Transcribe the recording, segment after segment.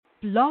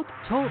Blog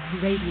Talk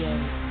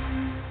Radio.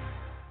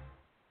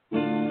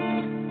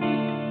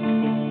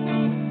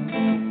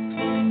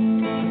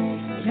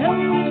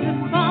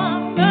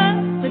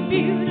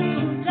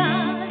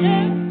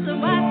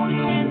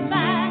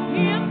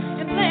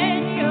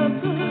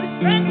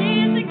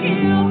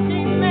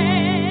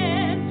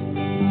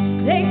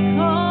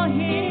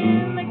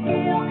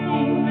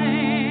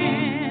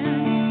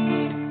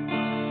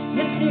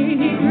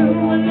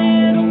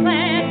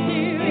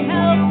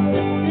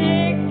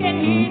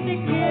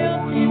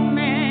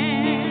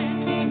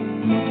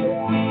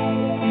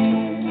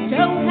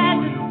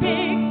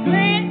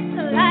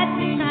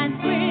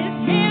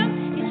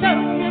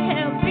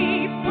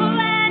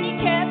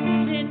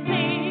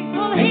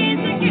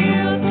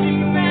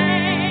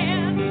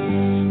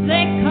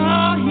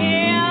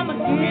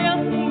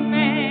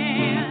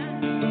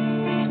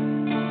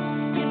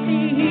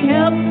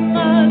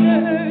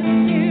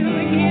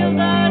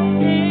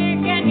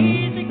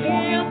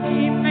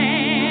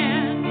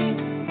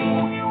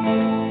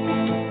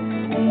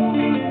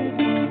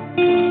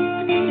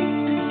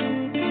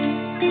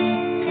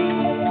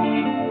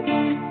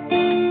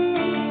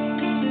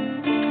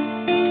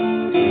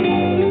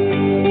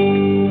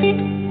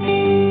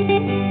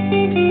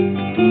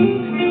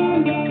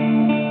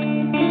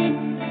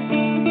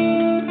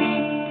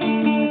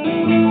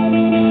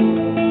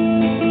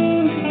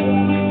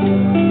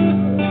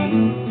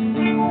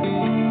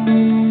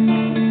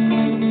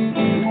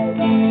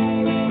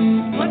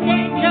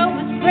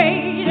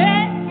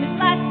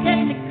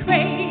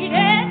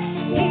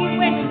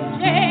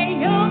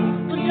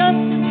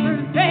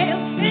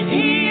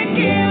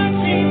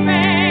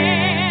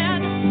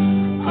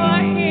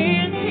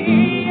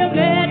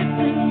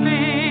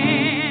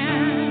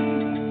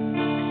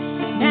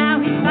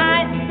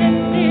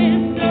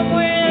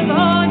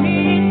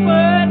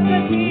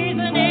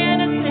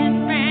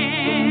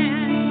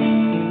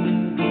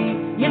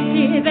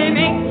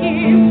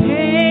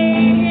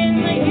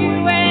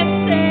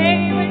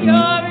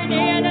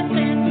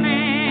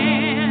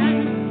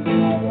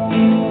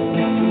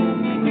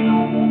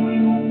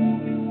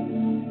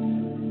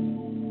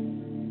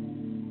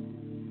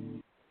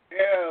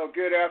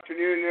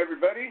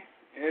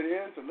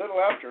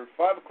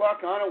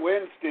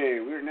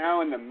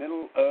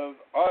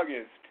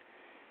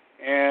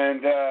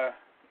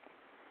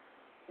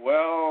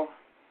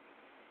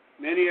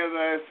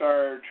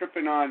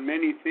 On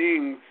many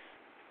things,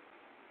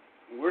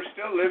 we're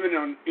still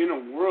living in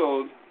a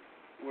world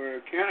where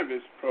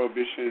cannabis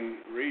prohibition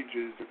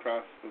rages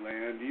across the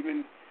land,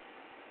 even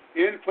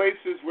in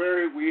places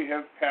where we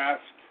have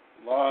passed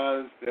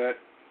laws that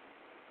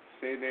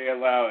say they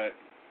allow it.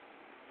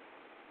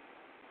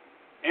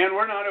 And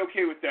we're not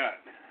okay with that.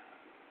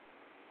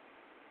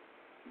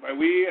 By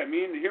we, I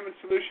mean the Human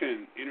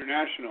Solution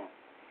International.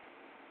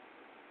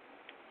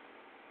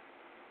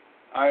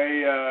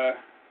 I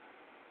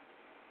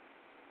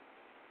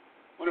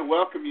want to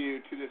welcome you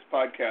to this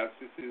podcast.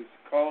 This is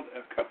called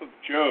A Cup of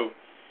Joe.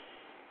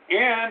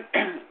 And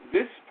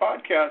this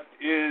podcast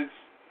is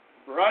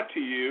brought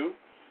to you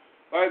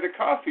by the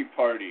Coffee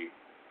Party.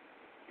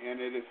 And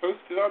it is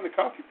hosted on the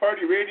Coffee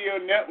Party Radio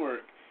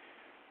Network.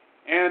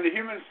 And the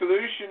Human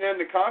Solution and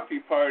the Coffee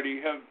Party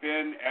have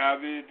been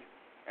avid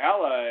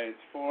allies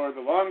for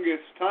the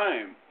longest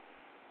time.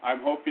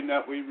 I'm hoping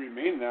that we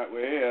remain that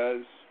way,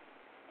 as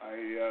I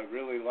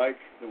really like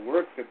the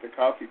work that the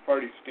Coffee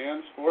Party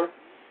stands for.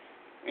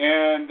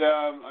 And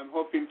I'm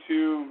hoping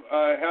to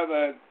have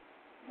a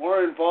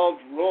more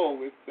involved role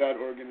with that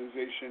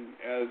organization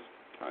as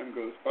time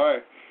goes by.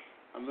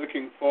 I'm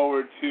looking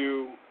forward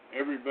to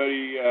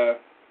everybody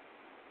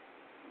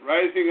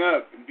rising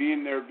up and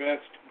being their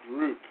best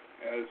group,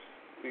 as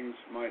things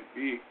might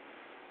be.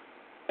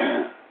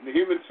 The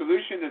Human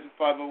Solution is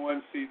a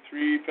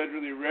 501c3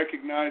 federally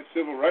recognized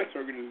civil rights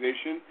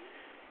organization,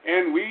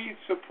 and we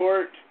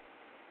support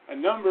a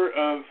number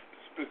of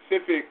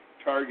specific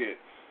targets.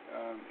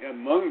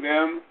 Among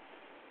them,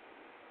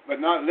 but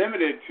not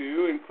limited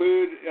to,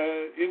 include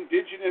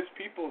indigenous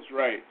people's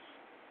rights,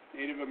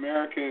 Native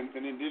Americans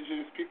and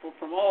indigenous people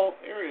from all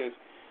areas.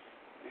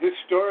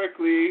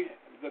 Historically,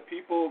 the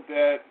people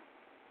that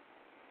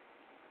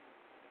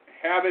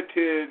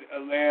habited a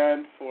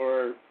land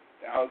for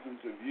thousands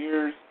of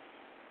years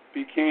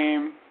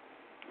became,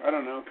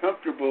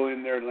 comfortable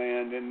in their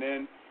land, and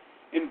then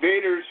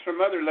invaders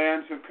from other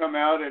lands have come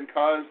out and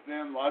caused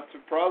them lots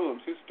of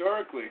problems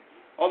historically,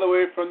 all the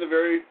way from the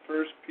very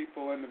first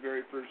people and the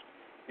very first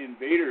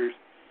invaders.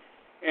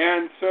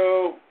 And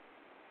so,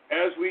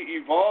 as we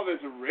evolve as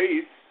a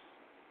race,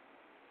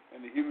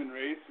 and the human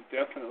race is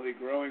definitely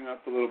growing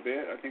up a little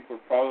bit, I think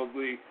we're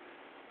probably,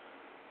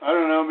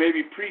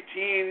 maybe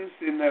preteens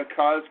in the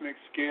cosmic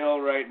scale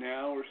right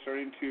now. We're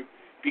starting to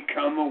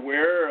become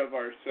aware of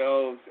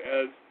ourselves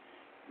as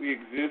we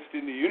exist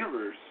in the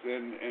universe,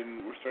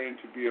 and we're starting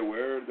to be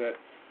aware that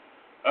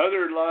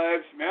other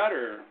lives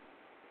matter,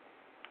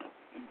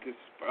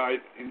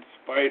 in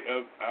spite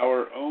of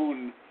our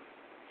own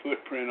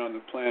footprint on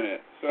the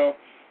planet. So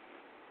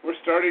we're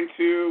starting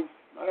to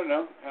I don't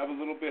know, have a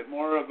little bit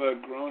more of a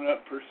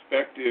grown-up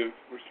perspective.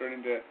 We're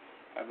starting to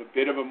have a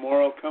bit of a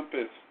moral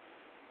compass,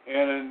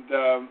 and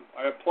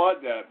I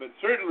applaud that. But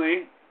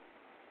certainly,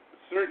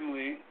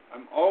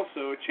 I'm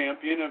also a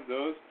champion of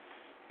those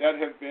that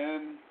have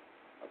been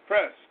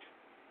oppressed.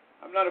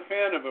 I'm not a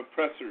fan of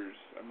oppressors.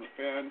 I'm a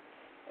fan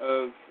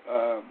of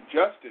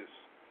justice.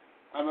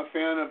 I'm a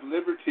fan of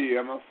liberty.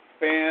 I'm a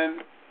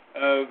fan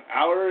of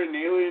our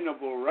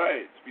inalienable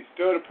rights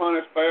bestowed upon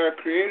us by our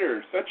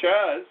Creator, such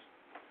as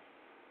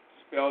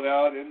spelled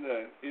out in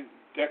the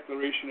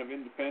Declaration of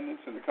Independence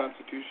and the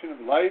Constitution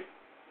of life,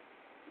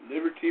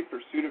 liberty,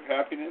 pursuit of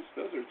happiness.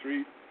 Those are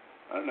three,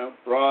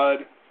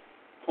 broad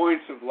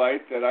points of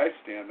light that I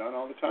stand on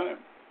all the time.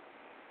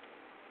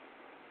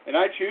 And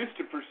I choose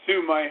to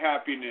pursue my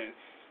happiness.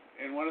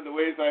 And one of the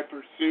ways I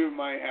pursue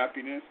my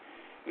happiness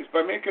is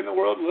by making the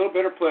world a little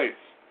better place.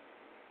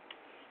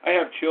 I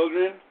have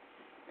children,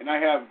 and I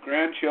have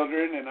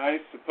grandchildren, and I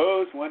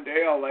suppose one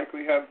day I'll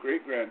likely have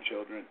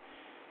great-grandchildren.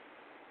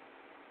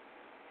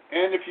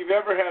 And if you've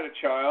ever had a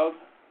child,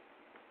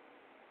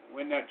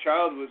 when that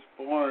child was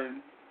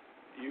born,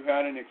 you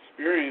had an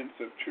experience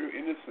of true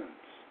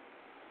innocence.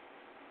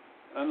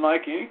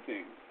 Unlike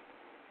anything,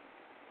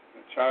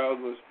 the child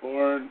was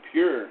born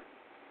pure.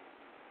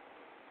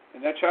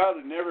 And that child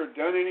had never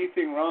done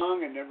anything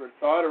wrong, had never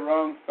thought a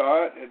wrong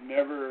thought, had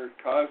never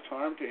caused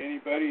harm to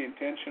anybody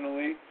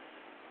intentionally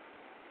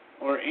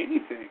or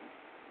anything.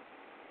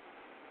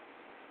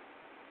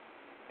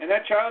 And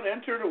that child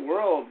entered a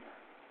world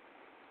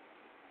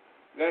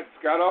that's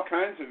got all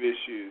kinds of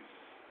issues.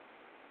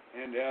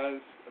 And as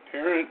a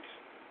parent,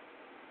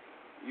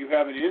 you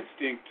have an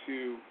instinct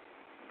to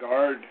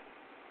guard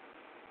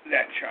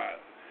that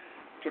child,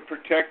 to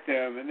protect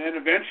them. And then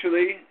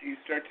eventually you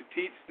start to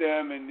teach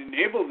them and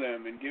enable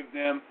them and give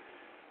them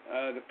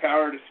the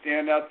power to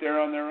stand out there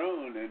on their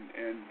own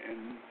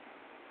and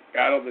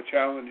battle the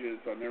challenges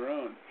on their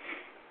own.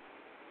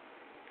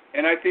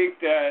 And I think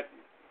that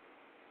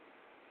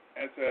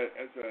as a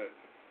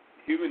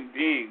human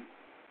being,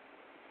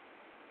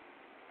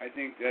 I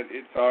think that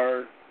it's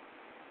our,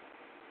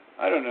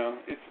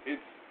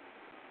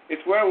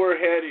 it's where we're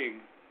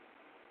heading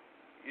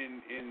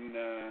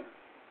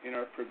in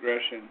our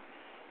progression,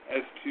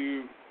 as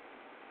to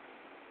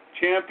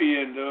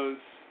champion those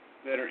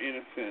that are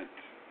innocent,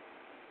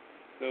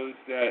 those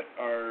that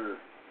are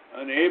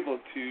unable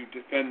to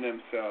defend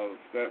themselves,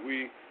 that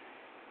we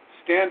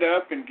stand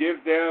up and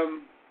give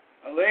them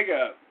a leg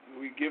up.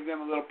 We give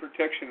them a little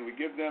protection. We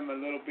give them a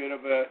little bit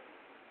of an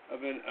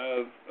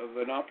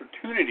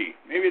opportunity.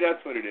 Maybe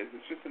that's what it is.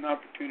 It's just an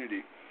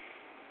opportunity.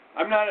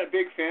 I'm not a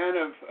big fan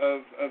of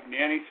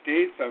nanny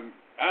states. I'm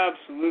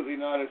absolutely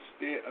not a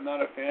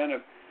fan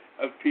of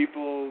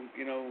people,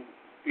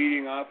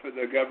 feeding off of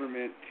the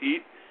government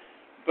teat.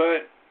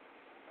 But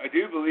I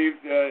do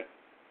believe that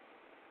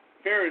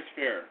fair is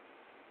fair,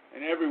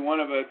 and every one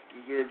of us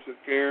deserves a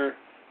fair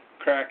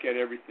crack at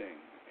everything.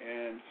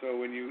 And so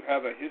when you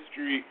have a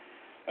history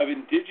of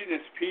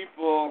indigenous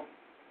people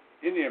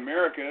in the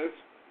Americas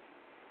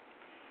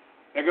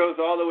that goes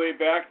all the way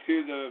back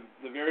to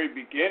the very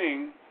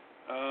beginning,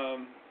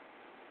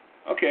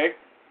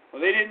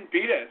 they didn't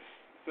beat us.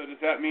 So does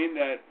that mean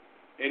that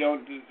they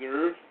don't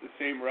deserve the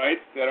same rights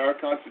that our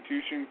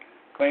Constitution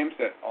claims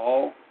that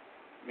all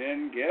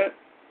men get?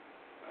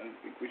 I don't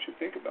think we should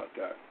think about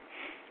that.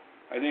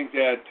 I think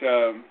that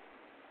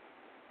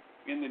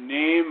in the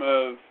name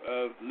of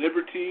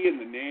liberty, in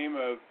the name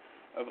of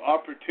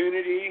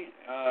opportunity,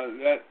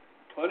 that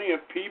plenty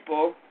of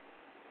people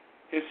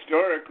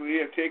historically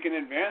have taken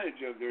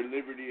advantage of their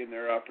liberty and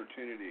their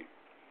opportunity.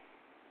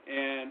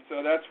 And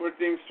so that's where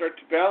things start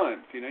to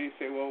balance. You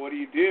say, well, what do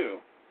you do?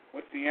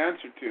 What's the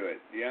answer to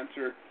it? The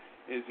answer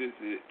is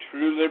it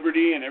true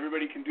liberty and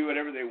everybody can do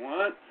whatever they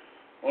want?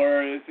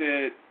 Or is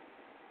it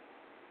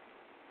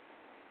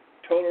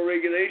total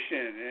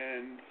regulation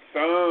and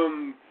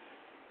some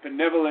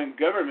benevolent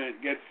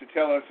government gets to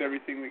tell us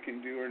everything we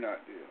can do or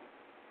not do?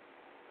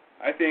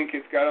 I think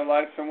it's got to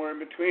lie somewhere in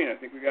between. I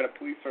think we got to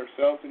police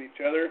ourselves and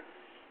each other.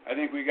 I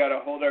think we got to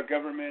hold our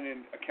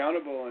government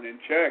accountable and in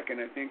check. And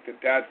I think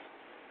that that's,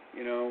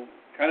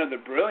 kind of the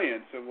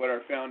brilliance of what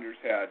our founders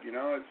had.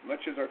 As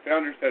much as our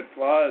founders had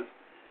flaws,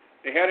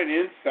 they had an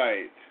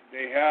insight.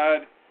 They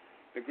had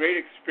the great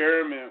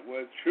experiment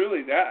was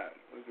truly that.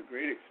 It was a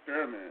great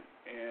experiment.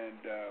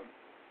 And,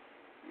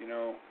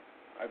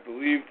 I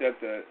believe that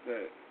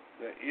the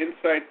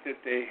insight that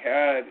they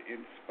had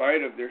in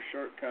spite of their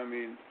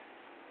shortcomings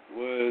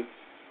was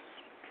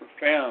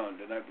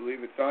profound. And I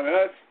believe it's on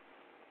us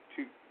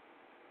to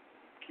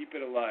keep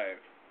it alive.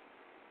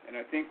 And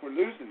I think we're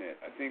losing it.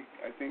 I think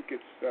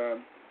it's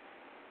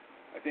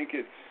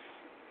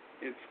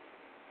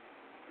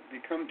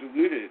become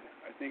diluted.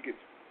 I think it's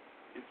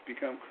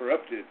become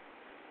corrupted.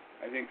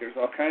 I think there's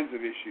all kinds of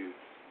issues.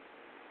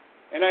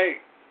 And I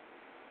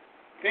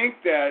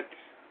think that's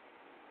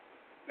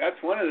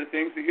one of the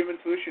things the Human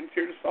Solution is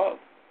here to solve.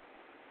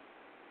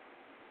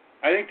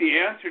 I think the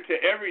answer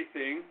to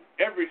everything,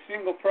 every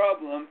single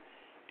problem,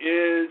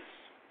 is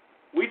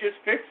we just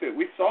fix it.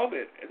 We solve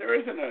it. There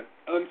isn't a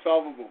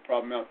unsolvable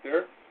problem out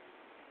there.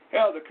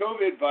 Hell, the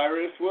COVID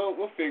virus,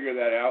 we'll figure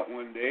that out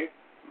one day.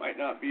 Might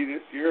not be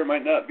this year,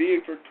 might not be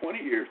for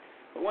 20 years,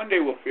 but one day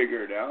we'll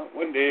figure it out.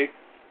 One day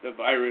the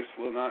virus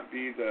will not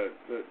be the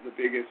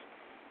biggest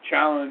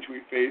challenge we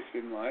face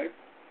in life.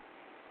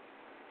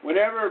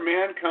 Whenever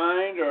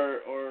mankind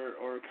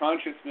or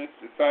consciousness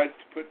decides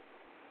to put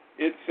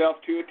itself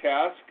to a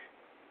task,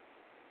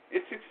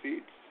 it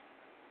succeeds.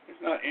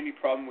 There's not any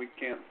problem we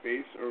can't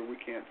face or we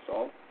can't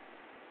solve.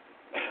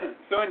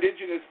 So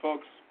indigenous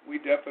folks, we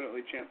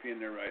definitely champion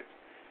their rights.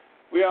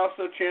 We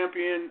also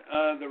champion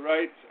the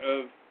rights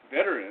of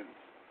veterans.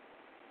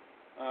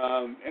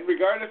 And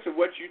regardless of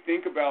what you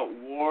think about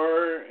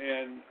war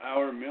and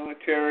our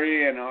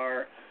military and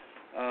our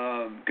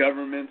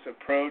government's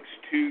approach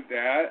to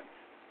that,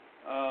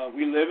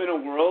 we live in a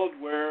world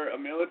where a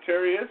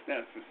military is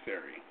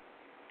necessary.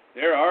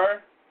 There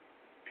are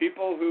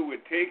people who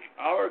would take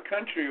our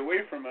country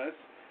away from us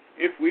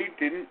if we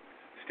didn't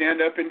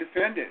stand up and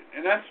defend it.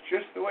 And that's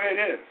just the way it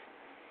is.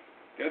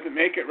 Doesn't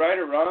make it right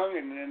or wrong,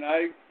 and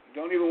I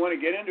don't even want to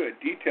get into a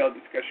detailed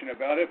discussion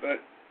about it, but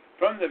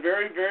from the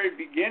very, very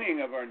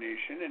beginning of our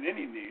nation, and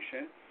any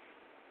nation,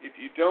 if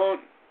you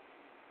don't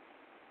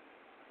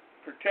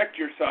protect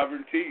your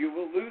sovereignty, you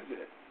will lose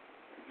it.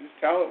 It's just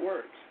how it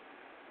works.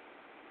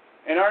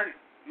 And our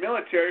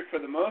military, for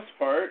the most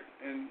part,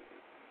 and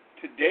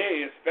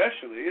today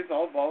especially, is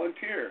all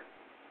volunteer.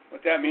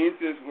 What that means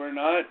is we're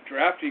not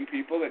drafting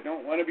people that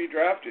don't want to be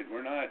drafted.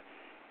 We're not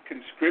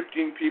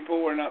conscripting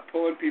people. We're not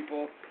pulling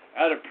people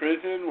out of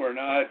prison. We're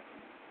not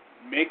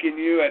making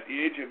you at the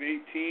age of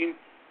 18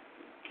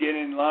 get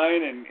in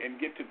line and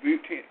get to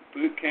boot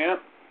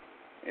camp.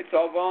 It's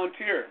all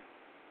volunteer.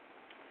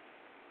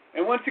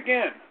 And once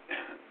again,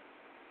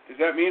 does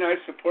that mean I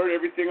support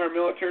everything our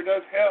military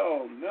does?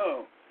 Hell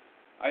no.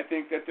 I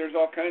think that there's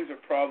all kinds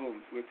of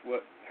problems with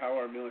how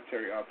our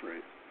military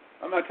operates.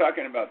 I'm not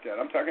talking about that.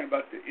 I'm talking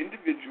about the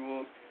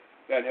individuals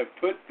that have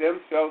put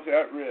themselves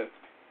at risk.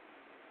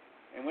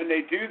 And when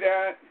they do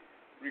that,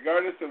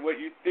 regardless of what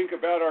you think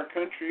about our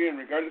country and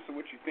regardless of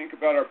what you think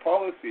about our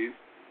policies,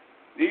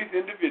 these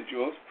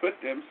individuals put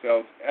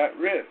themselves at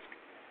risk.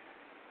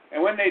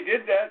 And when they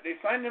did that, they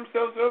signed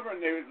themselves over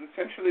and they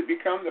essentially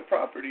become the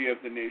property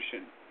of the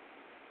nation.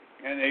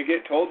 And they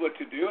get told what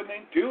to do and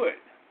they do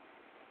it.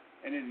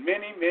 And in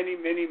many, many,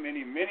 many,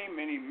 many, many,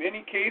 many,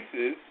 many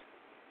cases,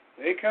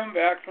 they come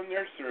back from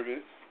their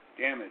service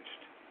damaged.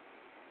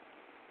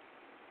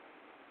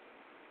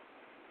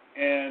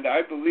 And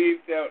I believe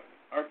that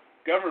our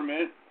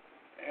government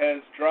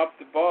has dropped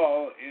the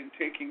ball in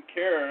taking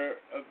care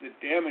of the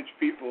damaged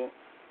people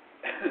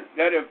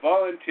that have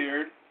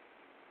volunteered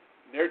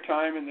their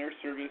time and their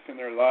service and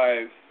their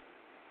lives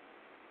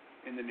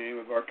in the name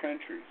of our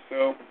country.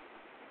 So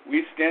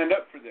we stand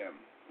up for them.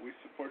 We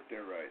support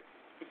their rights,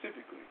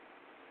 specifically.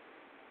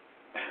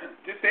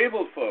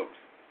 Disabled folks.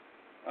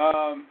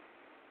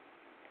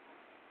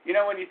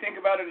 When you think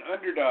about an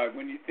underdog,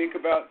 when you think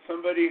about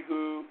somebody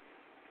who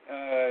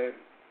has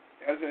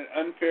an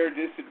unfair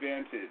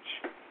disadvantage,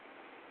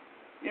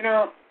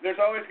 there's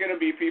always going to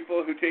be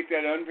people who take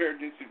that unfair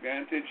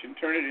disadvantage and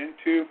turn it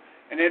into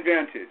an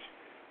advantage.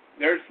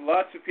 There's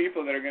lots of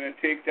people that are going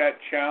to take that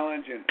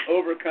challenge and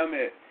overcome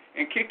it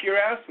and kick your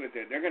ass with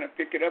it. They're going to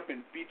pick it up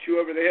and beat you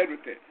over the head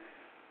with it.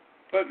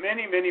 But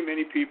many, many,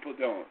 many people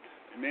don't.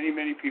 Many,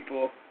 many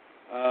people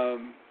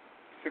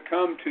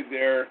succumb to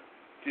their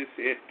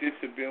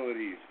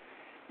disabilities.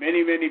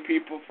 Many, many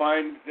people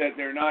find that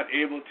they're not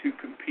able to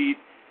compete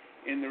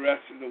in the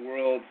rest of the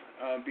world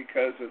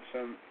because of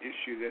some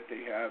issue that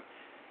they have.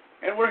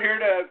 And we're here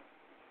to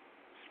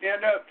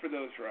stand up for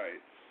those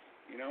rights,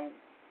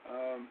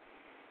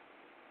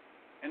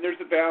 and there's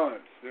a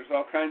balance. There's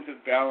all kinds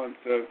of balance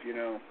of,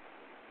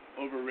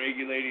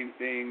 over-regulating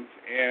things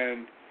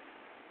and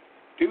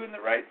doing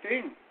the right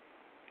thing.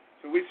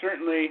 So we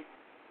certainly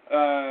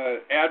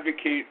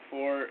advocate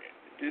for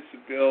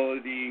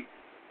disability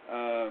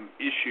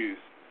issues.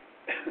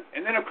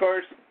 And then, of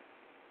course,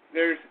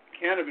 there's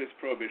cannabis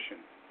prohibition.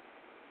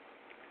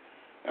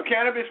 Now,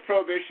 cannabis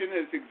prohibition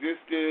has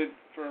existed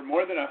for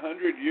more than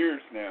 100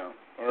 years now,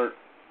 or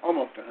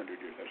almost 100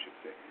 years, I should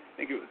say. I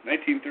think it was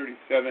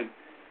 1937,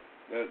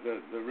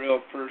 the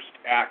real first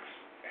acts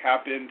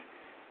happened,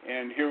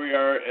 and here we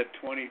are at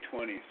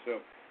 2020. So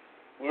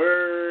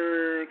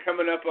we're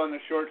coming up on the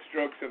short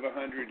strokes of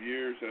 100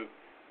 years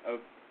of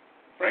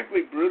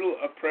frankly, brutal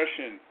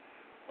oppression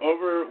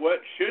over what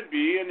should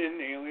be an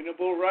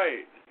inalienable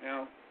right.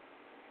 Now,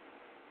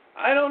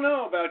 I don't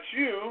know about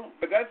you,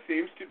 but that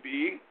seems to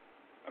be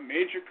a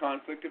major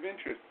conflict of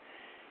interest.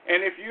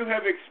 And if you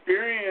have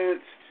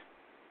experienced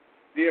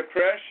the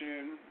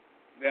oppression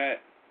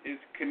that is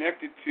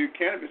connected to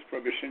cannabis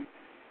prohibition,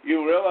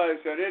 you'll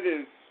realize that it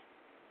is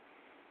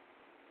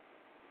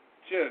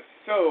just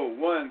so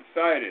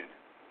one-sided.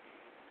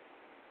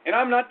 And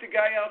I'm not the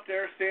guy out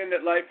there saying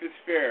that life is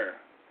fair,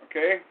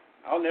 okay?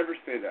 I'll never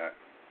say that.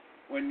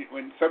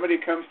 When somebody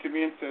comes to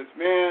me and says,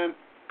 man,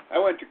 I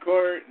went to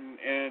court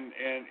and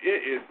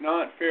it is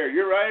not fair.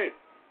 You're right.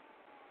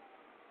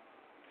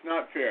 It's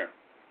not fair.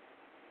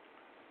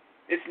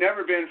 it's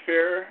never been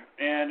fair,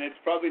 and it's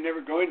probably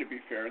never going to be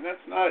fair, and that's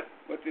not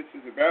what this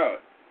is about.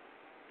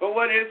 But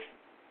what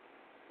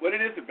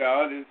it is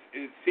about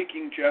is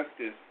seeking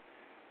justice,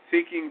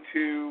 seeking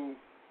to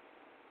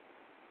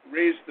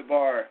raise the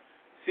bar,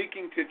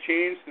 seeking to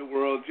change the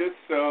world just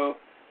so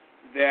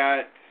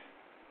that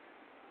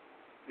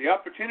the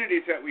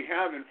opportunities that we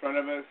have in front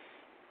of us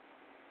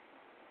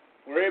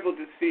we're able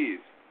to seize.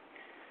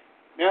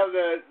 Now,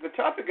 the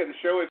topic of the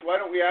show is why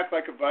don't we act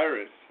like a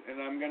virus?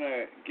 And I'm going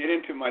to get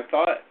into my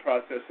thought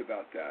process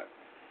about that.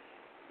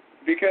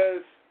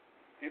 Because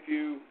if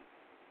you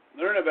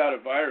learn about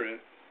a virus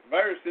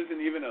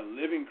isn't even a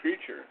living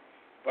creature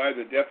by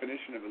the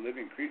definition of a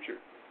living creature.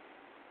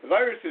 The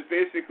virus is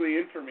basically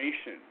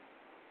information.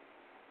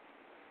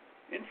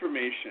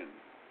 Information.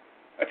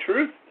 A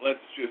truth, let's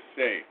just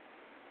say.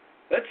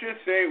 Let's just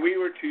say we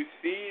were to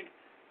seed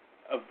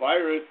a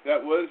virus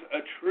that was a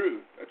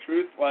truth. A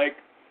truth like,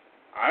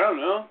 I don't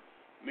know,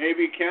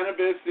 maybe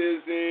cannabis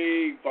is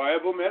a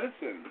viable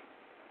medicine.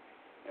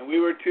 And we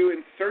were to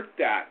insert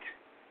that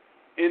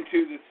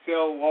into the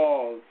cell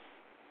walls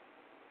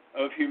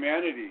of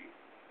humanity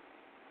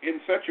in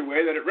such a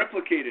way that it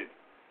replicated.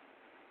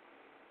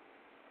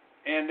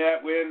 And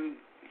that when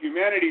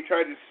humanity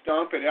tried to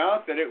stomp it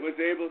out, that it was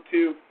able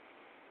to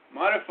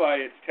modify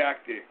its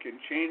tactic and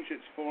change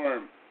its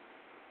form.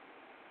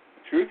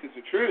 The truth is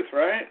the truth,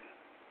 right?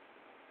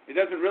 It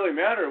doesn't really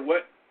matter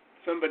what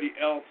somebody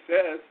else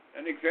says.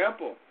 An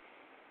example,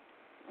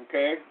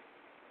 okay?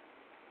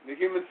 The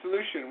Human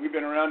Solution. We've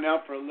been around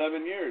now for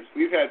 11 years.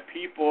 We've had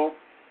people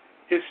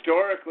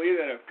historically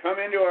that have come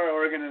into our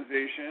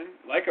organization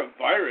like a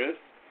virus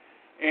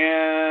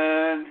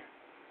and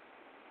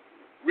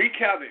wreak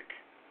havoc,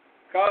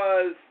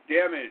 cause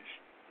damage,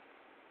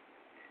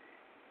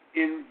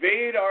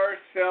 invade our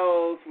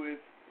cells with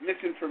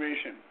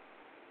misinformation,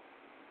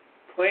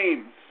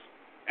 claims,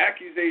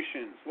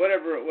 accusations,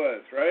 whatever it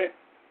was, right?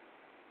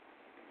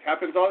 It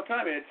happens all the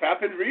time. It's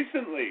happened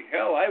recently.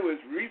 Hell, I was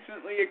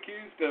recently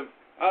accused of,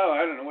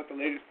 I don't know what the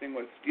latest thing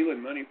was,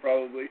 stealing money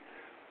probably.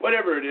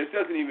 Whatever it is,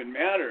 doesn't even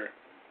matter.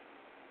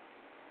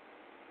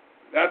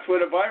 That's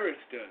what a virus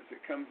does.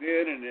 It comes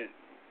in and it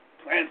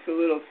plants a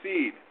little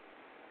seed.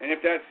 And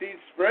if that seed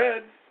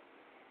spreads,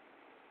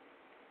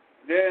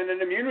 then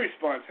an immune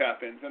response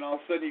happens, and all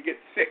of a sudden you get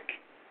sick,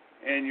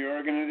 and your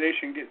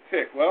organization gets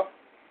sick. Well,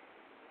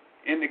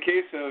 in the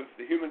case of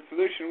the Human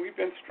Solution, we've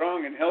been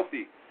strong and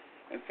healthy.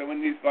 And so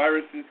when these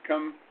viruses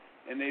come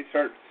and they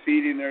start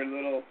seeding their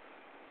little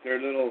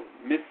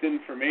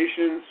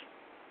misinformations,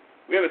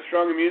 we have a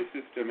strong immune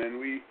system, and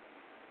we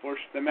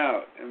force them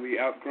out, and we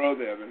outgrow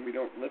them, and we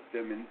don't let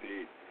them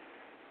invade.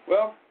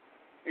 Well,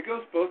 it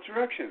goes both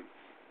directions.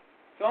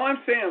 So all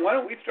I'm saying, why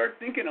don't we start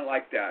thinking it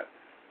like that?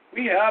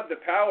 We have the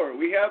power.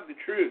 We have the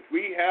truth.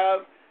 We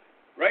have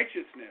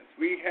righteousness.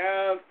 We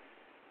have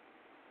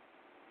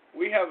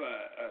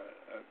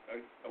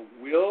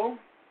a will,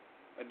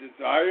 a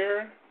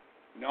desire,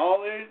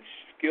 knowledge,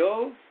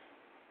 skills,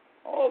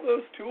 all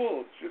those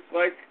tools, just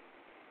like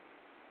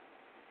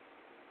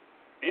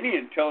any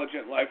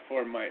intelligent life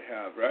form might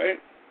have, right?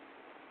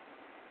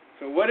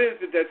 So what is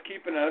it that's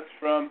keeping us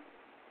from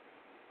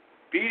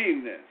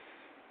beating this?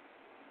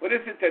 What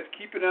is it that's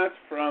keeping us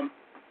from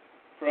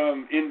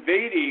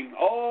invading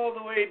all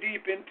the way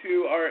deep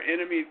into our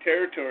enemy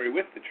territory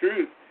with the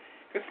truth?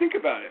 Because think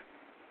about it.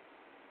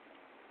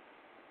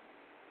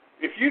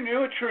 If you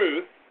knew a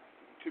truth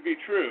to be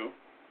true,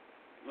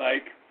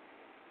 like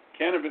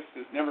cannabis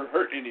has never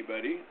hurt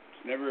anybody,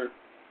 it's never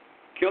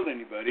killed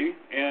anybody,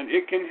 and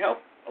it can help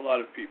a lot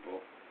of people.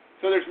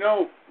 So there's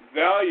no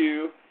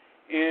value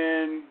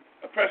in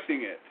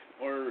oppressing it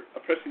or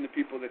oppressing the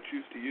people that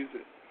choose to use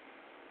it.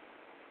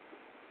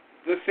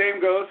 The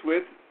same goes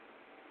with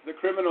the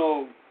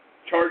criminal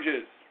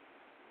charges.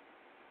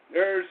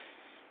 There's,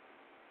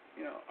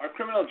 our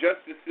criminal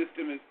justice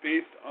system is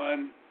based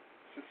on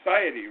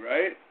society,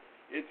 right?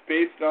 It's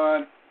based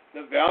on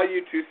the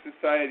value to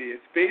society.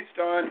 It's based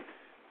on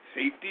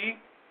safety.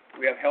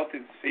 We have health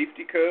and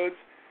safety codes.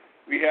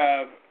 We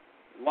have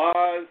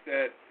laws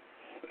that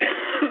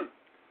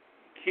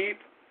keep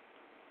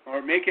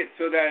or make it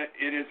so that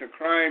it is a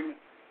crime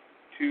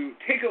to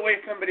take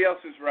away somebody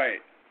else's right.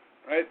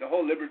 Right? The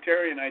whole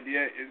libertarian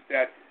idea is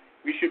that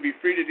we should be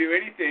free to do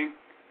anything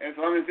as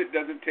long as it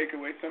doesn't take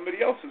away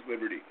somebody else's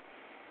liberty.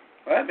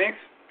 Well, that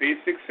makes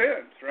basic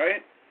sense,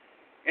 right?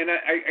 And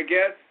I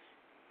guess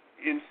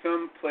in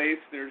some place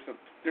there's a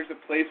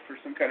place for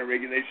some kind of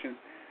regulations.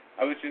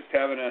 I was just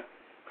having a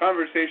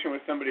conversation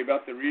with somebody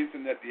about the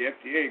reason that the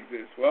FDA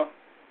exists. Well,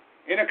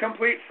 in a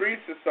complete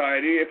free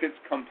society, if it's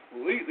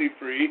completely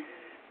free,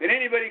 then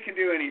anybody can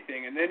do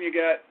anything. And then you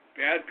got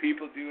bad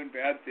people doing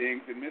bad things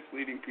and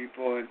misleading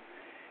people and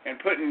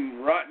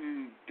putting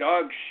rotten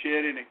dog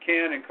shit in a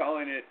can and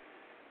calling it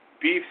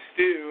beef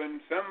stew,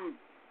 and some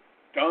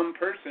dumb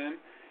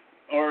person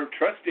or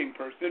trusting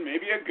person,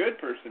 maybe a good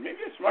person,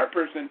 maybe a smart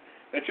person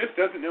that just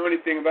doesn't know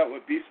anything about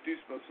what beef stew is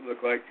supposed to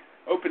look like,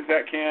 opens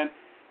that can,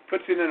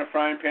 puts it in a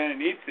frying pan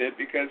and eats it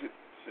because it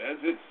says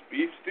it's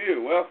beef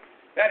stew. Well,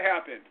 that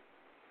happened.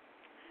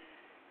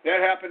 that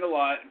happened a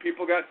lot, and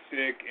people got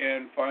sick,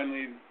 and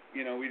finally,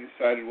 we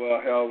decided, well,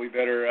 hell, we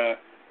better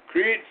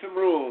create some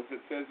rules that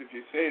says if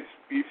you say it's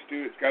beef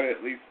stew, it's got to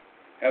at least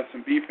have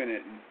some beef in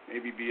it and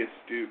maybe be a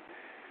stew.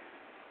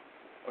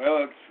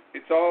 Well,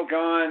 it's all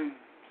gone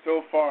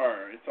so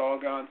far. It's all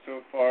gone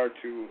so far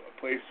to a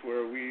place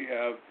where we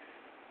have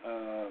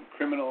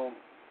criminal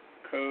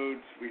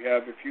codes. We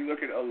have, if you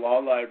look at a law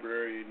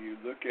library and you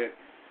look at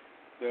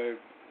the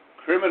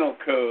criminal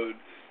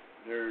codes,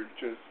 they're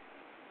just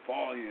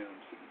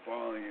volumes and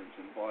volumes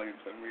and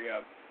volumes, and we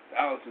have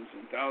thousands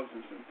and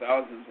thousands and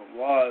thousands of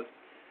laws,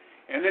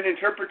 and then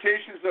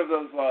interpretations of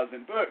those laws,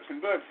 and books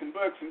and books and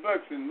books and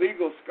books, and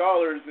legal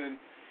scholars and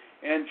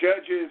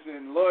judges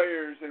and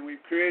lawyers, and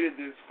we've created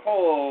this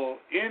whole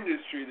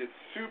industry, this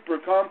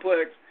super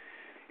complex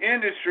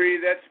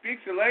industry that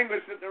speaks a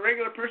language that the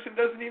regular person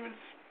doesn't even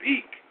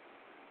speak.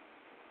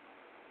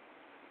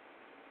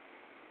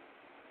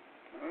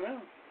 I don't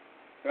know.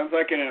 Sounds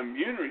like an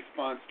immune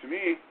response to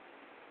me.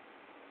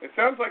 It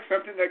sounds like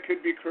something that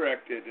could be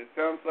corrected. It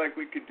sounds like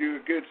we could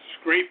do a good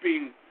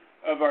scraping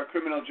of our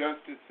criminal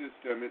justice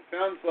system. It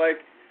sounds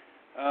like,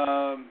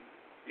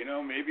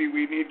 maybe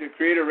we need to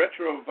create a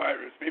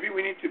retrovirus. Maybe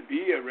we need to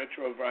be a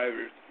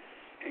retrovirus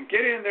and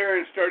get in there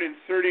and start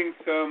inserting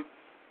some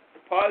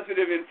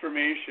positive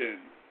information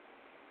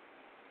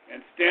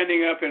and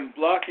standing up and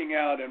blocking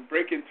out and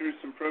breaking through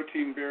some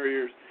protein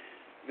barriers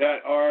that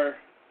are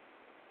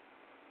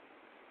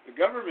the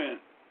government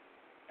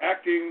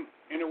acting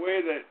in a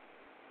way that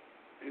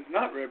is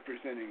not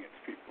representing its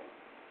people.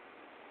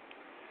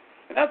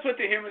 And that's what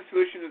the human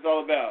solution is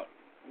all about.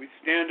 We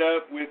stand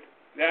up with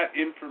that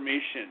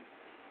information.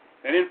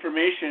 That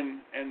information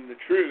and the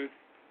truth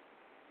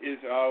is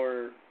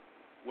our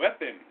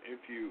weapon, if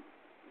you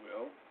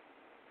will.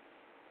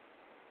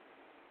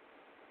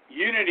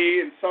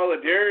 Unity and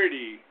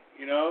solidarity,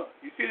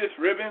 You see this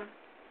ribbon?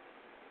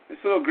 This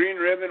little green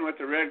ribbon with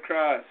the red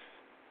cross.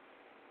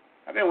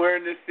 I've been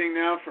wearing this thing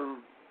now for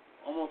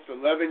almost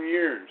 11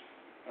 years.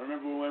 I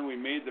remember when we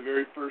made the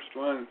very first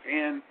one,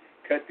 and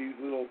cut these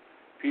little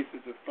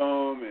pieces of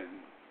foam and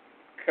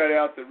cut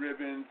out the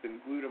ribbons and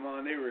glued them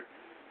on. They were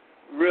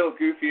real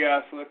goofy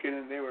ass looking,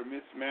 and they were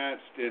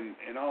mismatched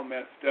and all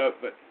messed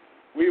up, but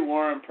we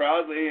wore them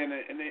proudly, and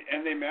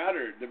they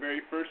mattered. The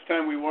very first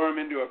time we wore them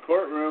into a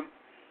courtroom,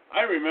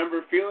 I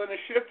remember feeling a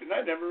shift, and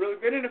I'd never really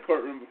been in a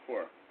courtroom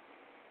before.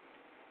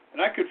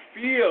 And I could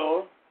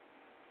feel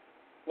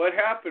what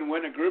happened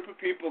when a group of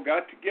people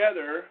got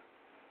together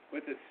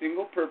with a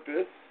single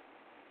purpose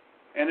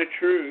and a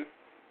truth,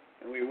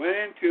 and we went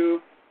into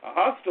a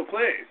hostile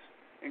place.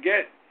 And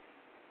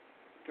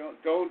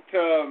don't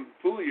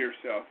fool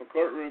yourself. A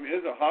courtroom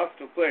is a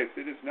hostile place.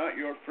 It is not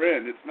your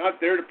friend. It's not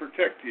there to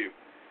protect you.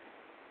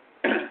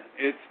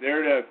 It's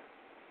there to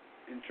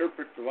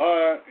interpret the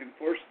law,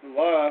 enforce the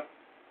law.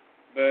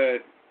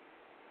 But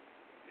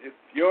if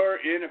you're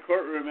in a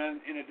courtroom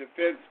and in a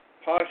defense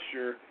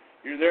posture,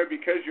 you're there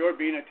because you're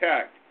being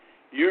attacked.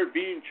 You're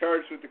being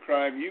charged with the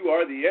crime. You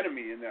are the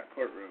enemy in that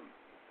courtroom.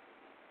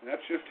 And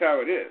that's just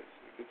how it is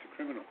if it's a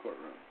criminal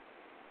courtroom.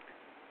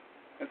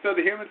 And so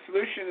the human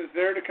solution is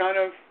there to kind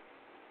of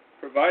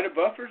provide a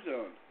buffer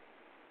zone,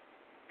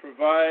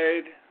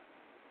 provide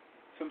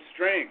some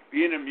strength,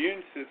 be an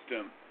immune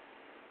system,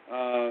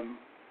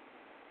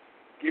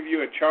 give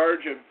you a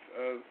charge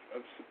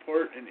of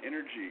support and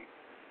energy.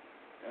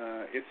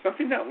 It's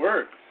something that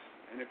works.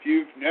 And if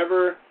you've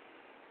never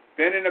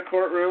been in a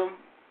courtroom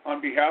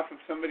on behalf of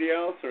somebody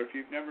else, or if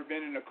you've never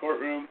been in a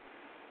courtroom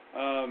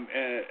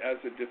as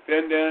a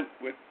defendant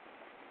with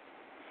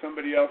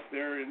somebody else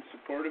there in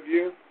support of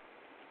you,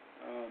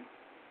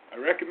 I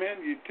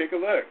recommend you take a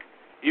look.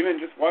 Even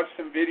just watch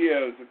some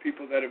videos of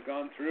people that have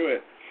gone through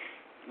it.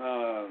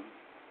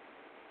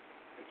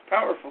 It's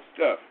powerful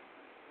stuff.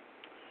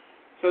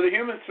 So the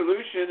human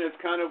solution is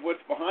kind of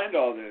what's behind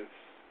all this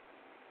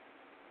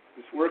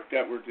work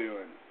that we're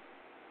doing.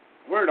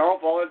 We're an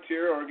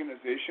all-volunteer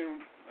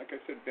organization, like I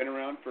said, been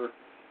around for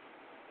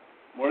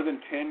more than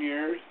 10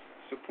 years,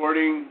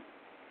 supporting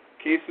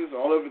cases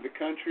all over the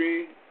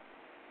country,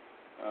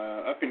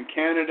 up in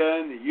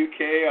Canada, in the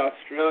UK,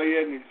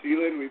 Australia, New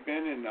Zealand. We've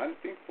been in, I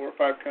think, 4 or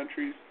 5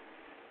 countries.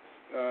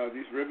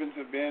 These ribbons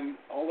have been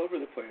all over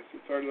the place.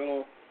 It's our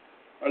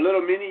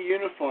little mini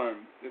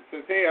uniform that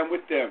says, hey, I'm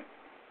with them.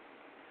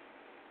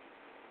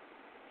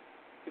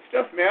 This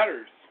stuff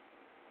matters.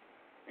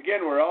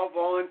 Again, we're all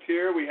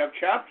volunteer. We have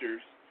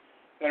chapters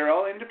that are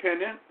all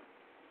independent.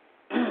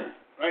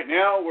 Right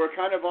now, we're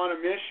kind of on a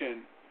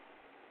mission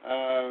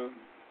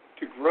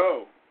to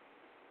grow.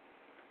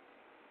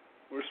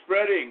 We're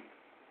spreading.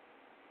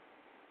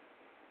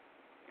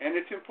 And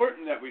it's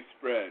important that we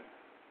spread.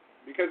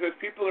 Because as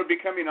people are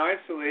becoming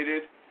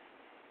isolated,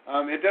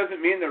 it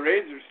doesn't mean the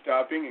raids are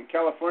stopping. In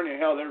California,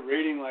 hell, they're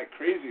raiding like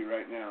crazy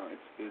right now.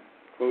 It's the,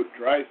 quote,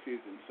 dry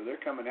season. So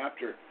they're coming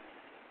after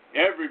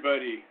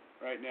everybody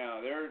right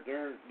now. They're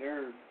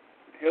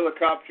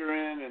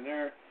helicoptering, and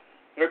they're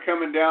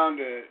coming down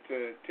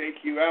to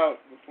take you out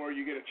before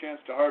you get a chance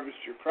to harvest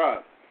your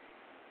crop.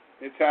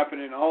 It's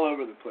happening all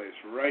over the place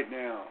right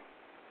now.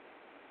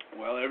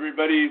 While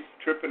everybody's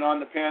tripping on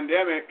the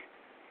pandemic,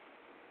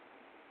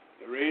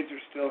 the raids are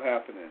still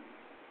happening.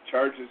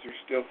 Charges are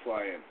still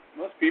flying.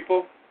 Most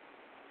people,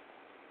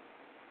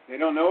 they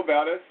don't know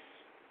about us.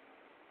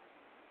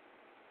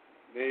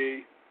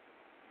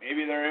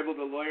 Maybe they're able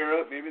to lawyer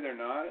up, maybe they're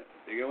not.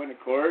 They go into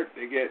court,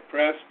 they get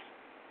pressed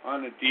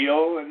on a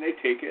deal, and they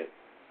take it.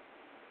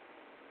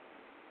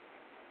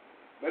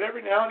 But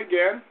every now and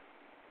again,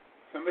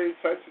 somebody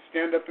decides to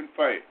stand up and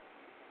fight.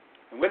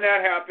 And when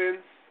that happens,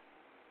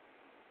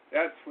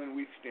 that's when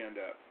we stand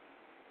up.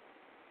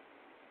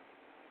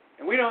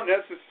 And we don't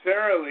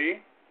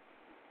necessarily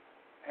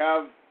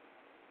have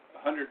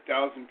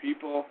 100,000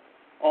 people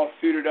all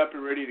suited up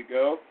and ready to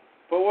go.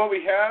 But what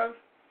we have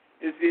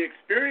is the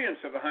experience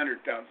of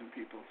 100,000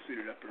 people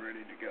suited up and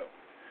ready to go.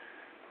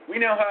 We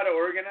know how to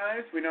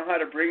organize. We know how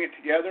to bring it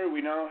together.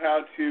 We know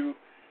how to,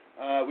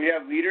 we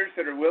have leaders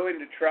that are willing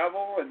to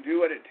travel and do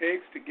what it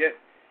takes to get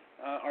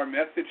our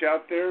message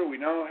out there. We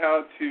know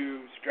how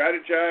to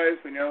strategize.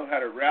 We know how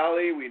to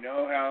rally. We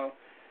know how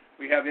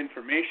we have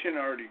information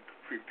already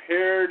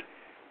prepared.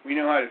 We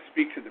know how to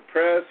speak to the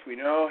press. We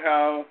know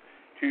how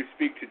to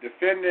speak to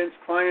defendants,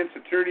 clients,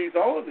 attorneys,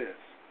 all of this.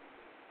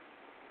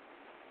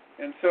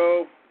 And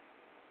so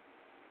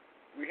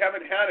we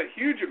haven't had a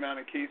huge amount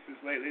of cases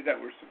lately that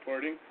we're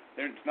supporting.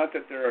 It's not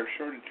that there are a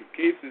shortage of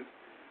cases.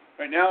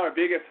 Right now, our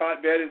biggest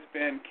hotbed has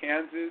been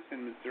Kansas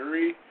and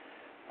Missouri.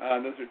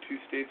 Those are two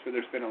states where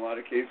there's been a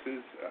lot of cases.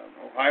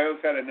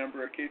 Ohio's had a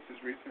number of cases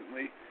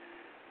recently.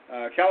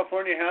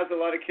 California has a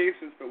lot of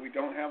cases, but we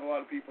don't have a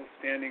lot of people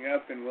standing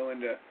up and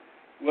willing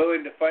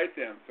to fight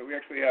them. So we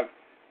actually have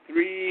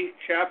 3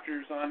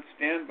 chapters on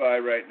standby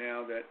right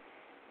now that,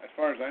 as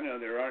far as I know,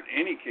 there aren't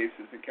any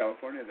cases in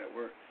California that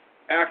we're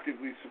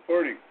actively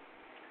supporting.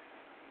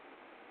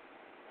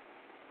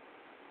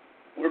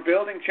 We're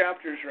building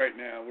chapters right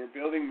now. We're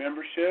building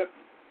membership.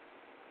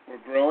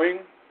 We're growing.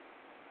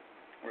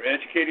 We're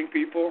educating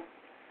people.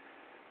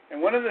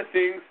 And one of the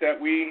things that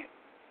we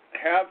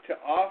have to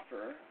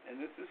offer, and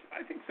this is,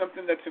 I think,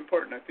 something that's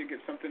important, I think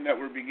it's something that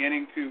we're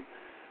beginning to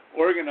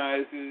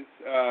organize, is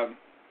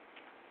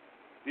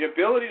the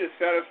ability to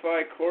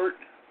satisfy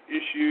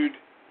court-issued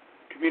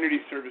community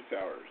service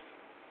hours.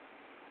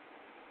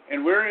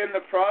 And we're in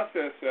the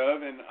process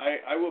of, and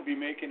I will be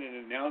making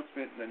an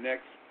announcement in the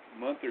next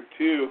month or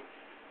two,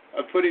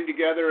 of putting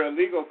together a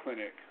legal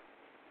clinic.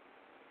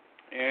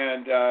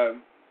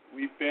 And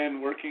we've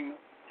been working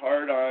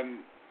hard on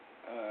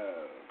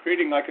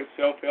creating like a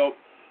self-help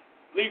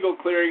legal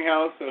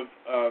clearinghouse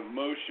of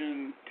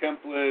motion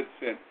templates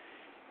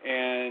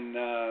and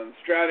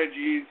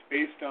strategies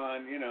based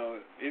on, you know,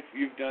 if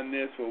you've done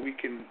this, well, we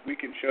can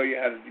show you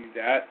how to do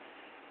that.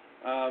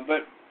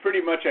 But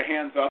pretty much a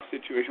hands-off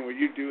situation where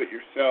you do it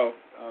yourself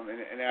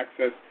and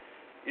access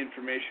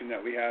information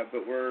that we have.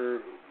 But we're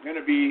going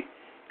to be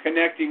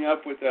connecting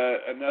up with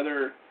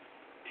another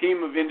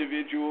team of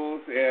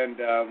individuals, and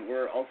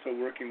we're also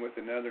working with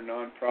another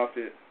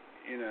nonprofit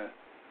in a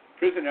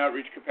prison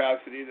outreach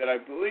capacity that I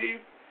believe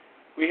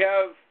we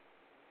have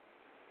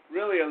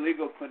really a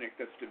legal clinic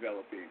that's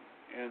developing.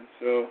 And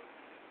so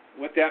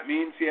what that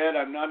means yet,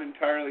 I'm not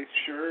entirely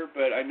sure,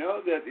 but I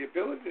know that the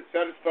ability to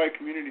satisfy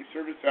community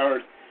service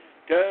hours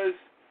does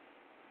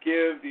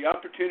give the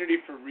opportunity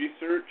for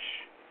research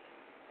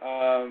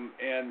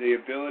and the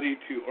ability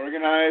to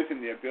organize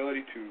and the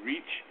ability to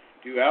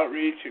do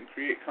outreach and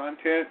create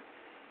content.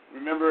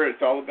 Remember,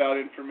 it's all about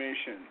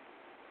information.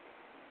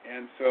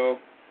 And so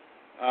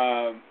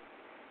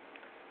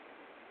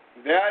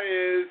that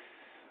is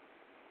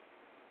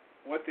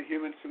what the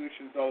Human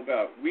Solution is all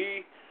about.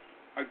 We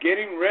are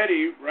getting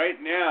ready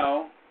right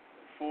now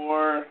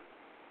for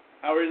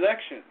our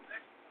elections.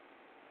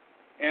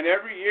 And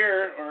every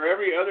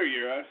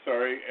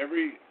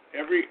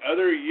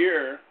other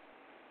year,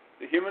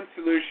 the Human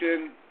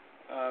Solution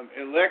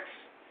elects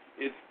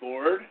its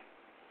board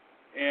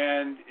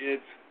and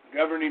its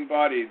governing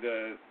body,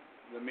 the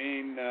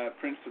main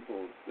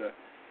principals, the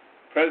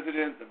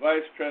president, the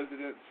vice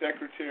president,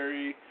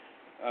 secretary,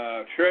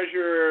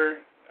 treasurer,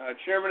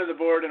 chairman of the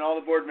board, and all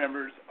the board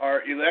members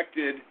are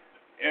elected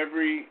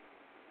every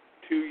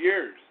 2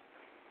 years.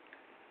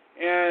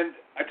 And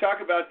I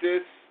talk about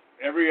this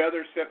every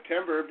other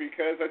September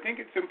because I think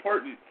it's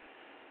important.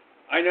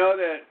 I know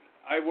that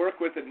I work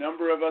with a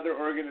number of other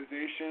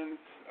organizations,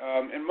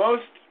 and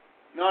most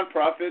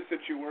nonprofits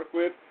that you work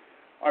with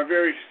are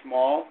very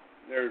small.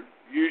 They're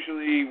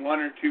usually 1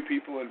 or 2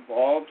 people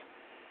involved,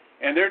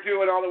 and they're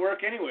doing all the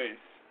work anyways.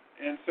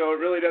 And so it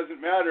really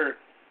doesn't matter.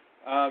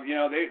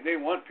 They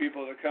want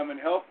people to come and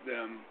help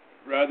them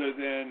rather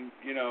than,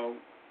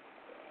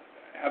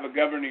 have a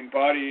governing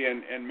body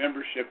and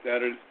membership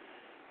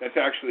that's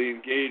actually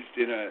engaged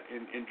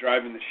in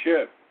driving the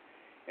ship.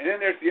 And then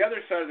there's the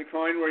other side of the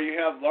coin where you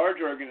have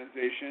large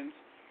organizations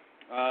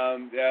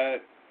that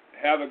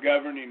have a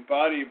governing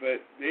body,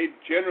 but they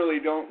generally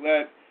don't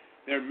let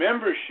their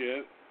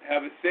membership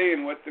have a say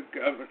in what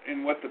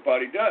the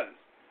body does.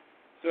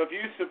 So if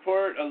you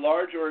support a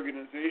large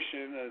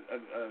organization,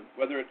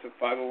 whether it's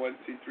a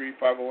 501c3,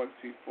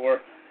 501c4,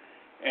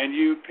 and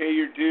you pay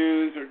your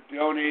dues or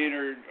donate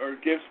or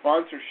give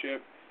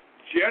sponsorship,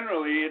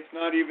 generally it's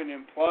not even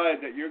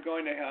implied that you're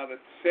going to have a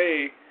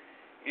say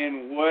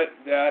in what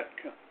that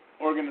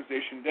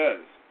organization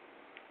does.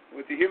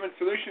 With the Human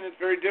Solution, it's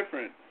very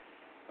different.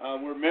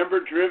 We're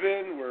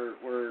member-driven.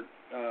 We're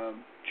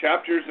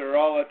chapters are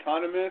all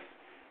autonomous.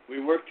 We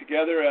work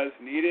together as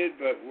needed,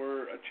 but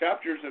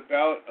chapter's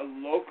about a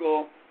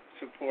local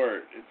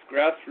support. It's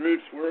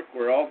grassroots work.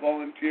 We're all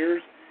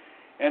volunteers.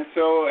 And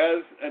so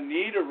as a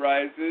need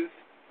arises,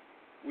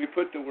 we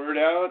put the word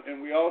out,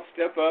 and we all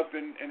step up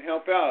and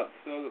help out.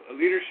 So a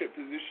leadership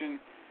position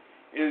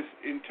is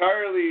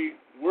entirely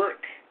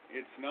work.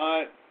 It's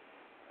not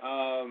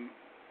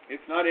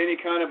any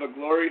kind of a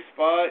glory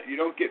spot. You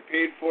don't get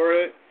paid for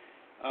it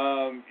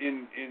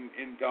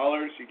in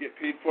dollars. You get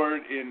paid for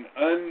it in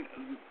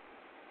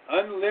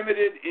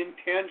unlimited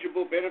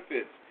intangible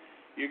benefits.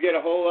 You get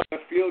a whole lot of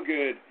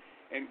feel-good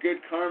and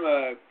good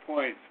karma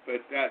points,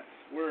 but that's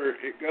where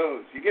it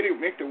goes. You get to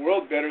make the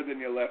world better than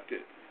you left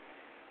it.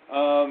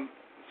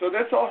 So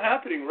that's all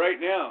happening right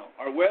now.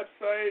 Our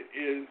website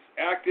is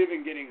active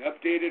and getting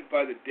updated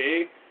by the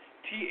day,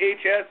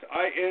 thsintl.org.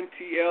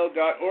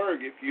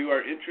 If you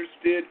are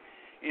interested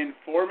in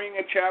forming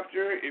a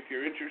chapter, if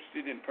you're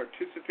interested in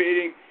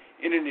participating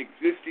in an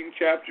existing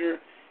chapter,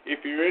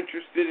 if you're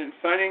interested in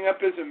signing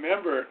up as a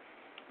member,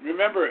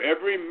 remember,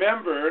 every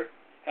member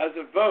has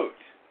a vote.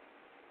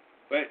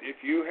 But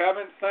if you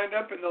haven't signed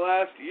up in the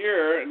last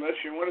year, unless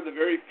you're one of the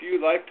very few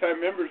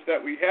lifetime members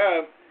that we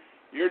have,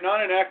 you're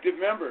not an active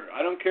member.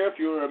 I don't care if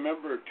you were a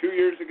member 2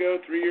 years ago,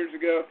 3 years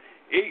ago,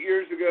 8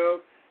 years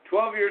ago,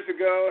 12 years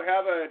ago,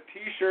 have a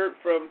T-shirt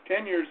from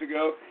 10 years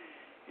ago.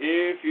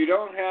 If you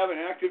don't have an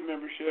active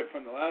membership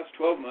from the last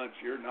 12 months,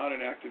 you're not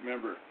an active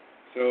member.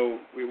 So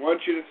we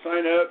want you to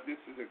sign up.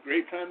 This is a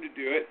great time to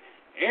do it.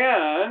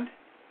 And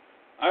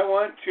I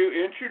want to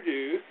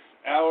introduce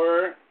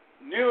our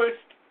newest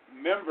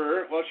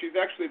member. Well, she's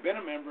actually been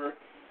a member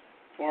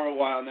for a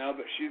while now,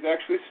 but she's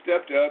actually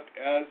stepped up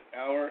as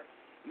our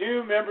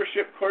new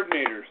membership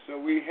coordinator. So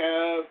we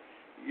have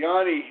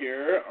Yanni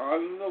here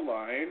on the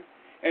line.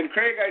 And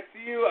Craig, I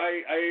see you.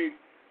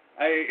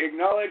 I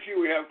acknowledge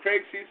you. We have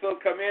Craig Cecil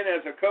come in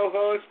as a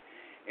co-host,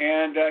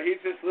 and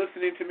he's just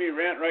listening to me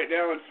rant right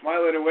now and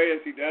smiling away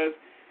as he does.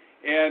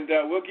 And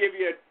we'll give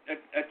you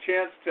a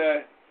chance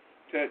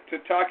to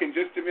talk in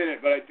just a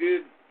minute. But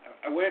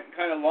I went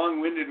kind of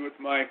long-winded with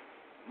my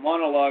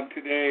monologue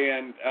today,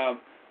 and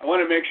I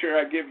want to make sure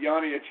I give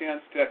Yanni a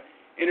chance to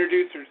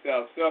introduce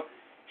herself. So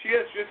she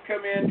has just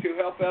come in to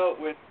help out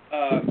with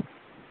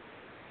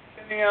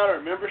sending out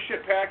our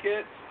membership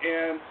packets.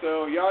 And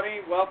so,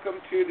 Yanni, welcome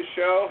to the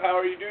show. How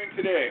are you doing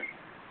today?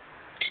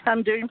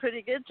 I'm doing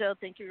pretty good, Joe.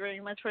 Thank you very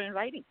much for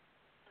inviting.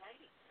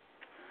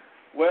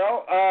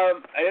 Well,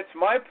 it's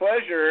my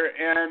pleasure,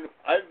 and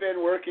I've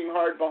been working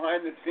hard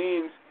behind the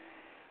scenes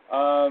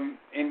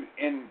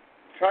in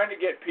trying to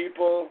get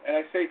people, and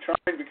I say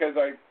trying because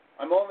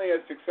I'm only as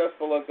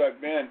successful as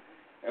I've been.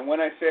 And when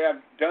I say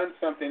I've done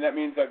something, that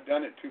means I've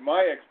done it to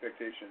my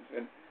expectations,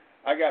 and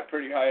I got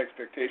pretty high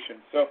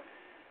expectations. So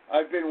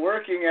I've been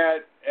working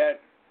at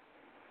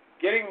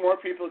getting more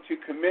people to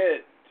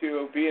commit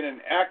to being an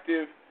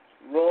active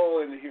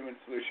role in the Human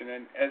Solution.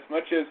 And as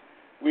much as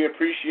we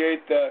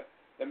appreciate the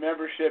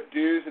membership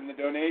dues and the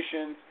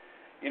donations,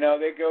 you know,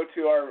 they go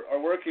to our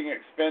working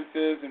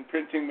expenses and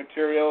printing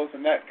materials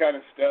and that kind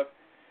of stuff,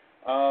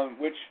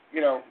 which, you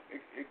know,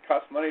 it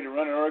costs money to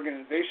run an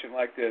organization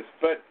like this.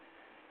 But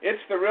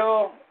it's the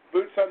real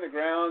boots on the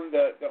ground,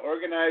 the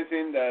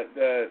organizing,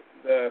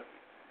 the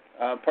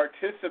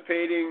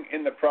participating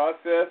in the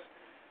process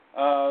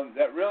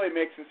that really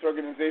makes this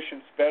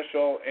organization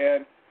special.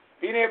 And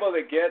being able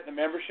to get the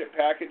membership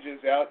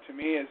packages out to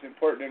me is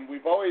important. And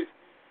we've always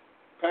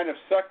kind of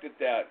sucked at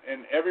that.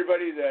 And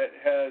everybody that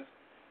has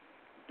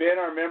been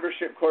our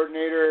membership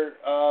coordinator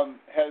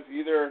has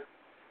either,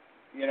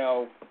 you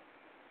know,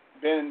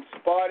 been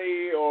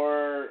spotty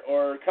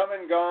or come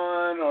and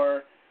gone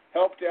or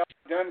helped out,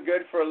 done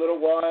good for a little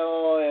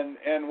while,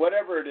 and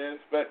whatever it is.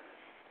 But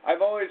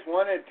I've always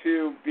wanted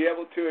to be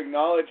able to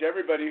acknowledge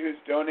everybody who's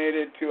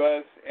donated to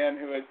us and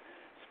who has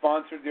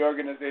sponsored the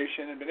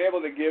organization and been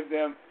able to give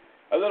them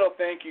a little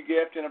thank you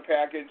gift and a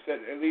package that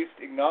at least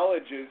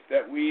acknowledges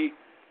that we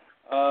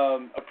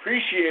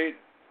appreciate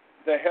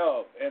the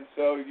help. And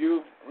so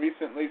you've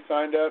recently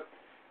signed up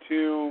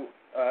to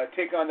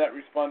take on that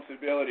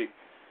responsibility.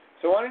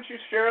 So why don't you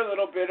share a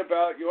little bit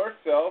about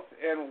yourself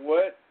and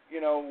what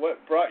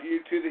brought you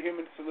to the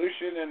Human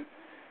Solution, and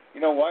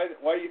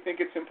why you think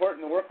it's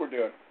important, the work we're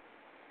doing?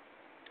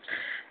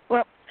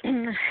 Well,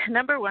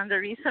 number one, the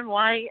reason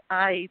why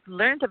I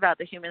learned about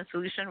the Human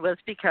Solution was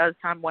because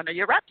I'm one of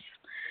your reps.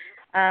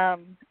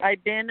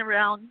 I've been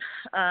around,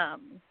 I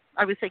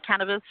would say,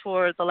 cannabis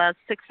for the last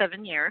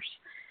 6-7 years.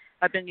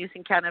 I've been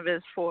using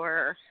cannabis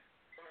for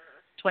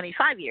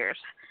 25 years.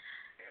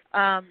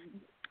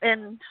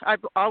 And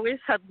I've always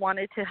had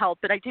wanted to help,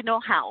 but I didn't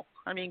know how.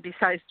 I mean,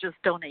 besides just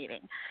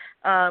donating.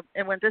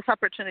 And when this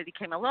opportunity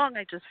came along,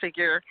 I just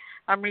figure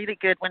I'm really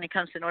good when it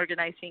comes to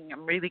organizing.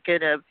 I'm really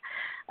good at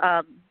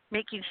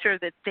making sure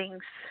that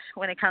things,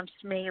 when it comes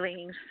to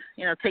mailings,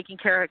 taking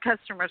care of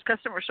customers,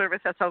 customer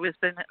service has always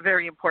been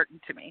very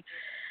important to me.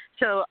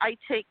 So I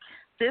take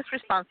this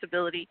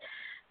responsibility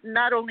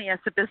not only as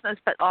a business,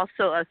 but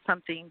also as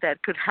something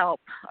that could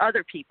help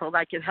other people,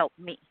 that could help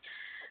me.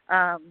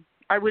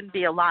 I wouldn't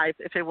be alive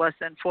if it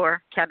wasn't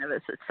for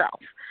cannabis itself.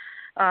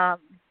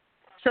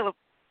 So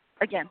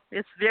again,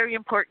 it's very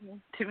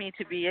important to me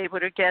to be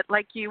able to get,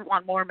 like you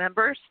want more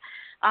members.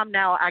 I'm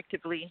now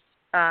actively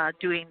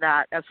doing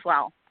that as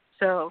well.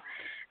 So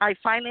I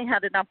finally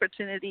had an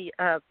opportunity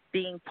of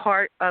being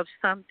part of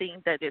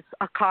something that is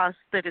a cause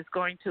that is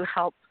going to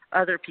help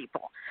other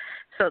people.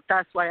 So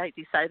that's why I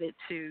decided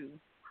to,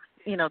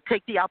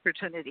 take the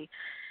opportunity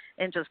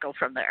and just go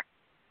from there.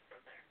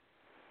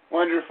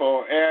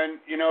 Wonderful. And,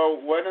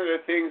 one of the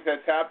things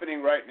that's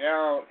happening right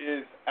now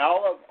is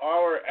all of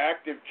our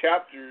active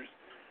chapters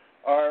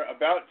are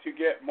about to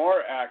get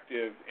more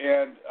active.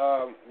 And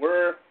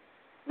we're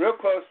real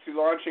close to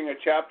launching a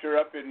chapter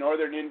up in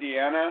northern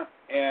Indiana,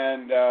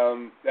 and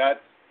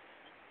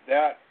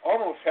that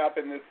almost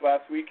happened this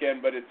last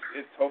weekend, but it's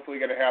hopefully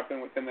going to happen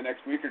within the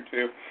next week or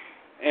two.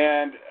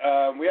 And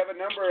we have a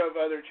number of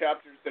other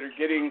chapters that are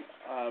getting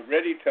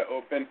ready to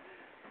open.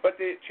 But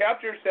the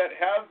chapters that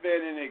have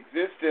been in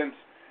existence,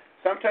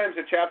 sometimes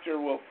a chapter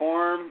will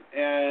form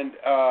and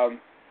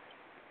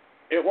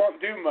it won't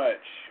do much,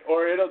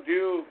 or it'll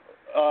do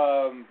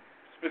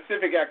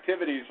specific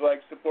activities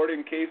like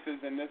supporting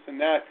cases and this and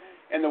that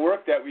and the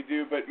work that we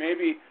do, but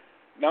maybe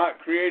not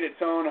create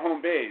its own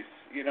home base,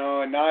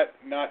 and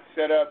not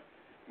set up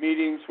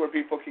meetings where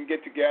people can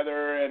get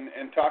together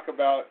and talk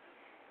about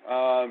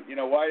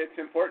why it's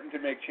important to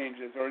make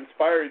changes or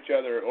inspire each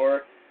other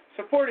or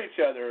support each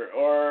other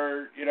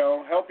or,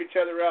 help each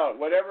other out.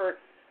 Whatever,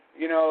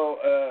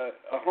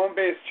 a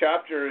home-based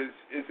chapter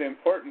is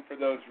important for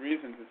those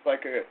reasons. It's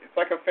like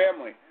a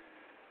family.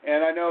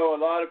 And I know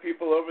a lot of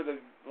people over the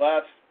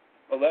last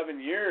 11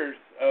 years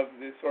of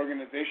this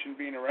organization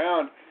being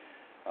around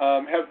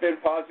have been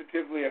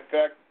positively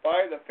affected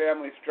by the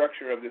family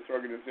structure of this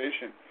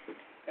organization.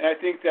 And I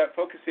think that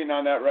focusing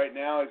on that right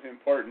now is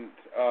important,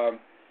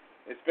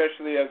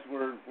 especially as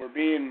we're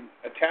being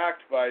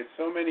attacked by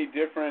so many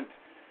different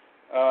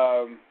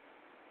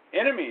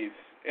enemies.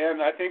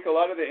 And I think a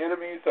lot of the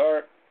enemies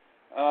are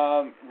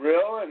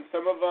real, and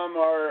some of them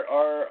are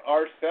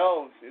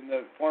ourselves in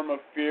the form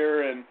of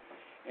fear and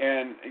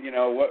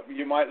what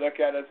you might look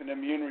at as an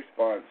immune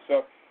response.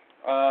 So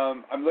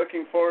I'm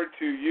looking forward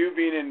to you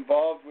being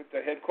involved with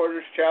the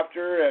headquarters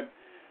chapter, and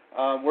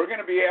we're going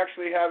to be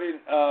actually having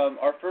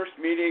our first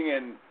meeting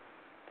in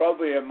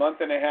probably a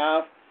month and a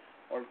half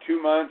or 2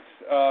 months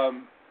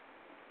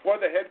for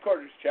the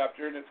headquarters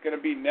chapter, and it's going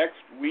to be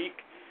next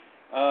week,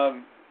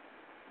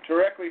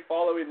 directly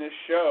following this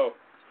show.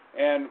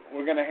 And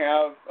we're going to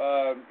have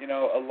a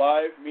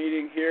live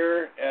meeting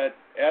here at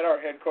our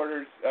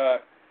headquarters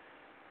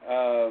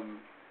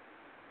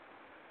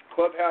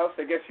clubhouse,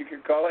 I guess you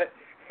could call it.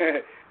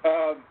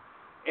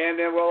 And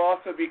then we'll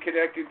also be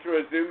connecting through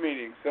a Zoom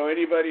meeting. So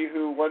anybody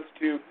who wants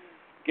to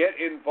get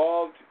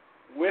involved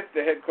with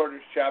the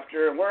headquarters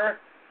chapter, and we're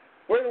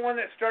the one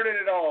that started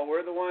it all.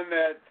 We're the one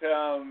that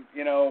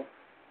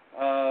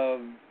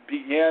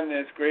began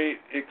this great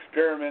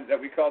experiment that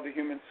we call the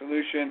Human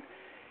Solution.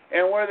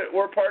 And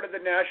we're part of the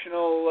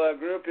national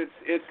group.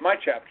 It's my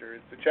chapter.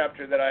 It's the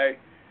chapter that I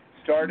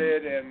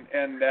started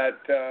and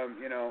that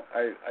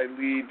I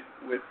lead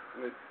with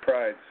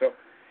pride. So,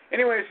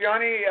 anyways,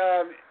 Yanni,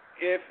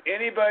 if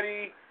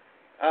anybody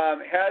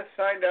has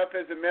signed up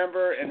as a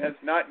member and has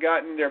not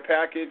gotten their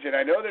package, and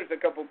I know there's a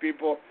couple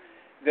people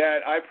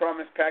that I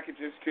promised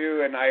packages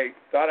to, and I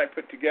thought I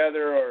put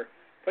together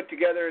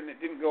and it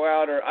didn't go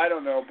out, or I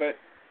don't know, but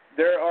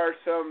there are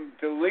some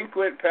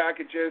delinquent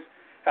packages.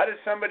 How does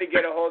somebody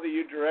get a hold of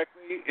you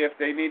directly if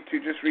they need to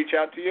just reach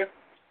out to you?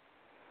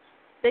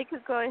 They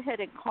could go ahead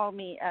and call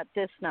me at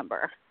this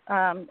number,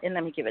 and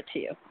let me give it to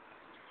you.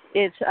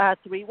 It's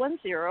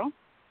 310.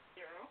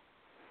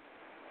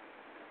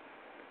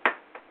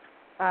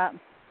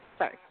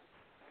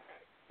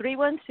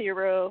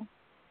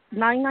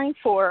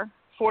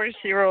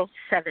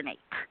 310-994-4078.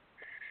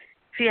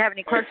 If you have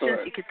any questions,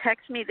 you could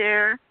text me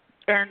there,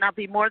 and I'll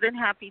be more than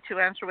happy to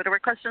answer whatever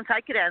questions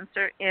I could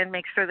answer and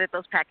make sure that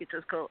those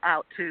packages go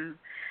out to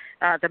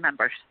the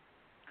members.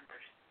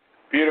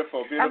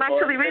 Beautiful. I'm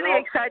actually really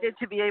excited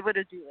to be able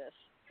to do this.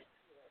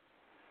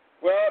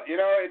 Well,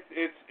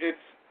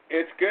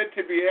 it's good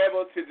to be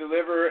able to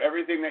deliver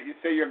everything that you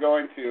say you're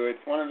going to.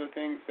 It's one of the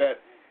things that,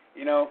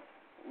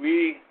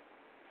 we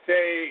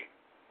say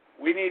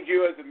we need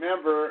you as a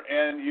member,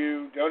 and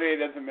you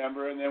donate as a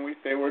member, and then we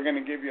say we're going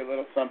to give you a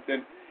little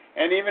something.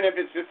 And even if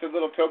it's just a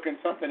little token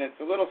something, it's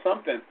a little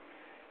something.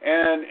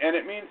 And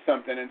it means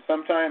something. And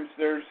sometimes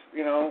there's,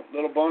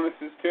 little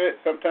bonuses to it.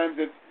 Sometimes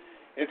it's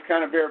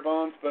kind of bare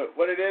bones. But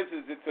what it is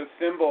it's a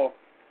symbol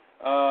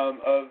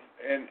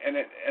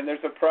and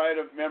there's a pride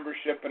of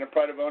membership and a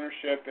pride of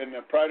ownership and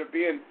a pride of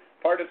being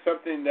part of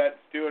something that's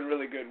doing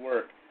really good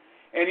work.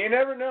 And you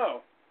never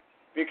know,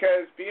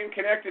 because being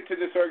connected to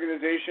this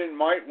organization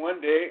might one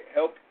day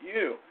help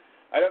you.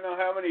 I don't know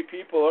how many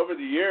people over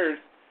the years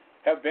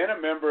have been a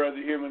member of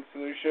the Human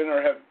Solution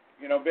or have,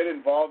 been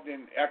involved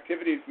in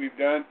activities we've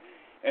done,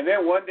 and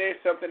then one day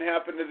something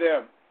happened to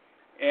them,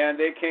 and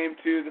they came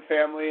to the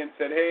family and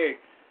said, hey,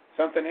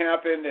 something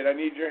happened and I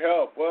need your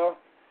help. Well,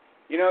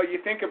 you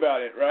think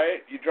about it,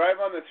 right? You drive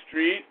on the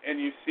street and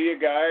you see a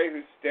guy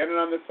who's standing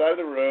on the side of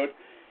the road,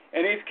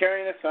 and he's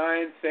carrying a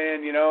sign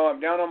saying, I'm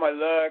down on my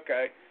luck,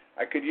 I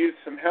could use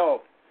some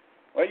help.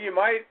 Well, you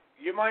might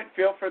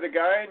feel for the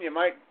guy, and you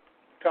might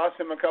toss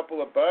him a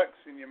couple of bucks,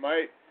 and you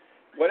might,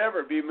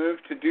 be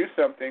moved to do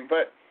something.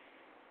 But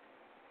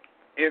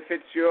if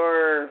it's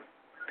your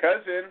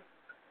cousin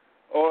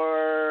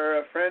or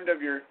a friend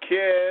of your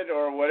kid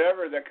or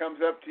whatever that comes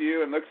up to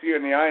you and looks you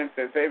in the eye and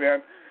says, hey,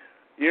 man,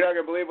 you're not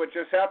going to believe what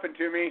just happened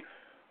to me,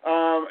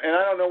 and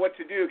I don't know what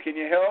to do. Can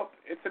you help?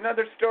 It's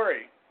another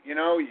story. We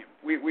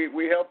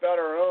help out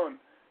our own.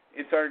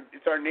 It's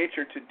our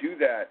nature to do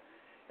that.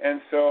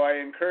 And so I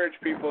encourage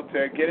people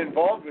to get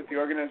involved with the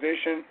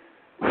organization,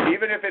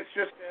 even if it's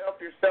just to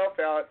help yourself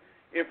out.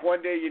 If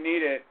one day you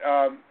need it,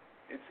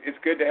 it's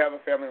good to have a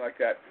family like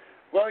that.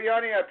 Well,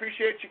 Yanni, I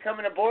appreciate you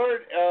coming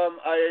aboard.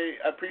 I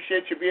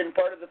appreciate you being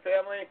part of the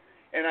family,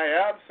 and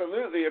I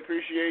absolutely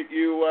appreciate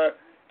you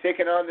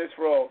taking on this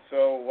role.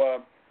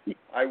 So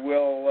I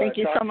will Thank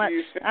you talk so much. to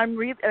you soon. I'm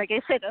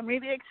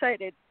really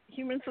excited.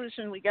 Human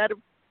Solution, we got to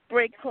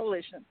break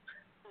coalition.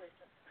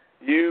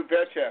 You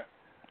betcha.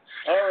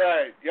 All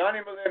right,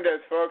 Yanni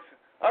Melendez, folks.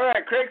 All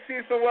right, Craig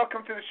Cecil,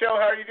 welcome to the show.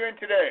 How are you doing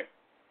today?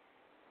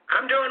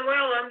 I'm doing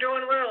well.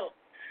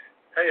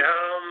 Hey,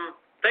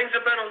 things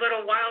have been a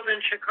little wild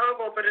in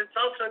Chicago, but it's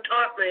also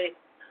taught me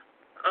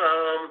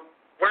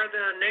where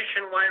the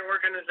nationwide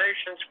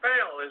organizations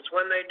fail is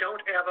when they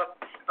don't have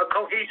a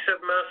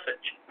cohesive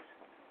message.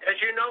 As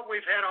you know,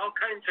 we've had all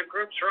kinds of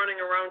groups running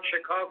around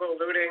Chicago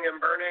looting and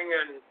burning,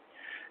 and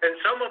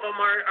some of them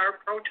are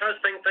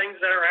protesting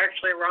things that are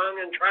actually wrong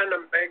and trying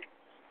to make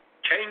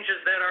changes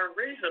that are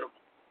reasonable.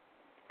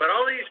 But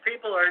all these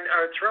people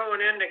are throwing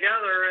in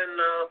together, and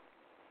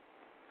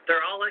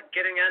they're all ended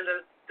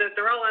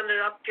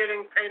up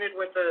getting painted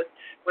with the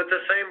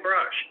same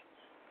brush.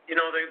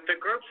 The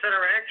groups that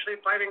are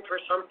actually fighting for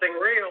something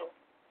real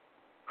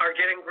are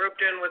getting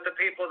grouped in with the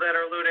people that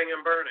are looting and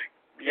burning.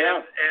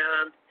 Yeah.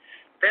 And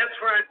that's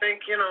where I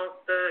think,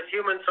 the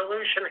Human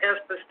Solution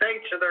has to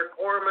stay to their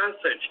core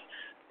message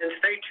and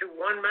stay to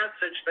one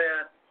message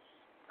that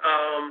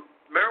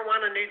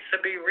marijuana needs to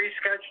be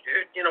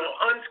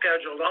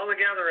unscheduled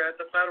altogether at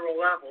the federal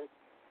level,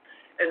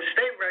 and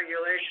state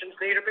regulations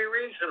need to be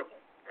reasonable.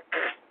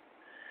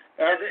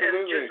 Absolutely.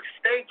 And just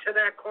stay to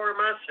that core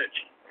message.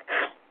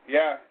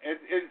 Yeah,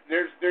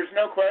 there's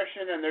no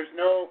question, and there's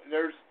no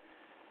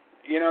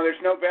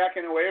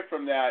backing away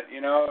from that.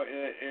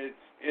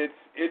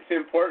 It's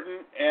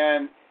important,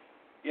 and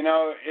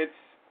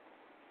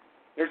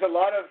there's a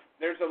lot of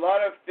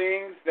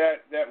things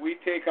that we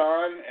take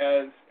on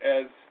as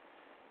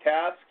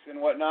tasks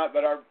and whatnot,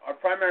 but our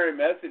primary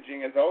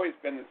messaging has always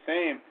been the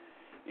same.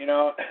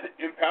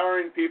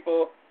 Empowering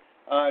people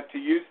to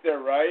use their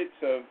rights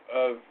of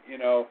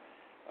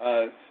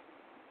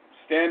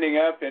standing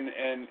up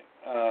and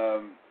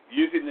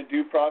using the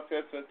due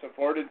process that's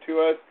afforded to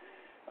us,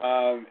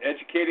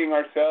 educating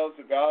ourselves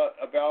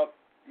about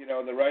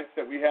the rights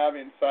that we have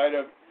inside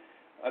of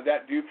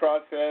that due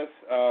process,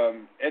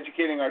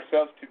 educating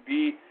ourselves to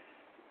be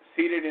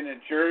seated in a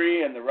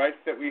jury and the rights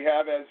that we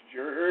have as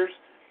jurors,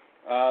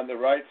 the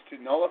rights to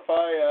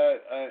nullify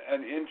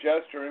an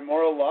unjust or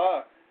immoral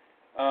law,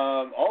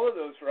 all of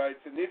those rights.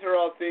 And these are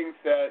all things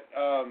that,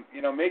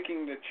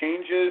 making the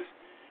changes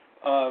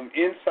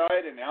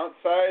inside and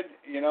outside,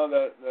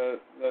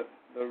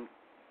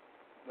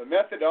 the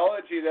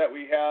methodology that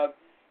we have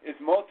is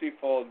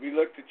multifold. We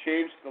look to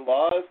change the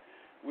laws.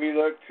 We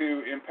look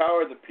to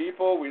empower the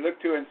people. We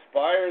look to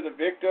inspire the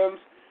victims.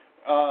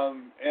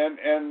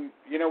 And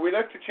we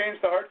look to change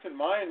the hearts and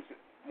minds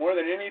more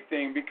than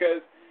anything,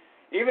 because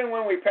even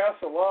when we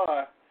pass a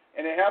law,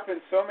 and it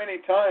happens so many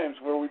times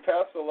where we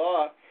pass a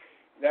law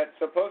that's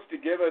supposed to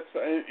give us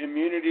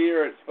immunity,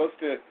 or it's supposed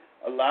to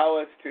allow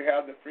us to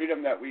have the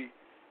freedom that we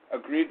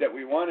agreed that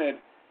we wanted,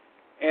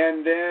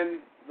 and then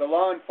the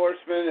law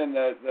enforcement and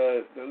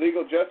the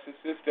legal justice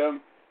system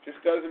just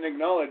doesn't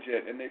acknowledge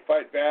it, and they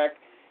fight back,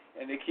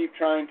 and they keep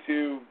trying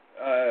to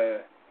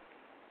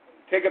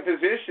take a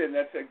position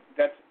that's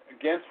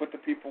against what the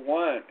people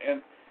want.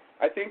 And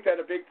I think that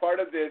a big part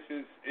of this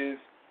is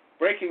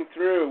breaking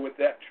through with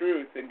that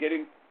truth and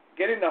getting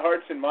the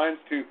hearts and minds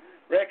to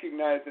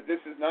recognize that this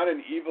is not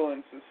an evil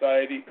in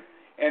society,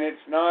 and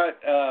it's not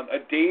a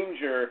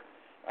danger.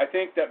 I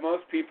think that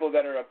most people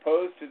that are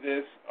opposed to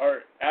this are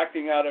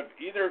acting out of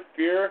either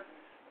fear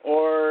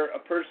or a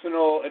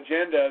personal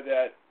agenda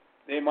that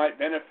they might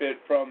benefit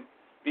from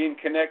being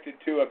connected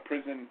to a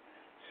prison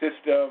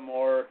system,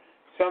 or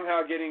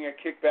somehow getting a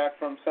kickback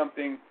from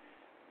something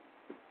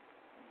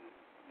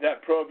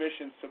that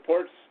prohibition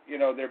supports,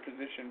 their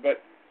position.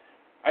 But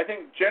I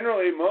think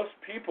generally most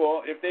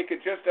people, if they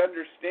could just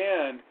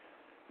understand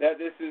that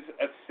this is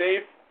a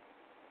safe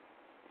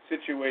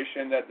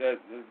situation, that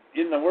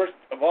in the worst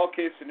of all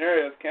case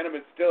scenarios,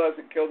 cannabis still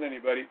hasn't killed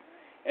anybody,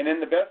 and in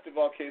the best of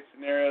all case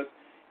scenarios,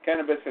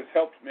 cannabis has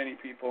helped many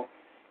people,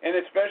 and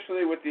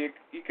especially with the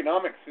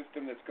economic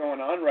system that's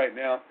going on right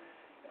now,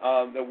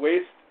 the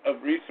waste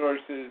of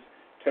resources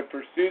to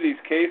pursue these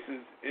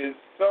cases is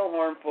so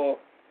harmful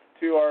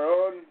to our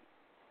own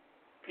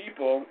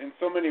people in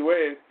so many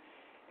ways.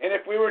 And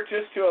if we were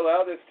just to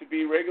allow this to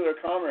be regular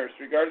commerce,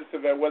 regardless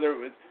of whether it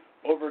was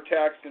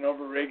overtaxed and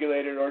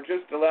overregulated or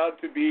just allowed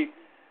to be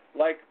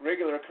like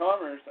regular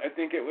commerce, I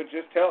think it would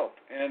just help.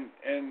 And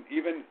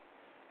even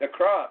the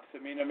crops.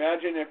 I mean,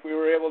 imagine if we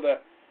were able to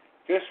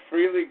just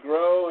freely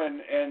grow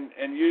and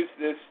use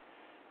this,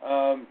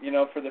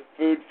 for the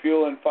food,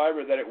 fuel, and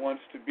fiber that it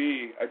wants to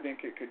be. I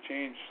think it could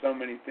change so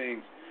many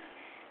things.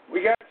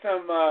 We got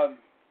some.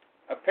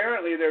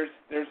 Apparently,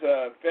 there's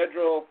a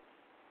federal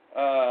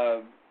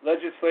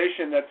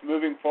legislation that's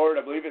moving forward.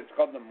 I believe it's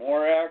called the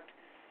MORE Act,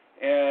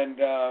 and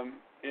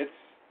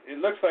it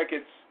looks like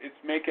it's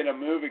making a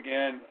move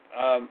again.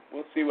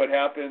 We'll see what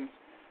happens.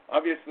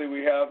 Obviously,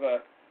 we have a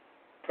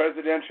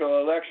presidential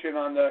election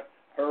on the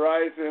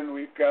horizon.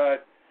 We've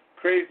got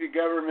crazy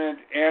government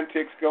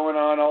antics going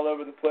on all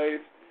over the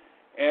place,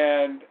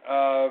 and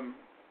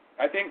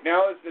I think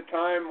now is the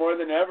time more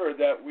than ever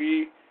that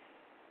we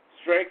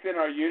strengthen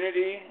our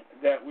unity,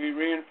 that we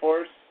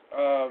reinforce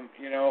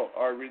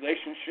our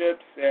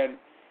relationships and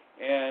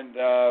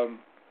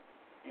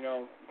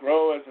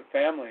grow as a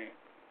family.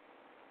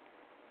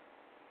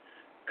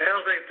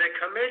 Well, the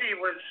committee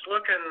was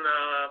looking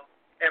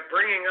at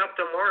bringing up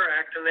the MORE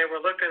Act, and they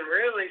were looking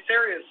really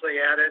seriously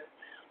at it.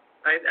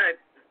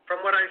 From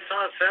what I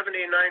saw,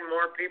 79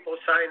 more people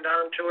signed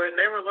on to it, and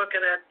they were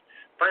looking at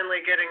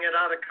finally getting it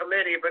out of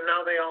committee, but now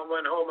they all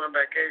went home on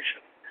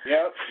vacation.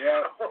 Yeah.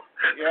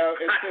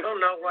 It's I don't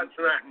know what's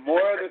next.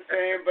 More of the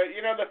same, but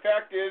the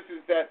fact is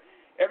that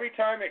every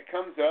time it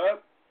comes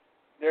up,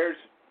 there's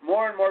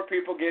more and more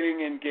people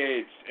getting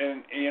engaged,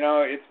 and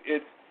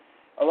it's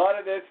a lot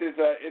of this is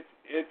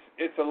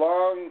it's a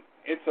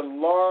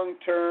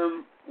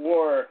long-term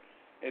war.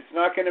 It's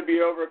not going to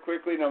be over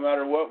quickly, no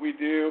matter what we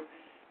do,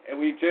 and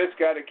we just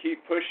got to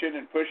keep pushing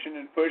and pushing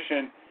and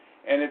pushing,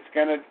 and it's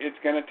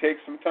gonna take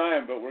some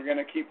time, but we're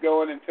gonna keep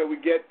going until we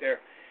get there.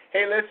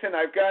 Hey, listen,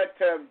 I've got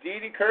Dee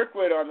Dee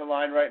Kirkwood on the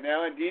line right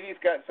now, and Dee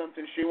Dee's got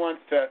something she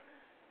wants to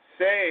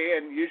say,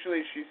 and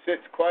usually she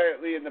sits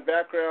quietly in the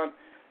background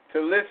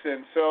to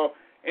listen. So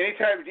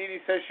anytime Dee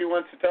Dee says she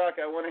wants to talk,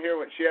 I want to hear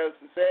what she has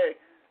to say.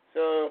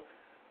 So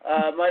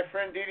my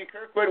friend Dee Dee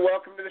Kirkwood,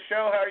 welcome to the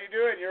show. How are you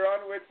doing? You're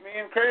on with me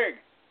and Craig.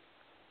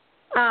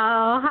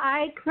 Oh,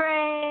 hi,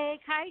 Craig.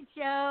 Hi,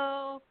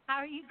 Joe. How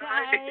are you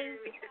guys?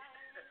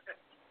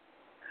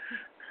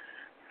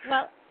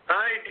 Well,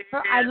 hi, Dee.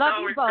 I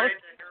love you both.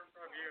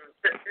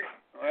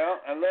 Well,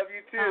 I love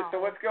you too. So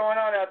what's going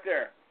on out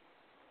there?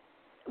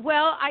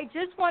 Well, I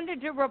just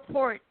wanted to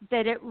report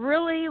that it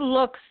really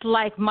looks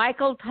like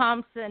Michael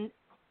Thompson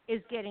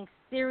is getting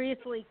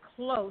seriously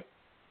close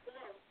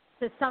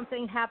to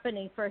something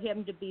happening for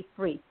him to be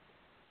free,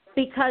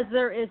 because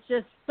there is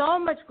just so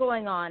much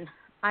going on.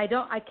 I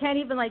can't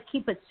even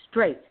keep it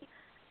straight.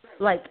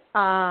 First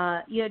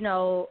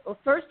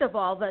of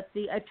all, that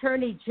the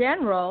Attorney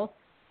General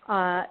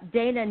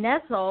Dana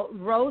Nessel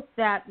wrote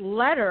that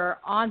letter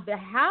on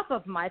behalf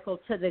of Michael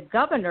to the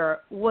governor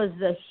was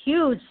a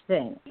huge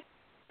thing.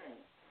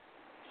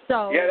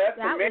 So yeah, that's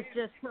that amazing.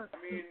 was just her. I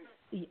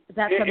mean,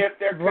 that's if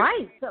there could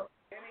right. be So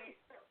any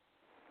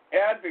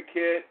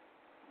advocate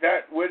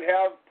that would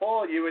have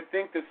pull, you would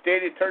think the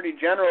state attorney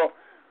general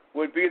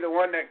would be the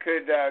one that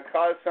could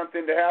cause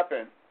something to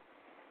happen.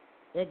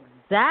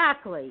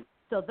 Exactly.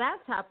 So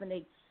that's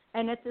happening,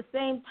 and at the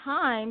same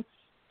time,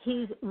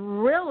 he's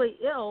really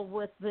ill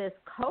with this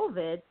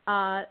COVID,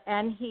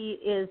 and he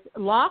is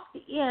locked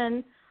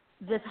in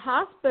this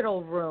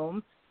hospital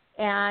room,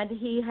 and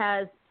he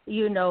has,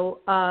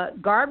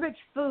 garbage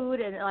food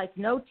and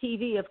no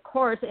TV, of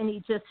course, and he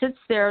just sits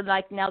there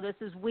now this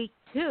is week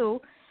 2,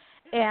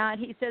 and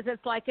he says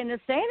it's like an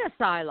insane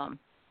asylum.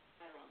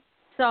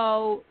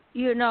 So,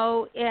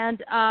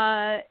 and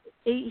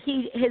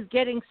he is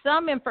getting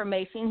some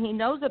information. He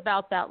knows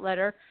about that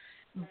letter,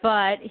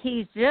 but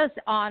he's just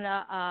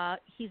to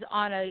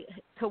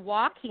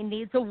walk, he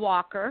needs a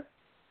walker,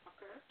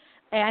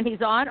 and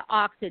he's on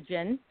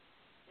oxygen,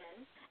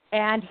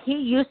 and he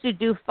used to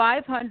do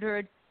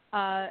 500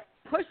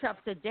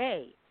 push-ups a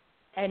day,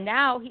 and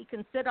now he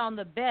can sit on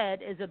the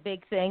bed is a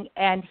big thing,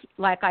 and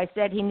like I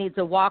said, he needs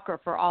a walker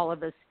for all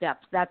of his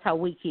steps. That's how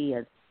weak he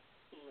is.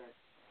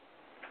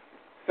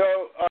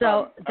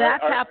 So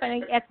that's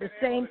happening at the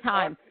same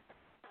time.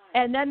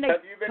 And then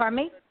pardon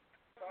me?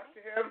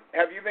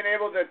 Have you been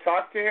able to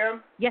talk to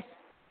him? Yes,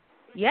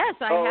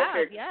 I have.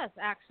 Okay. Yes,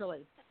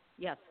 actually,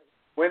 yes.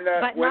 But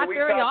not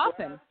very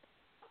often.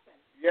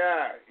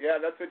 Yeah,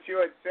 that's what you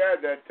had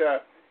said,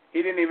 that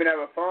he didn't even have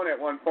a phone at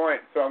one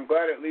point. So I'm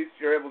glad at least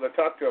you're able to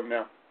talk to him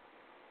now.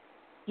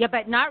 Yeah,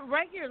 but not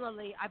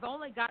regularly. I've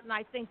only gotten,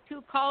 I think,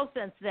 2 calls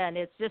since then.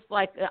 It's just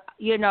like,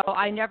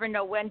 I never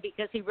know when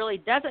because he really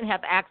doesn't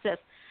have access.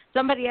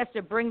 Somebody has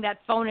to bring that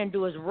phone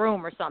into his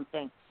room or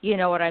something. You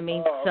know what I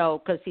mean? Oh.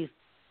 So, because he's,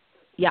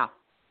 yeah.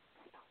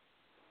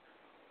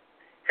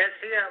 Has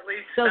he at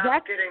least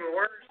stopped getting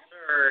worse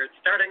or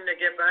starting to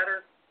get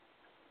better?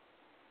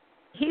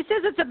 He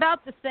says it's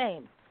about the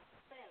same.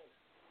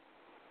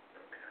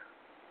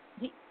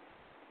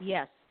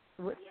 Yes,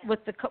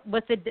 with the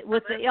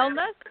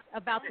illness,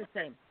 about the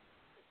same.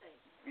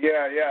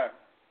 Yeah.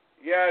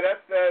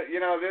 That's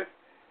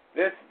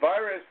this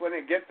virus, when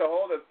it gets a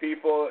hold of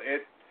people,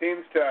 it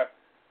seems to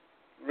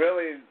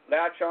really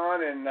latch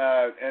on and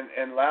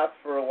last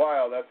for a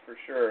while. That's for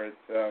sure.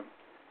 It's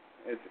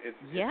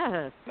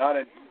not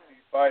an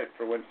easy fight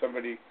for when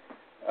somebody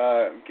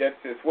gets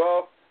this.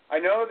 Well, I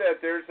know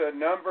that there's a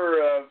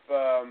number of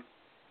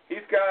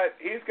he's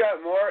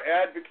got more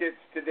advocates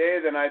today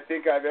than I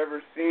think I've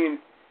ever seen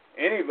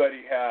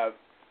anybody have.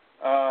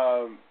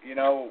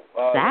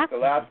 With the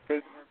Last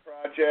Prisoner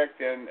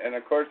Project and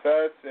of course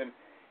us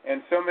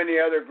and so many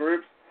other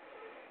groups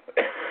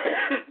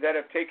that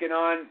have taken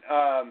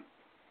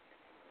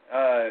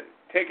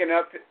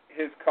up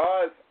his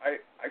cause. I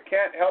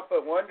can't help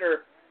but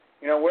wonder,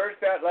 where's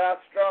that last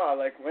straw?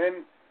 Like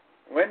when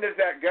does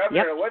that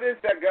governor? Yep. What is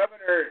that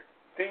governor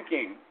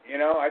thinking?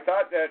 I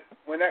thought that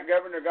when that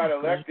governor got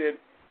elected,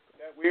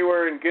 that we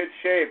were in good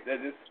shape.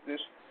 That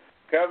this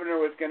governor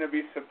was going to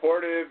be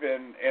supportive,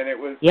 and it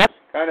was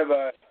kind of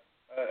a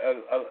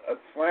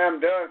slam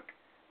dunk.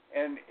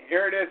 And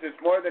here it is.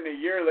 It's more than a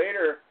year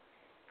later,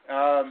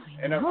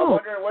 and I'm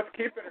wondering what's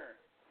keeping her.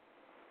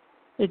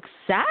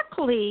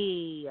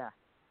 Exactly.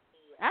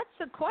 That's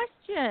the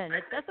question.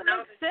 It doesn't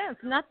make sense.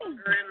 Nothing.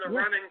 We're in the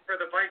running for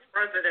the vice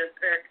president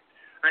pick.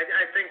 I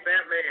think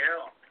that may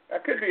help.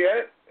 That could be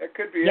it. It.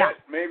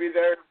 Maybe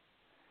that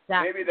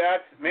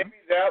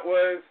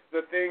was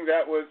the thing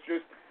that was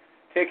just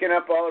taking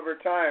up all of her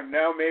time.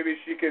 Now maybe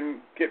she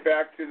can get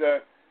back to the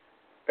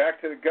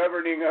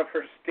governing of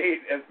her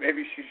state as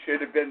maybe she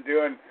should have been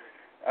doing.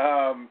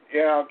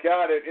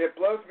 God, it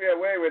blows me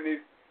away when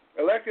these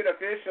elected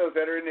officials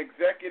that are in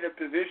executive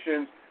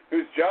positions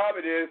whose job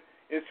it is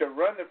to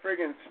run the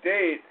friggin'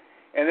 state,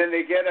 and then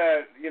they get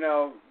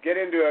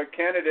into a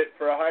candidate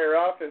for a higher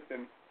office,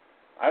 and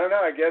I don't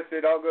know, I guess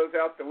it all goes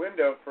out the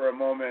window for a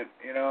moment,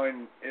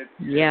 and it's...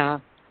 Yeah.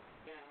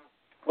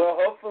 Well,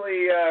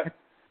 hopefully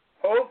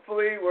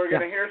we're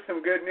going to hear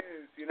some good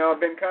news. I've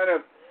been kind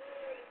of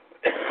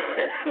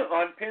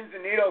on pins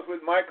and needles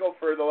with Michael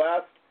for the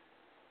last,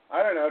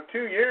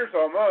 2 years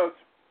almost.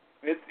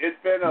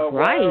 It's been a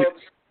wild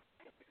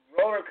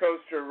roller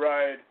coaster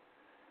ride,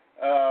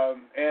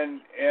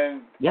 and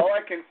all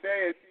I can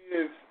say is he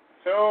is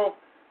so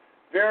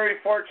very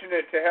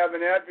fortunate to have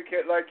an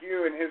advocate like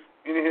you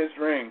in his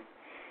ring.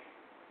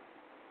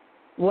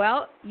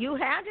 Well, you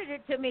handed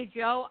it to me,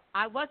 Joe.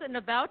 I wasn't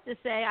about to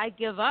say I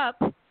give up.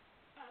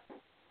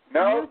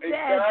 No, you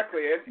said,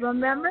 exactly.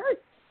 Remember?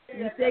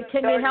 You said,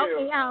 "Can you help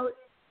me out?"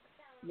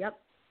 Yep.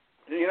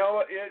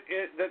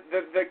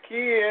 The key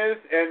is,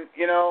 and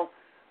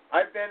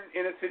I've been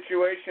in a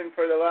situation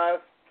for the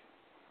last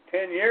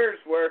 10 years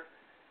where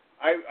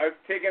I've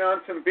taken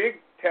on some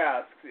big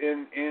tasks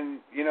in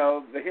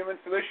the human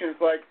solutions.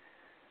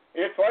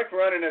 It's like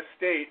running a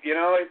state.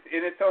 It's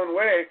in its own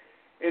way.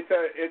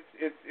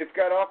 It's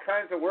got all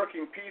kinds of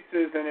working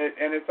pieces,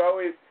 and it's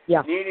always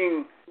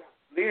needing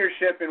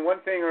leadership in one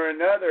thing or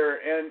another.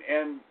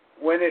 And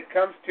when it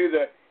comes to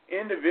the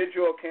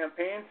individual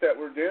campaigns that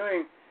we're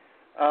doing,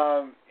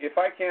 if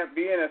I can't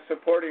be in a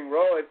supporting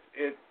role,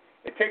 it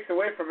takes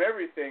away from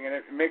everything, and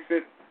it makes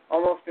it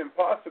almost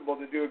impossible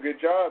to do a good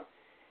job.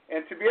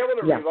 And to be able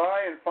to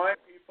rely and find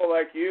people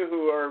like you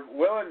who are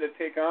willing to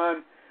take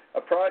on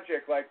a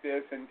project like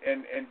this and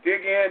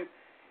dig in,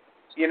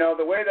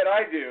 the way that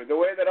I do,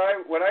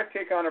 when I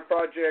take on a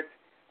project,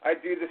 I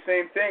do the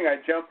same thing. I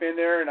jump in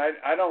there and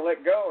I don't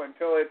let go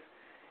until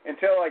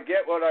I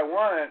get what I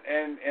want.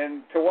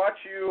 And to watch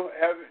you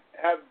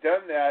have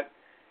done that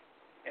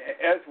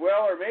as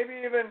well, or maybe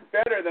even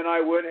better than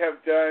I would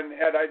have done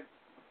had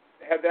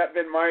that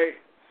been my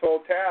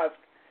sole task.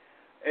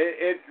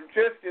 It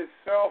just is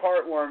so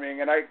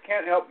heartwarming, and I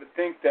can't help but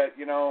think that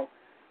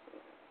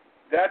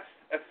that's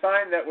a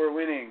sign that we're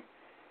winning.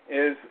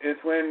 Is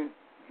when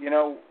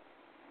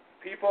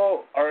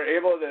people are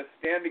able to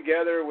stand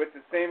together with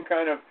the same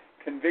kind of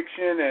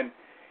conviction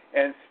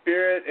and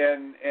spirit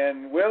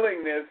and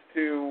willingness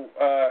to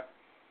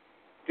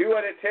do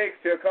what it takes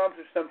to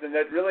accomplish something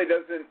that really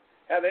doesn't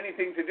have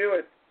anything to do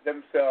with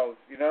themselves.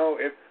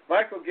 If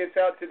Michael gets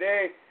out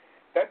today,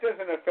 that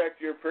doesn't affect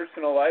your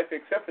personal life,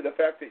 except for the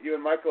fact that you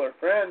and Michael are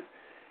friends,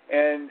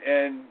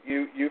 and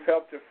you've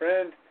helped a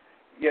friend,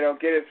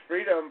 get his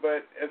freedom.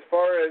 But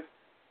aside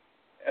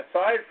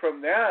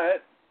from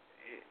that,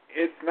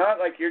 it's not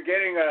like you're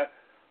getting a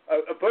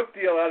book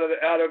deal out of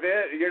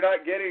it. You're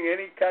not getting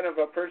any kind of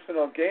a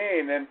personal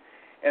gain,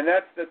 and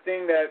that's the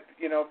thing that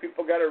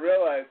people got to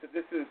realize, that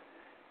this is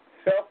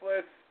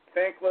selfless,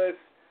 thankless,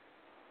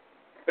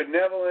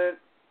 benevolent,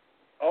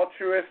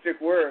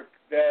 altruistic work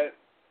that,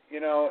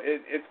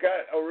 it's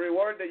got a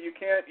reward that you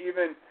can't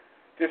even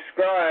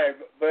describe,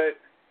 but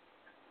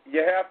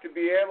you have to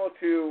be able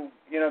to,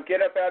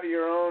 get up out of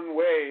your own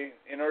way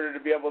in order to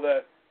be able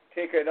to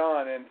take it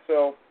on. And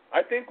so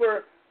I think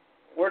we're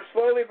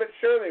slowly but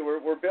surely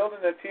we're building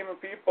a team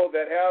of people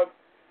that have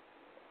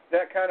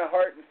that kind of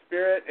heart and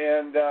spirit.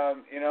 And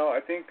I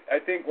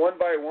think one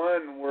by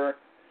one we're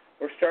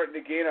starting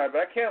to gain on it.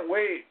 But I can't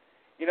wait.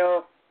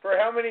 For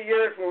how many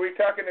years were we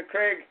talking to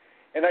Craig?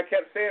 And I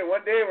kept saying,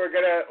 one day we're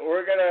gonna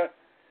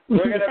be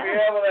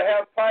able to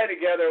have pie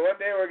together. One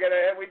day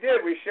and we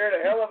did. We shared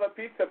a hell of a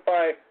pizza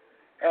pie,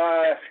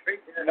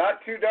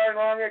 not too darn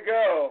long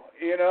ago,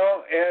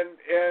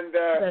 and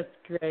that's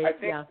great. I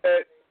think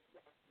that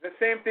the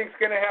same thing's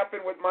going to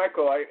happen with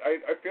Michael. I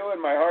feel in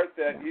my heart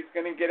that he's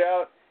going to get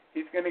out,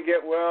 he's going to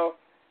get well,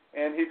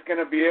 and he's going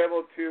to be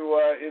able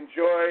to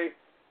enjoy,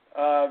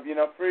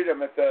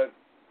 freedom at the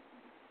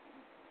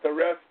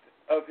rest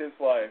of his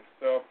life.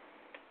 So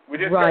we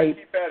just got to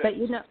keep at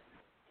it.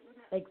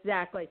 But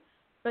exactly.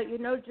 But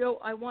Joe,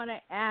 I want to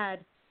add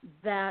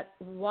that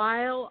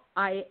while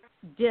I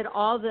did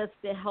all this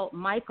to help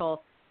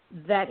Michael,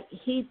 that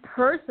he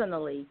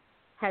personally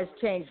has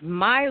changed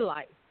my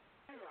life.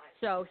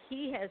 So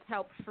he has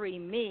helped free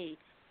me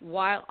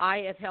while I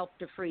have helped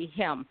to free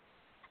him.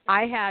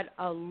 I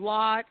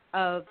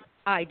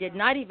did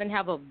not even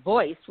have a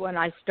voice when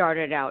I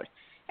started out.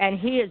 And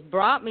he has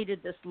brought me to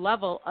this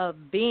level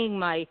of being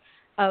my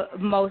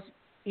most,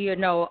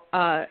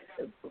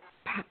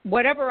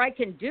 whatever I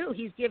can do.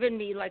 He's given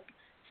me like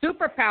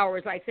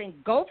superpowers. I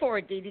think, go for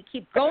it, Dee Dee.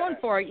 Keep going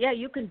for it. Yeah,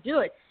 you can do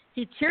it.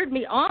 He cheered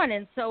me on,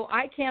 and so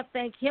I can't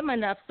thank him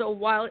enough. So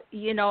while,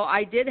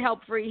 I did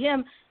help free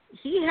him,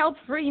 he helped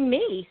free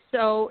me.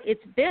 So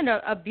it's been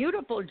a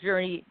beautiful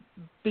journey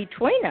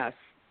between us.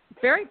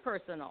 Very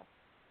personal.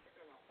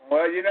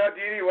 Well, Dee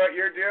Dee, what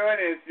you're doing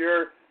is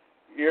you're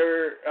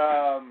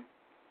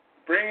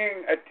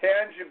bringing a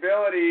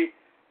tangibility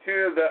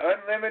to the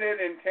unlimited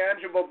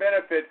intangible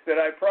benefits that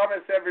I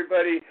promise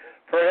everybody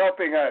for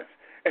helping us.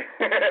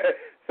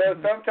 So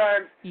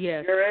sometimes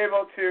you're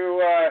able to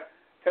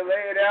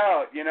lay it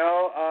out.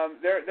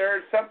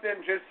 There's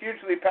something just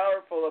hugely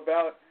powerful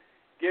about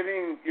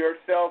giving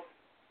yourself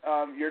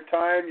your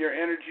time, your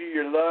energy,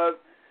 your love,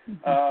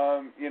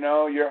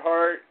 your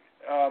heart,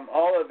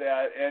 all of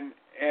that,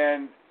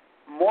 and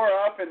more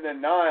often than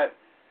not,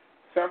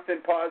 something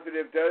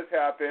positive does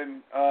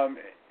happen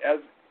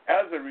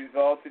as a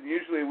result, and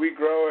usually we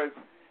grow as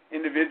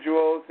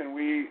individuals and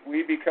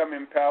we become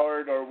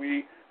empowered, or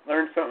we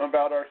learn something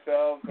about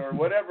ourselves, or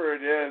whatever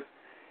it is.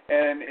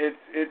 And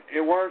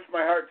it warms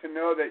my heart to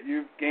know that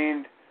you've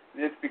gained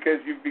this, because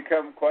you've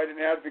become quite an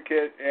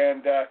advocate,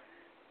 and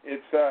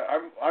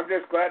I'm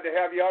just glad to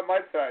have you on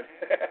my side.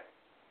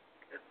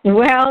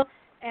 Well,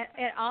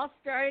 it all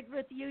started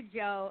with you,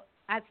 Joe.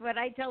 That's what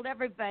I told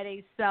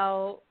everybody.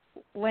 So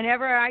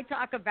whenever I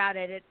talk about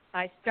it,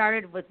 I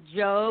started with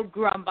Joe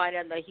Grumbine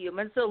and the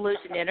Human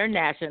Solution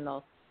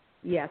International.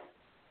 Yes.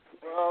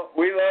 Well,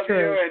 we love you,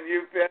 and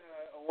you've been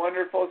a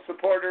wonderful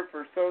supporter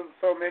for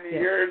so many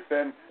years,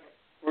 and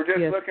we're just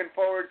looking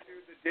forward to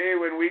the day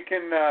when we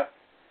can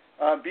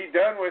be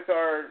done with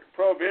our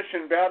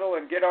prohibition battle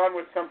and get on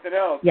with something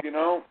else,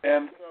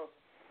 And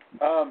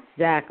so,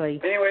 exactly.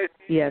 Anyways,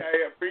 yes.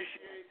 I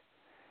appreciate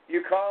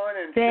you calling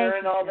and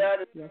sharing all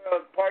that. Is there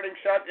a parting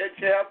shot that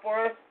you have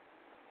for us?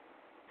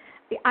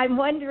 I'm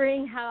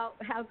wondering how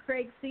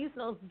Craig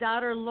Cecil's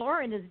daughter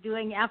Lauren is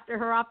doing after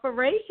her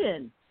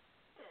operation.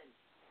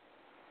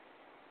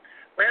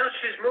 Well,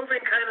 she's moving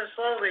kind of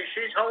slowly.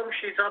 She's home.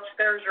 She's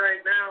upstairs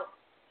right now.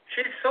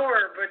 She's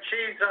sore, but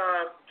she's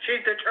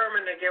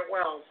determined to get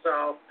well.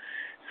 So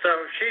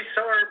she's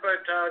sore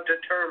but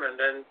determined,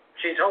 and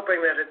she's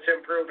hoping that it's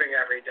improving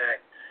every day.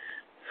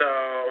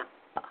 So,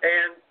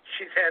 and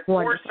she's had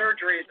 4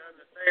 surgeries on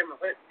the same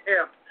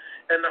hip,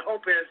 and the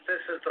hope is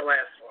this is the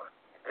last one.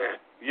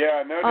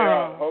 Yeah, no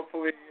doubt.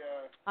 Hopefully.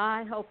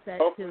 I hope that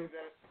too.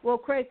 Well,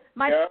 Craig,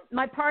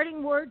 my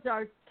parting words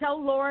are: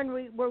 tell Lauren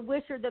we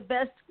wish her the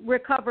best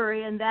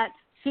recovery and that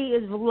she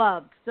is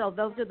loved. So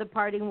those are the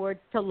parting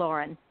words to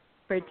Lauren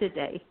for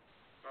today.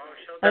 Oh,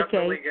 she'll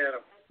definitely get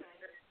them.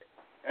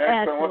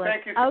 Excellent. Well,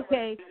 thank you so much.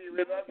 Okay.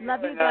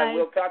 Love you guys.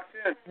 We'll talk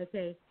soon.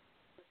 Okay.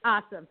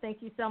 Awesome.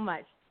 Thank you so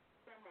much.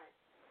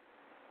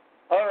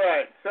 All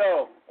right.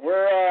 So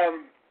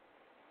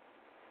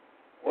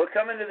we're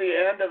coming to the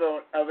end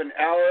of an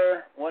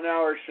hour, 1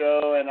 hour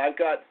show, and I've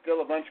got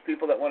still a bunch of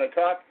people that want to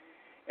talk,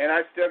 and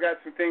I've still got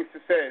some things to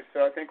say.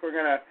 So I think we're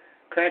going to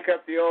crank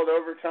up the old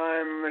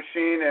overtime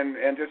machine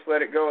and just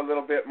let it go a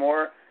little bit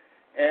more.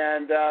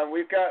 And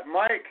we've got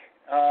Mike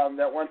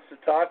that wants to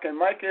talk, and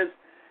Mike is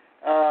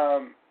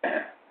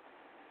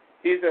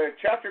he's a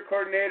chapter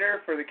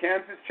coordinator for the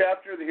Kansas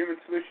chapter of the Human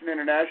Solution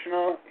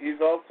International. He's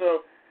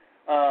also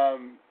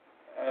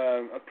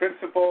a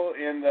principal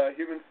in the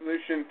Human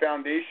Solution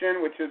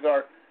Foundation, which is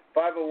our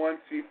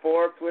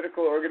 501c4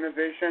 political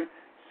organization,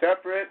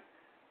 separate,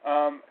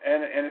 and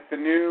it's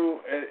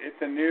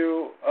a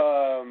new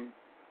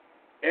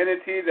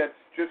entity that's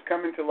just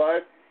coming to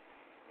life.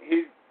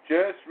 He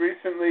just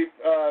recently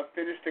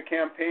finished a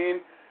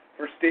campaign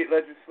for state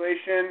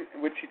legislation,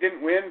 which he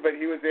didn't win, but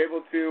he was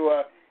able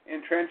to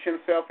entrench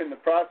himself in the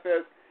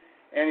process,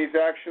 and he's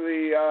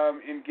actually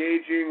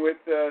engaging with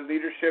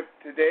leadership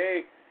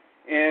today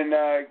in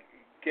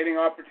getting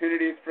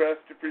opportunities for us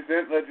to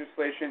present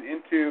legislation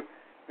into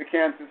the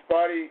Kansas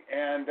body.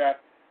 And, of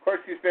course,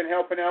 he's been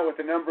helping out with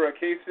a number of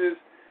cases,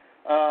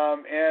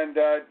 and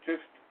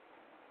just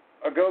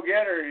a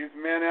go-getter. He's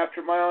a man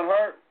after my own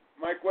heart.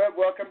 Mike Webb,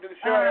 welcome to the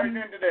show. How are you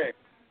doing today?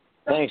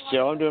 Thanks,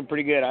 Joe. I'm doing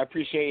pretty good. I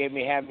appreciate you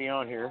having me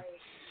on here.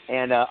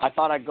 And I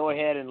thought I'd go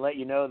ahead and let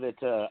you know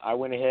that I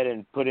went ahead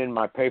and put in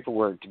my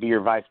paperwork to be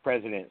your vice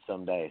president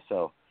someday.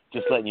 So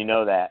just letting you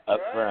know that up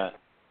front.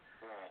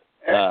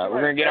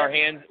 We're gonna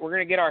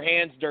get our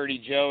hands dirty,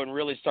 Joe, and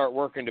really start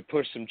working to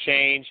push some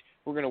change.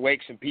 We're gonna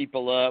wake some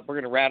people up. We're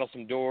gonna rattle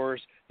some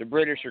doors. The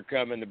British are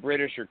coming.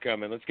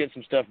 Let's get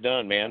some stuff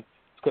done, man.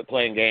 Let's quit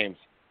playing games.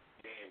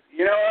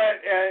 You know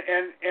what?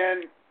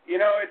 And you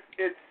know,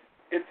 it's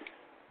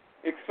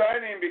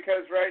exciting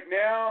because right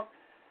now,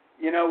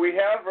 you know, we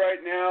have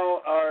right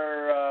now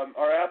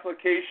our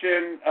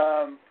application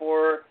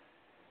for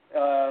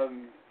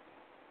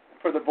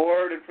the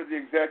board and for the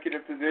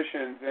executive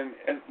positions,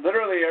 and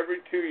literally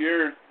every 2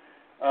 years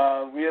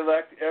we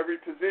elect every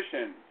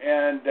position.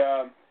 And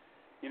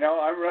you know,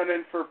 I'm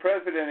running for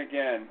president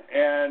again,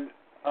 and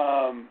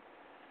I'm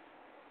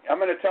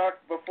going to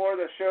talk before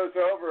the show's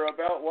over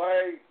about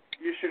why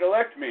you should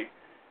elect me,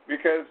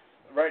 because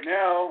right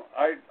now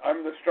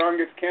I'm the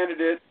strongest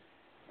candidate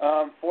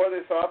for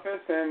this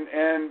office,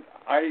 and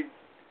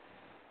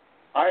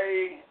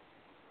I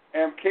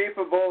am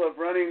capable of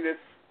running this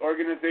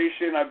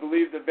organization, I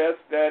believe, the best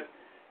that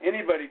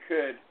anybody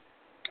could.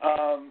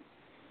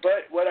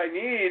 But what I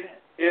need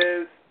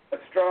is a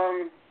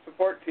strong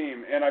support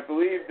team, and I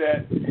believe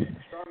that a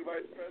strong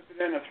vice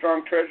president, a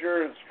strong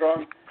treasurer, a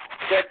strong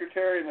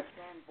secretary, and a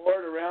strong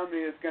board around me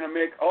is going to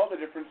make all the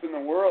difference in the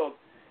world.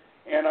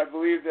 And I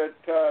believe that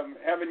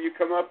having you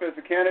come up as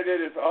a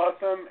candidate is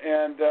awesome,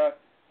 and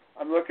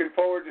I'm looking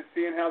forward to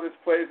seeing how this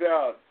plays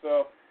out.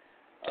 So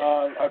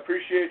I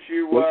appreciate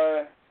you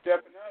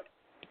stepping up.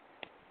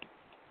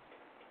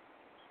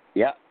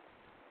 Yeah.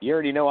 You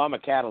already know I'm a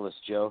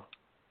catalyst, Joe.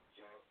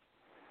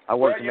 I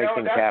work to make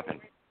things happen.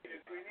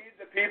 We need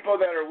the people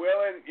that are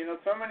willing. You know,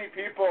 so many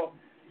people,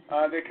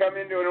 they come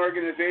into an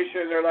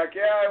organization, they're like,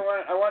 yeah,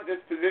 I want this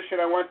position,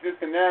 I want this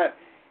and that.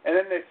 And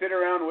then they sit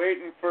around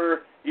waiting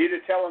for you to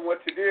tell them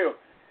what to do.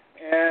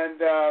 And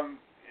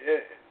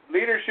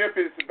leadership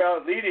is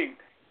about leading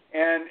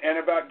and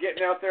about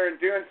getting out there and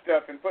doing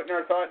stuff and putting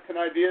our thoughts and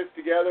ideas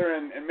together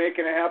and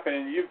making it happen.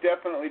 And you've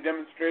definitely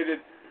demonstrated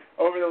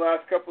over the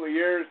last couple of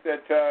years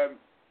that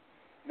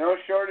no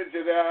shortage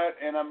of that.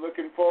 And I'm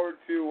looking forward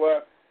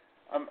to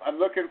I'm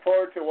looking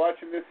forward to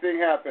watching this thing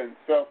happen.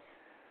 So,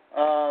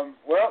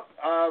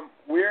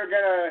 we're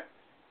gonna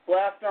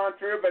blast on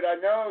through, but I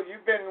know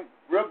you've been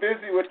real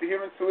busy with the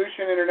Human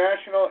Solution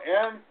International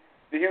and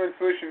the Human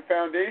Solution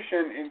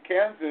Foundation in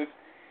Kansas,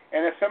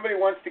 and if somebody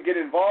wants to get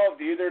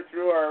involved either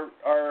through our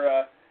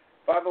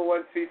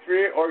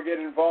 501c3 or get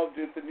involved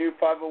with the new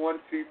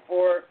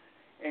 501c4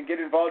 and get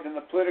involved in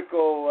the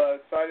political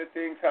side of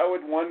things, how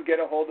would one get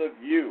a hold of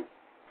you?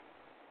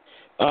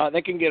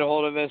 They can get a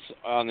hold of us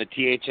on the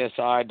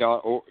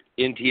thsi.ntl.org.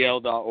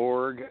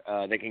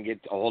 They can get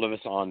a hold of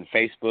us on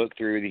Facebook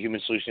through the Human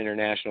Solution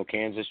International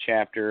Kansas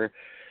chapter.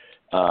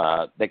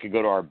 They could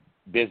go to our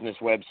business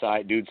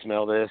website,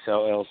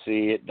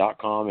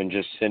 dudesmellthis.llc.com, and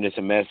just send us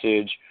a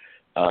message.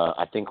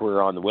 I think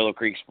we're on the Willow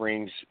Creek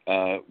Springs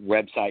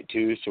website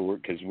too, so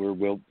because we're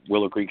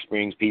Willow Creek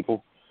Springs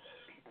people.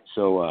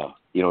 So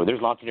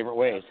there's lots of different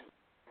ways.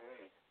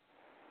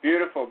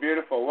 Beautiful,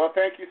 beautiful. Well,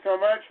 thank you so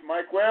much,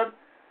 Mike Webb.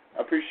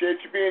 I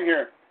appreciate you being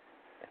here.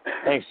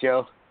 Thanks,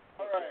 Joe.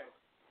 All right.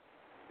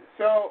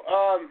 So,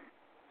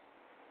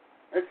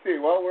 let's see.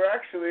 Well, we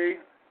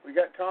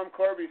got Tom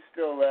Corby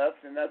still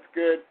left, and that's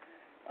good.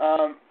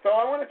 So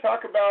I want to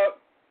talk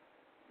about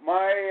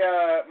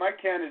my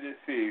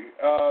candidacy.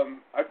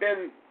 I've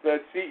been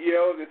the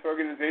CEO of this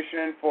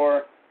organization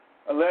for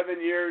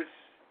 11 years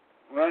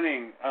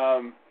running.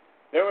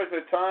 There was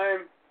a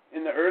time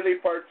in the early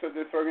parts of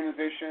this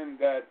organization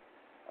that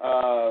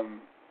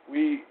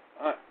we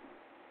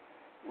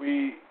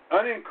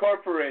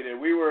unincorporated.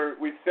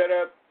 We set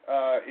up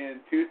in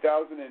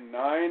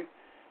 2009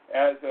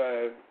 as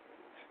a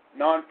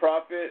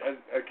nonprofit, as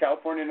a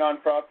California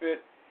nonprofit,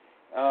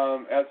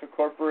 as a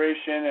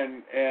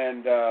corporation,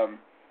 and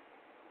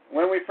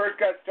when we first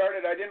got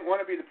started, I didn't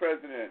want to be the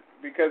president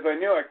because I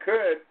knew I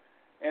could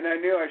and I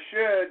knew I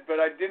should, but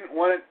I didn't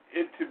want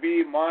it to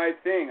be my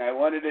thing. I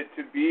wanted it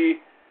to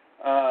be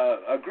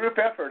a group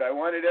effort. I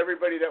wanted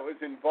everybody that was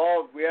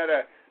involved. We had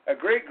a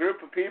great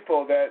group of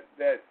people that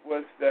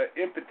was the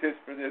impetus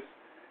for this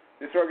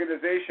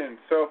organization.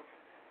 So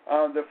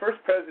the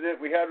first president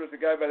we had was a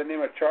guy by the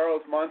name of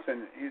Charles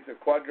Monson. He's a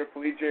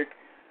quadriplegic,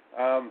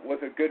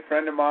 was a good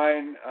friend of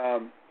mine,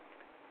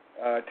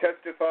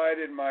 testified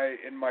in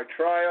my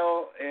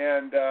trial,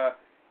 and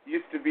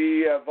used to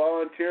be a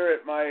volunteer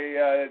at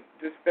my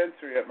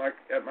dispensary, at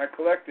my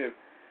collective,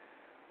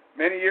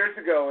 many years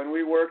ago, and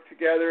we worked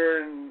together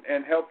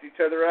and helped each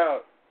other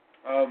out.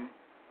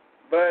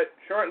 But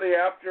shortly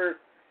after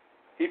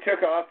he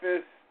took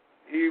office,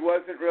 he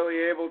wasn't really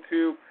able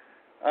to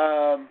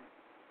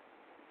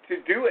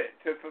do it,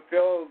 to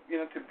fulfill,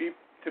 to be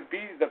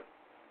the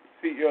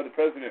CEO, the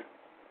president.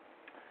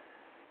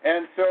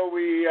 And so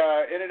we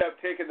ended up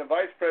taking the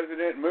vice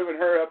president and moving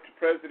her up to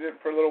president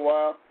for a little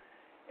while,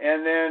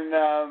 and then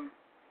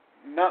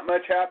not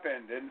much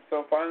happened. And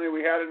so finally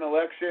we had an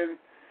election,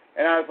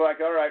 and I was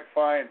like, all right,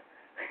 fine.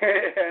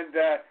 And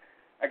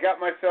I got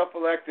myself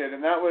elected,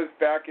 and that was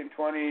back in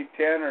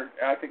 2010, or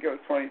I think it was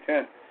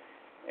 2010.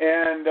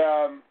 And,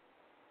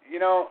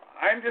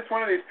 I'm just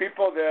one of these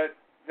people that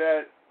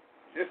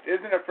just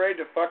isn't afraid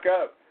to fuck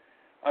up.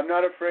 I'm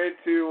not afraid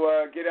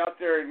to get out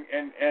there and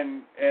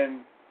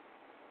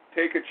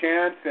take a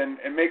chance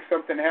and make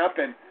something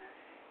happen.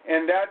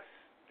 And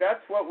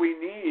that's what we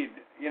need.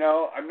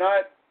 I'm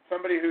not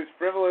somebody who's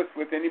frivolous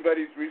with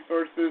anybody's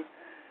resources.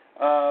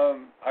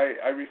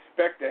 I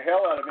respect the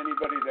hell out of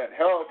anybody that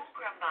helps.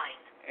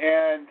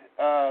 And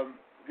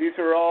these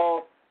are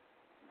all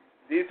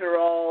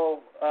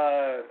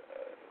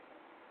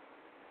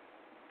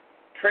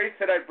traits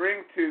that I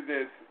bring to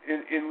this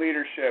in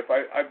leadership.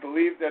 I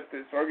believe that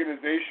this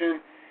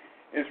organization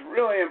is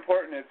really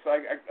important. It's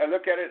like I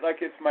look at it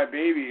like it's my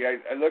baby.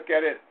 I look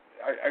at it.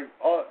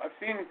 I've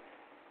seen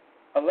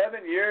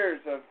 11 years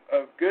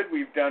of good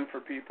we've done for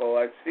people.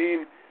 I've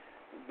seen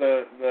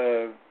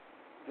the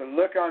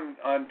look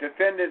on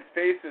defendants'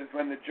 faces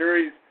when the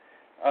juries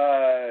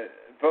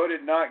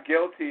voted not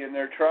guilty in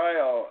their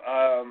trial.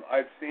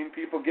 I've seen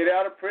people get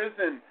out of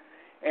prison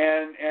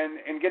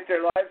and get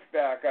their lives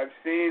back. I've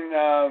seen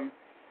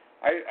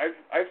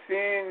I've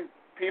seen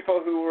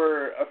people who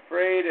were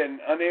afraid and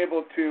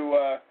unable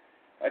to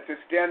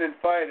stand and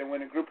fight, and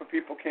when a group of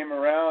people came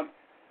around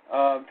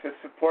to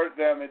support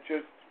them, it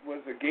just was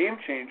a game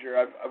changer.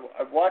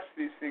 I've watched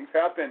these things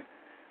happen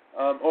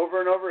over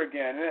and over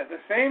again, and at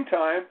the same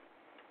time,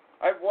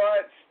 I've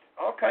watched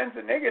all kinds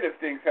of negative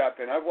things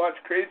happen. I've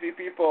watched crazy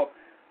people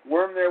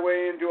worm their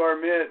way into our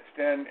midst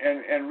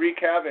and wreak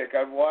havoc.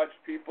 I've watched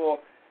people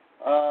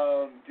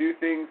do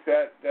things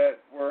that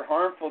were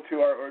harmful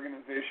to our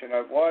organization.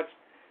 I've watched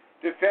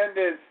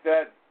defendants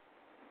that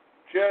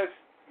just,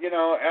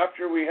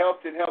 after we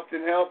helped,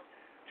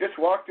 just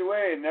walked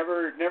away and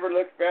never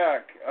looked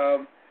back.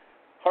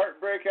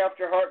 Heartbreak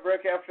after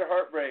heartbreak after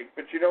heartbreak.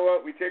 But you know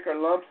what? We take our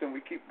lumps and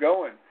we keep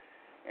going.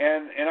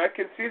 And I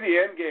can see the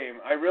end game.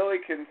 I really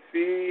can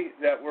see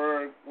that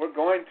we're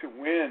going to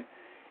win.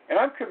 And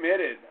I'm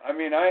committed. I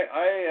mean, I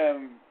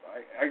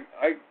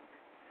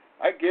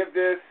give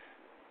this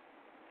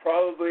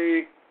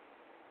probably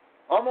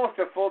almost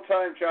a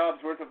full-time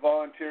job's worth of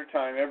volunteer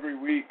time every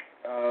week,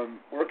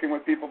 working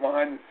with people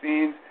behind the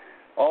scenes,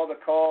 all the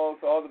calls,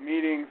 all the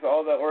meetings,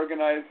 all the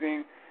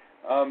organizing.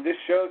 This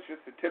show's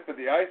just the tip of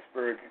the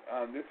iceberg.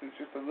 This is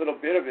just a little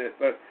bit of it,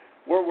 but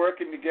we're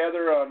working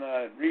together on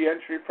a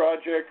re-entry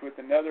project with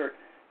another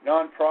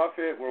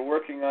nonprofit. We're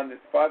working on this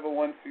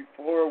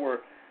 501c4. We're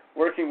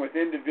working with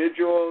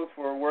individuals.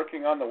 We're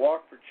working on the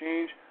Walk for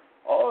Change.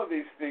 All of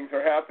these things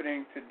are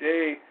happening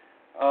today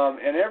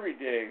and every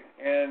day,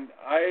 and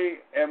I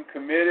am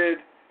committed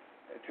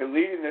to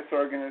leading this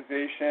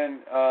organization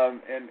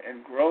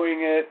and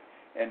growing it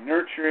and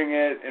nurturing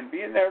it and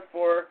being there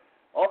for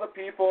all the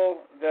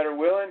people that are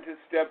willing to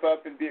step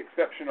up and be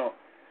exceptional.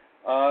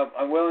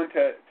 I'm willing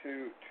to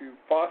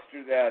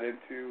foster that and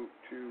to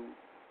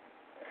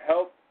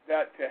help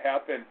that to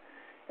happen.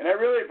 And I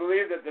really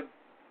believe that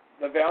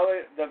the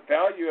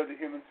value of the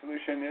human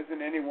solution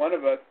isn't any one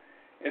of us.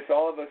 It's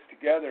all of us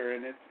together,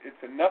 and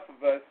it's enough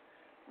of us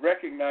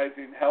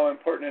recognizing how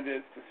important it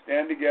is to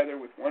stand together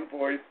with one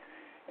voice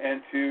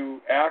and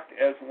to act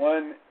as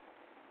one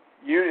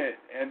unit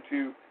and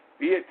to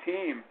be a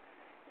team.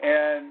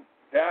 And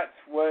that's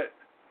what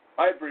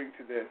I bring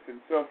to this.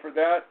 And so for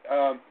that,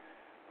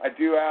 I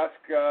do ask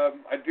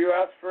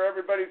for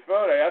everybody's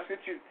vote. I ask that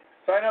you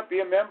sign up,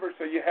 be a member,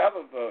 so you have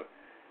a vote.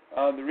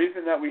 The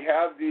reason that we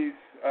have these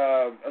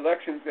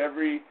elections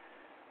every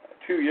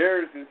 2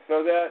 years is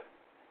so that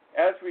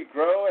as we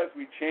grow, as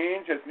we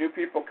change, as new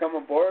people come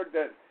aboard,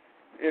 that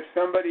if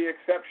somebody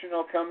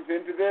exceptional comes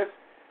into this,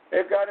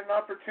 they've got an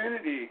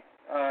opportunity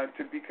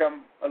to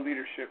become a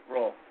leadership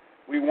role.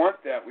 We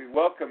want that. We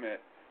welcome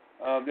it.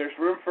 There's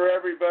room for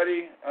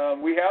everybody.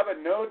 We have a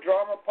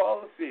no-drama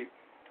policy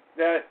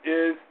that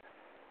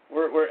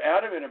we're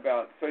adamant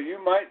about. So you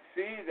might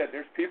see that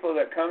there's people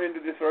that come into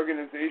this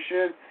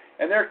organization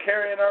and they're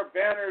carrying our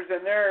banners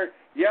and they're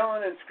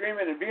yelling and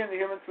screaming and being the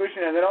human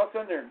solution, and then all of a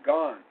sudden they're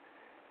gone.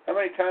 How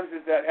many times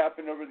has that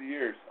happened over the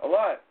years? A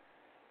lot.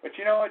 But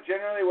you know what?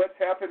 Generally what's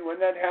happened when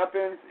that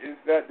happens is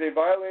that they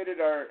violated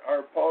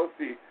our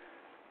policy,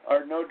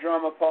 our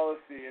no-drama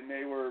policy, and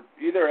they were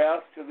either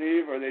asked to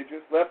leave or they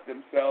just left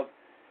themselves,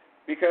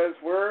 because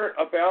we're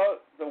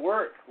about the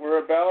work.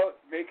 We're about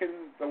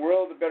making the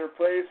world a better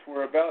place.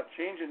 We're about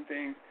changing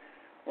things.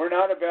 We're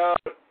not about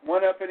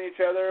one-upping each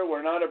other.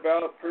 We're not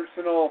about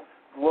personal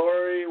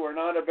glory. We're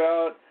not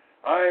about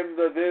I'm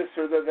the this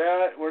or the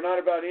that. We're not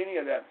about any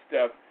of that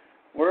stuff.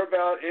 We're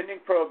about ending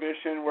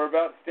prohibition. We're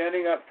about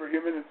standing up for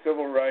human and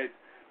civil rights.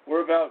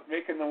 We're about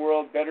making the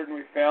world better than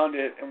we found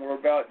it, and we're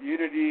about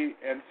unity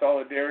and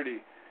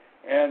solidarity.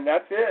 And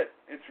that's it.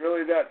 It's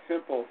really that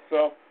simple.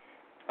 So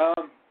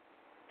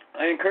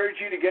I encourage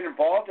you to get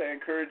involved. I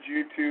encourage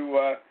you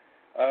to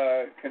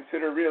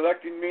consider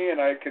re-electing me, and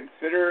I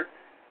consider,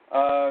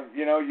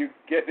 you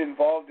getting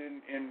involved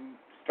in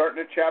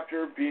starting a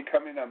chapter,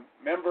 becoming a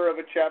member of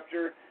a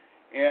chapter,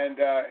 and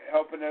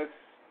helping us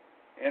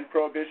end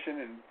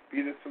prohibition and be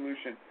the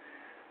solution.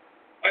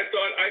 I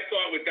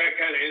thought with that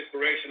kind of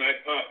inspiration,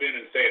 I'd pop in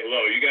and say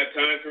hello. You got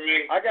time for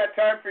me? I got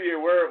time for you.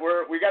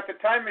 We got the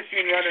time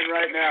machine running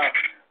right now.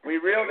 We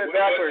reeled it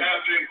backwards.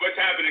 What's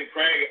happening,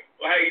 Craig?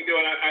 How you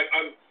doing? I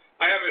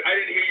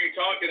didn't hear you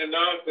talking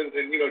enough, and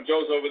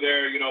Joe's over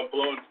there,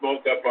 blowing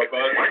smoke up our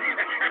butt.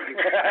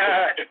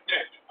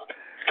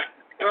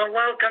 Well,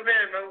 welcome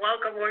in.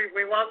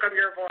 We welcome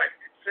your voice.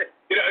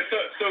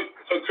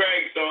 So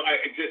Craig,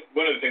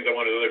 one of the things I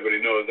wanted to let everybody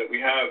know is that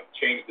we have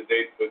changed the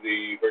date for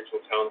the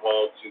virtual town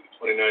hall to the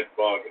 29th of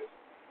August.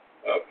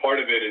 Part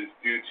of it is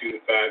due to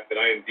the fact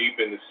that I am deep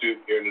in the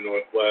soup here in the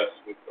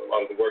Northwest with a lot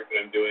of the work that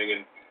I'm doing,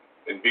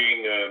 and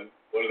being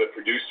one of the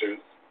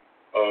producers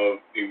of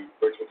the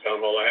virtual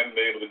town hall, I haven't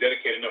been able to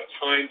dedicate enough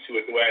time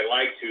to it the way I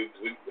like to,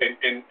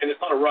 and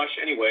it's not a rush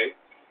anyway.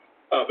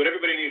 But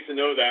everybody needs to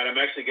know that. I'm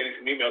actually getting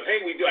some emails.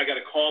 Hey, I got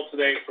a call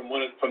today from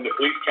the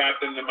police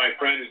captain and my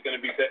friend who's going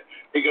to be.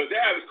 He goes,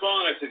 yeah, I was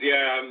calling. I said,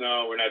 yeah,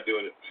 no, we're not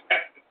doing it.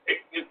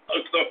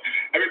 So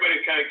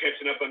everybody's kind of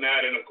catching up on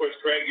that, and of course,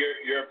 Craig,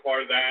 you're a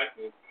part of that,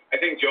 and I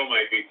think Joe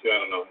might be too. I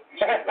don't know.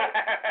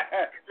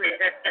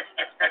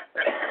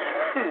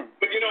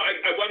 But I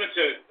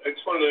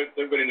just wanted to let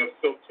everybody know,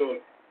 fill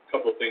a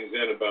couple of things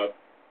in about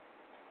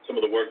some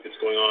of the work that's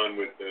going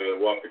on with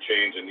Walk for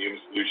Change and the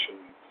Human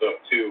Solution stuff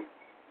too.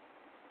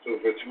 So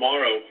for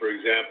tomorrow, for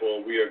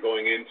example, we are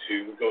going to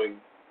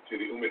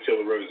the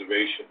Umatilla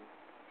Reservation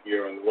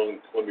here along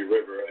the Columbia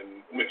River,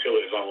 and Umatilla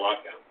is on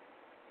lockdown.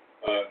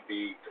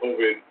 The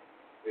COVID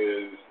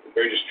is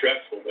very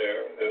distressful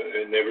there,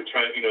 and they were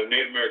trying.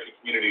 Native American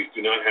communities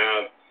do not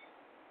have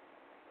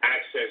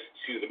access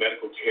to the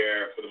medical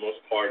care for the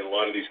most part in a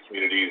lot of these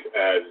communities,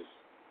 as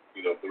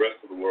the rest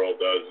of the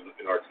world does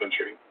in our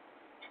country.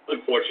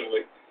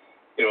 Unfortunately,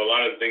 a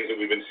lot of the things that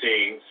we've been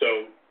seeing.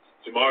 So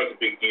tomorrow's a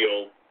big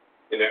deal.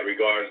 In that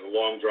regard, the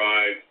long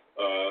drive,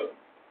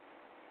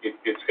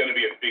 it's going to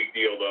be a big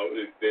deal, though.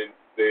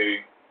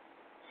 The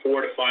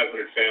 400 to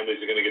 500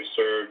 families are going to get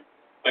served.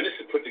 And this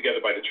is put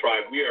together by the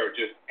tribe. We are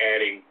just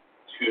adding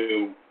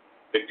to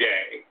the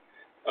day.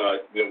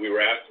 We were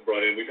asked and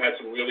brought in. We've had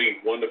some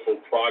really wonderful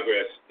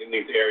progress in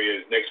these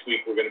areas. Next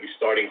week, we're going to be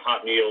starting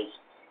hot meals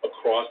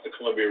across the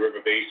Columbia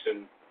River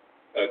Basin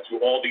to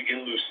all the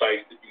in-lieu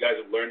sites that you guys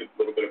have learned a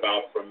little bit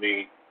about from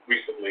me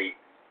recently.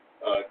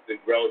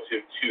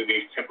 Relative to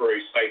these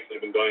temporary sites that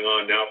have been going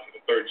on now for the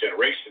third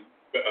generation,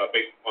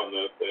 based upon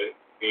the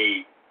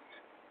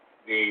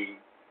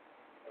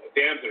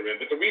dams that are in.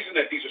 But the reason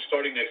that these are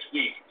starting next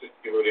week, just to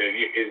give you an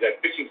idea, is that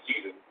fishing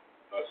season,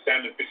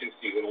 salmon fishing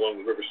season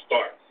along the river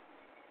starts,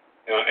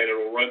 and it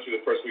will run through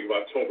the first week of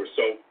October.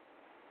 So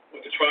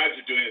what the tribes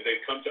are doing is they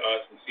come to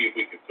us and see if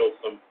we can fill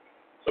some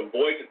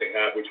voids that they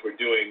have, which we're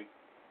doing,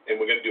 and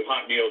we're going to do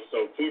hot meals.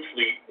 So Food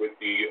Fleet, with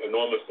the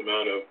enormous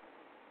amount of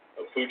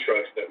food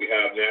trucks that we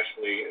have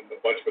nationally, and a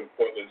bunch of them in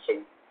Portland.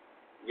 So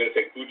we're going to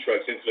take food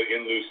trucks into the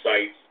in-lieu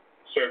sites,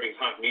 serving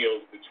hot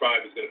meals. The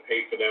tribe is going to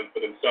pay for them for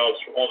themselves,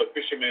 for all the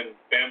fishermen,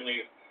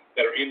 families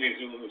that are in these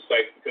in-lieu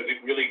sites, because it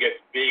really gets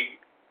big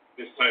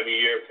this time of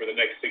year for the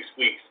next 6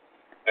 weeks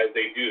as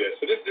they do this.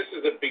 So this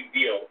is a big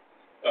deal.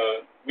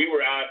 We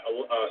were at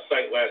a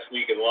site last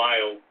week in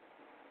Lyle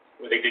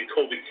where they did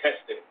COVID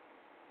testing.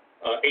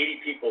 80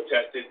 people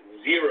tested,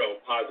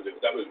 0 positives.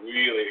 That was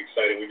really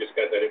exciting. We just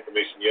got that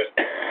information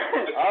yesterday.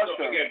 Awesome.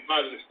 So again,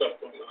 positive stuff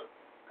going on.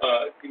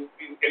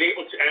 And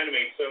able to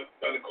animate. So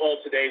on the call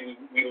today,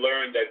 we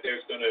learned that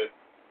there's going to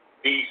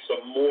be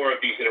some more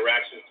of these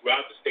interactions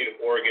throughout the state of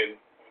Oregon,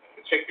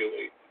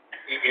 particularly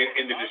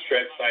in the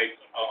distress sites,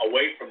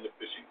 away from the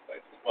fishing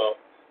sites as well.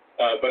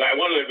 But I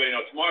want to let everybody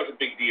know, tomorrow's a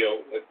big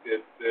deal.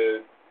 The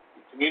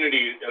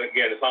community,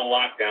 again, is on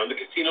lockdown. The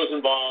casino's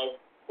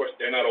involved. Of course,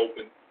 they're not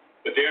open.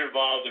 But they're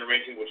involved in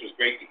arranging, which was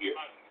great to hear.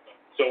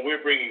 So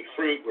we're bringing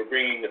fruit. We're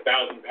bringing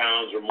 1,000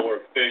 pounds or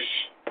more of fish.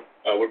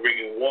 We're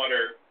bringing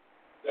water.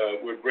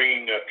 We're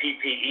bringing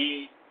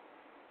PPE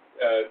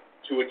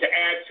to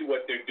add to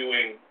what they're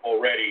doing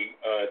already.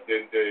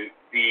 The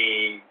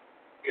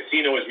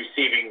casino is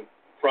receiving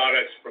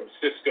products from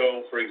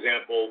Cisco, for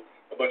example,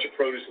 a bunch of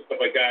produce and stuff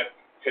like that.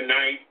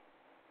 Tonight,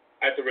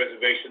 at the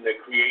reservation,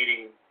 they're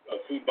creating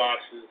food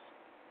boxes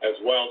as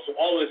well. So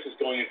all of this is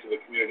going into the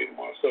community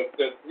tomorrow. So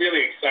they're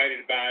really excited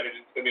about it.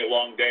 It's going to be a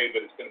long day,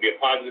 but it's going to be a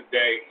positive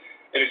day.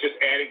 And it's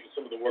just adding to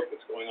some of the work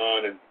that's going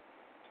on. And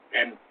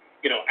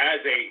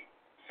as a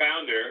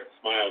founder,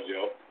 smile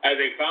Joe, as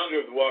a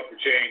founder of the Walk for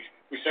Change,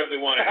 we certainly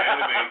want to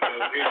animate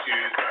those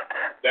issues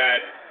that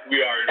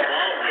we are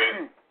involved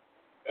with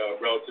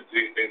relative to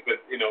these things. But,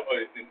 in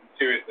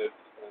seriousness,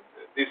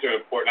 these are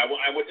important. I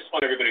just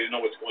want everybody to know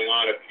what's going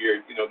on up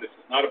here. This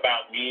is not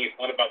about me. It's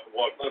not about the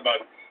walk.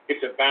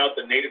 It's about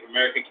the Native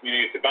American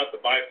community. It's about the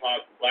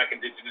BIPOC, the Black,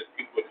 Indigenous,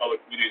 people of color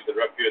communities that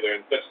are up here. They're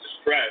in such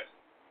distress.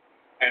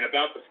 And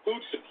about the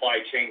food supply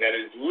chain that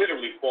is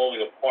literally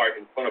falling apart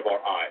in front of our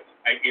eyes.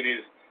 It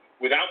is,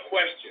 without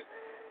question,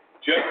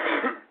 just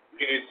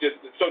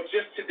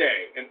today.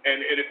 And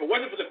if it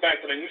wasn't for the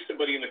fact that I knew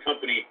somebody in the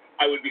company,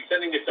 I would be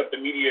sending this up the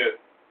media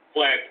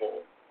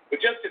flagpole. But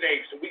just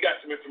today, so we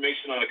got some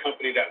information on a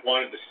company that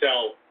wanted to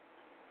sell.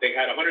 They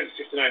had 169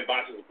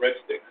 boxes of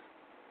breadsticks,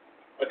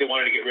 but they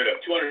wanted to get rid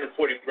of 240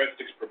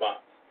 breadsticks per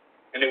box,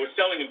 and they were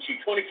selling them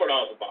cheap, $24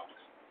 a box.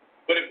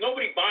 But if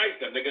nobody buys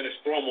them, they're going to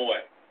throw them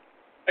away.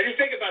 I just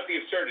think about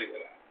the absurdity of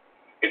that.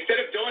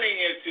 Instead of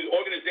donating it to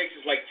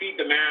organizations like Feed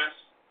the Mass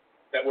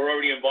that we're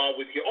already involved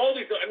with here, all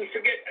these,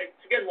 forget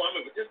who I'm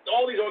with, but just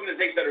all these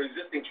organizations that are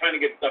existing trying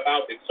to get stuff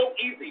out there. It's so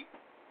easy.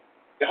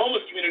 The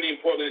homeless community in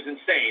Portland is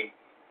insane.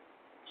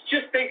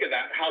 Just think of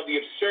that, how the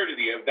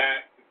absurdity of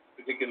that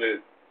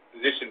particular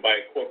position by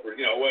a corporate,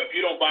 well, if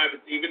you don't buy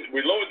it, even we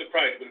lowered the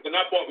price, but if they're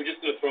not bought, we're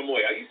just going to throw them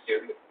away. Are you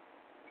serious?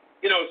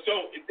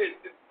 So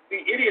the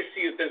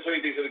idiocy is there's so many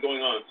things that are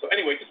going on. So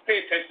anyway, just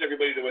pay attention,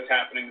 everybody, to what's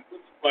happening. The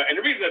food supply, and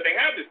the reason that they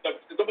have this stuff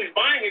is because nobody's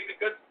buying it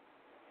because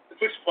the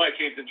food supply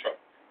chain's in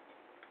trouble.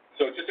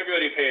 So just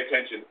everybody pay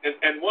attention.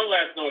 And one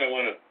last note I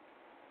want to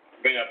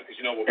bring up, because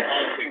what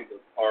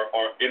politics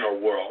are in our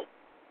world.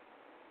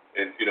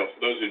 And,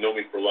 for those who know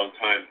me for a long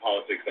time,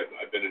 politics,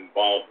 I've been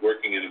involved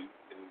working in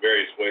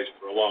various ways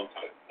for a long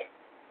time.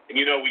 And,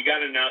 we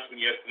got an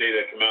announcement yesterday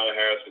that Kamala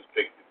Harris was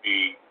picked to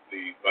be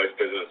the vice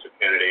presidential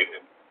candidate.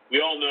 And we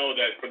all know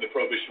that from the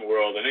prohibition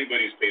world, and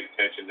anybody who's paid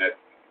attention, that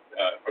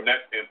from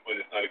that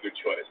standpoint, it's not a good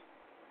choice.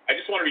 I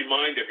just want to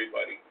remind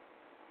everybody,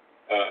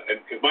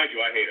 and because, mind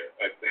you, I hate her.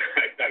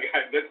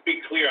 Let's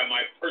be clear on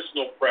my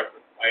personal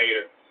preference. I hate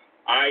her.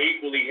 I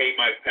equally hate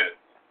Mike Pence.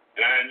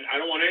 And I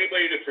don't want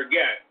anybody to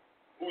forget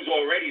who's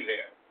already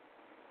there,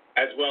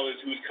 as well as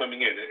who's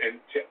coming in, and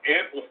to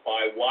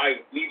amplify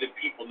why we, the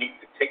people, need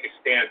to take a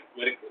stand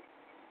politically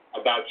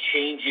about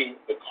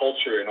changing the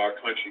culture in our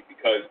country,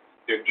 because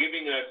they're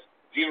giving us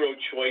zero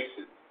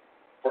choices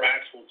for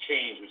actual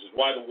change, which is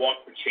why the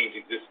Walk for Change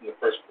exists in the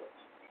first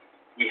place.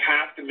 We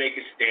have to make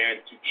a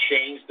stand to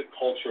change the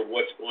culture of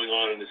what's going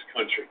on in this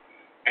country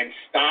and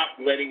stop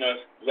letting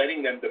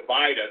them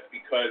divide us,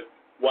 because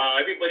while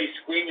everybody's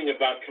screaming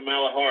about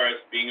Kamala Harris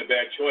being a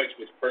bad choice,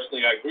 which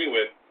personally I agree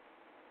with,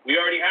 we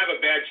already have a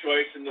bad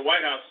choice in the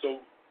White House, so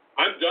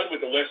I'm done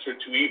with the lesser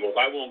of two evils.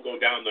 I won't go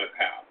down that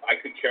path. I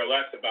could care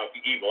less about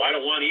the evil. I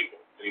don't want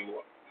evil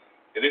anymore.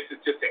 And this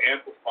is just to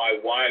amplify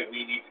why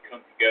we need to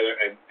come together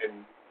and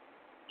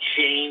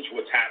change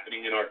what's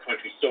happening in our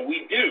country, so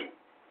we do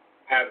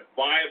have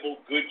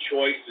viable, good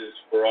choices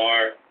for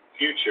our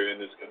future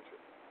in this country.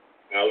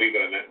 I'll leave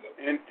it on that note.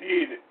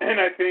 Indeed.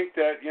 And I think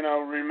that,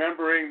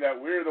 remembering that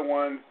we're the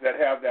ones that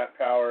have that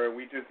power, and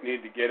we just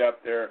need to get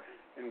up there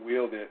and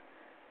wield it.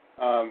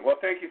 Well,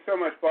 thank you so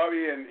much,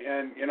 Bobby.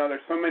 And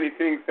there's so many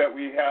things that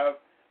we have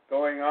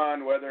going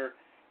on, whether,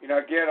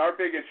 again, our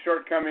biggest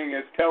shortcoming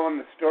is telling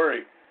the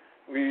story.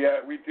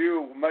 We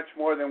do much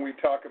more than we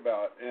talk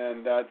about,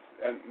 and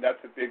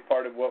that's a big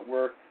part of what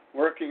we're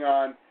working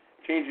on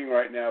changing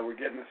right now. We're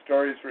getting the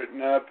stories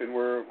written up, and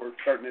we're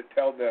starting to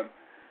tell them.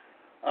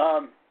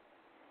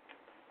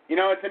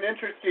 It's an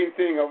interesting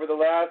thing. Over the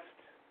last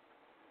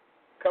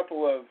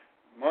couple of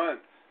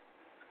months,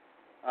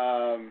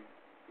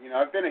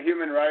 I've been a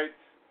human rights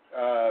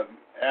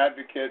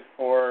advocate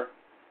for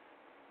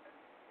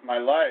my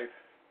life,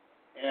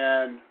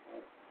 and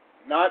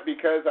not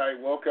because I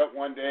woke up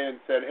one day and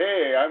said,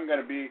 hey, I'm going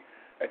to be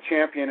a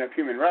champion of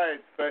human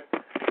rights, but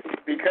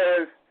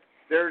because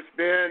there's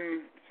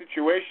been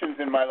situations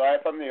in my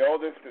life. I'm the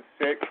oldest of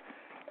six.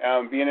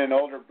 Being an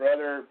older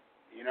brother,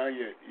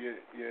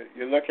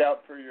 you look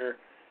out for your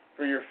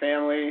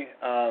family.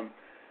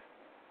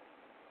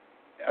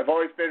 I've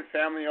always been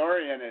family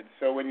oriented,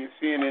 so when you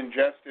see an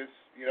injustice,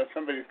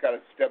 somebody's got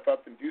to step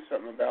up and do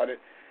something about it.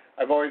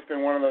 I've always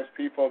been one of those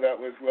people that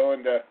was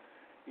willing to,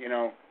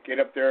 get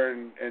up there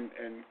and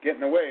get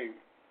in the way.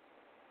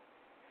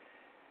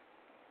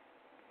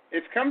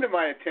 It's come to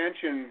my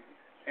attention,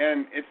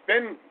 and it's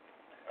been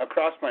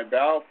across my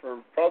bow for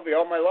probably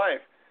all my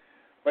life,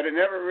 but I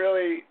never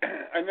really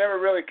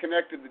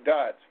connected the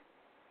dots.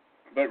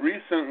 But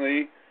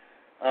recently,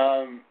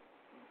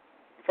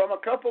 from a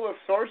couple of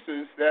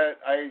sources that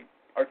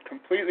are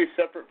completely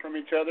separate from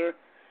each other,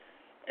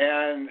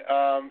 and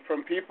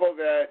from people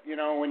that,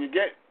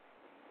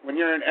 when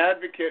you're an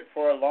advocate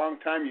for a long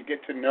time, you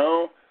get to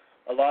know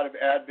a lot of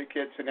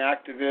advocates and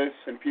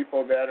activists and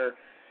people that are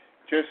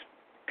just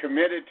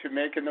committed to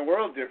making the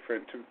world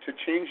different, to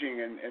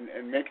changing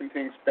and making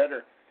things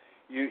better.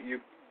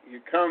 You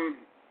come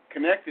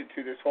connected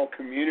to this whole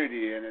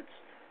community, and it's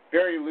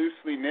very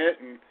loosely knit,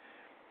 and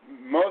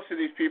most of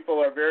these people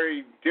are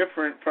very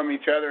different from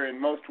each other in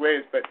most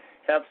ways, but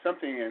have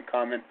something in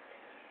common.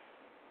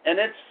 And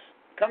it's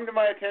come to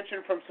my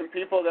attention from some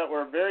people that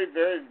were very,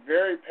 very,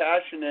 very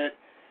passionate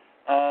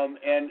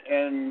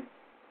and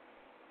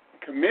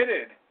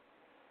committed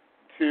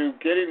to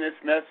getting this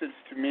message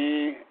to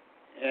me.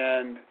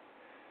 And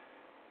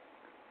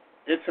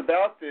it's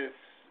about this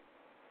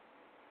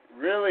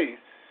really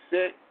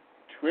sick,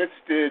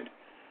 twisted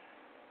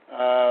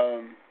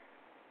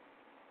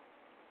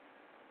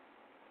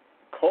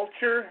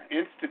culture,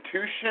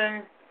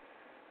 institution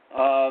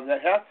that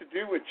has to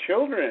do with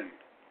children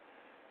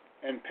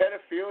and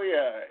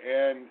pedophilia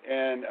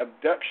and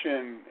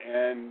abduction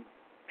and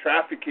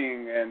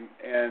trafficking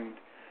and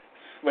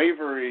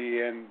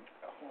slavery and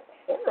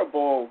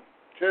horrible,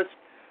 just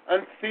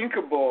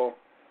unthinkable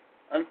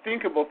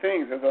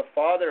things. As a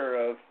father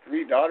of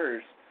 3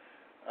 daughters,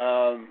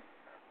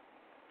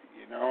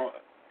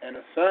 and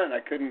a son, I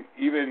couldn't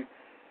even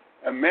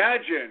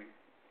imagine,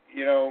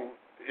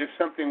 if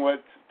something was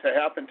to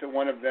happen to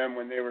one of them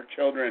when they were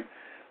children,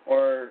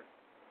 or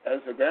as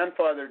a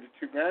grandfather to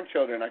 2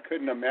 grandchildren, I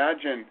couldn't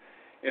imagine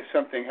if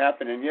something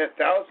happened. And yet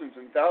thousands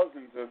and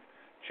thousands of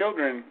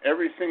children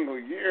every single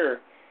year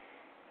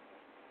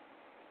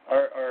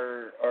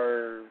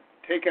are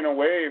taken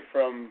away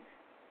from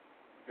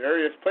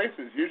various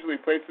places, usually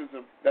places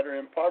that are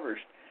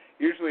impoverished,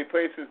 usually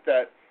places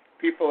that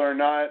people are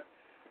not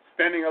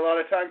spending a lot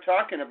of time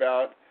talking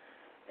about,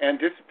 and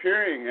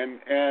disappearing.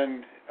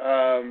 And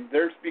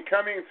there's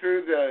becoming,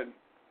 through the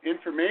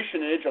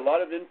information age, a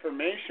lot of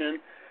information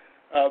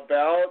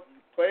about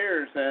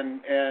players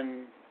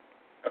and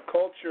a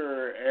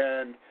culture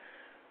and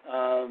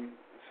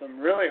some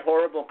really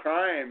horrible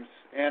crimes.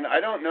 And I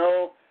don't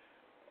know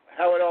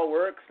how it all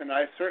works, and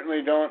I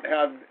certainly don't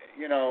have,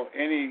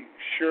 any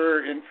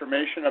sure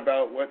information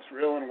about what's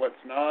real and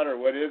what's not, or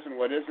what is and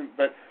what isn't.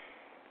 But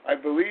I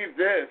believe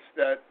this,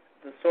 that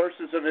the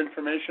sources of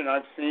information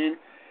I've seen,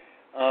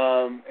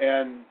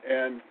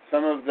 and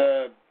some of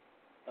the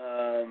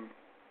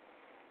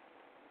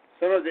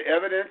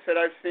evidence that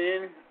I've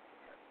seen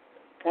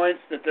points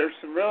that there's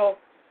some real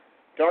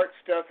dark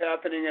stuff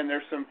happening, and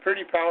there's some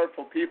pretty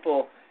powerful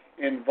people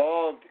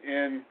involved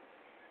in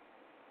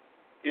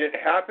it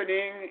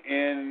happening,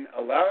 in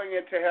allowing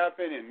it to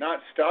happen, in not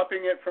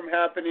stopping it from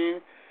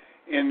happening,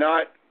 in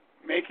not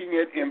making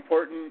it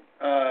important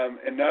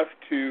enough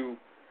to,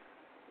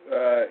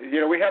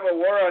 we have a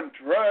war on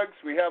drugs,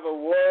 we have a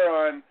war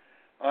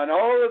on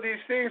all of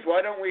these things.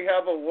 Why don't we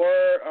have a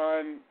war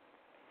on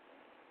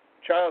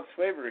child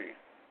slavery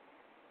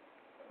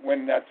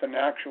when that's an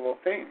actual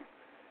thing?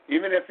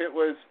 Even if it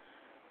was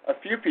a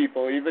few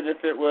people, even if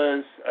it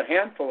was a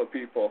handful of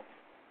people,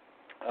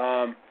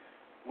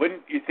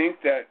 wouldn't you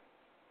think that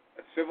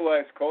a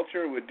civilized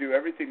culture would do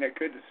everything they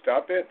could to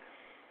stop it?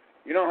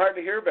 You don't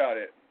hardly hear about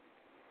it.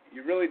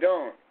 You really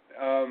don't.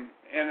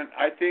 And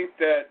I think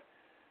that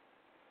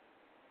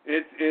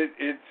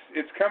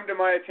it's come to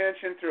my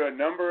attention through a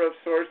number of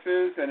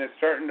sources, and it's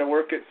starting to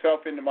work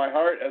itself into my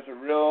heart as a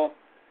real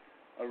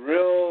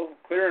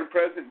clear and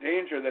present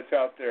danger that's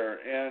out there.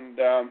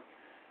 And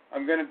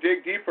I'm going to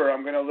dig deeper.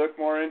 I'm going to look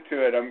more into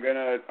it. I'm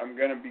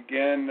going to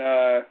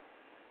begin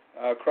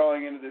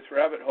crawling into this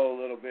rabbit hole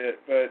a little bit.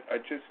 But I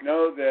just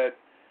know that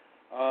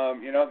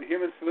the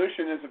human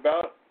solution is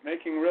about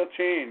making real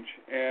change,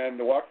 and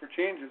the Walk for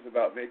Change is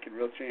about making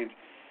real change.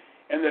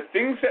 And the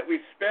things that we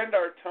spend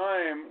our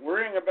time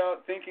worrying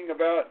about, thinking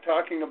about,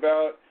 talking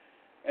about,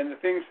 and the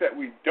things that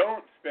we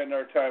don't spend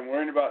our time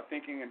worrying about,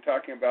 thinking, and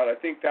talking about, I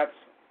think that's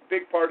a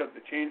big part of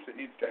the change that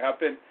needs to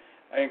happen.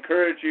 I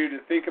encourage you to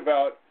think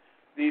about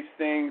these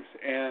things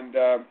and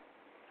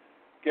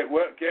get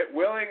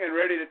willing and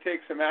ready to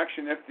take some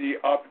action if the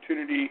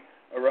opportunity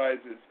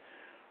arises.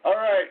 All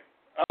right.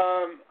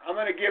 I'm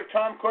going to give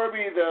Tom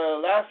Corby the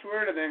last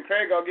word, and then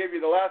Craig, I'll give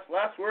you the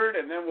last word,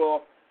 and then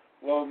we'll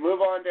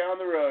move on down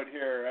the road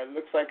here. It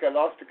looks like I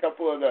lost a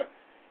couple of the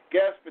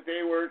guests, but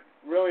they weren't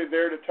really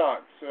there to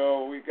talk.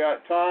 So we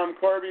got Tom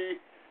Corby.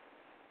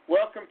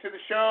 Welcome to the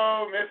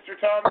show, Mr.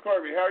 Tom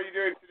Corby. How are you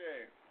doing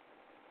today?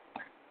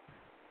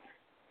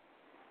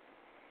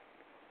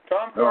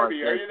 Tom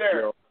Corby, are you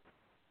there? Joe.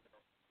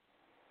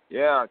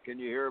 Yeah, can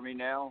you hear me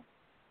now?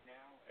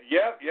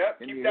 Yep.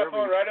 Keep that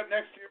phone right up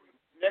next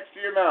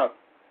to your mouth.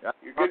 Yeah.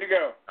 You're good to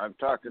go. I'm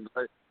talking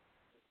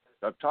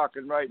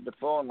right in the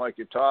phone like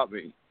you taught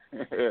me.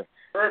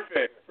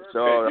 Perfect.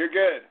 So, you're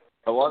good.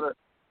 I want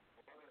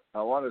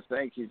to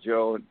thank you,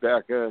 Joe and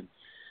Becca,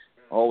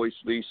 always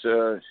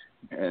Lisa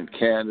and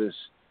Candace.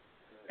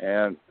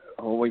 And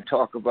when we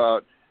talk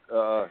about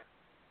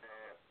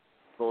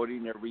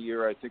voting every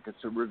year, I think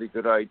it's a really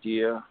good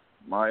idea.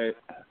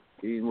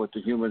 Even with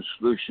the Human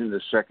Solution,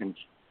 the second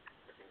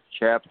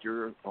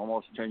chapter,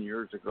 almost 10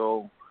 years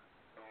ago,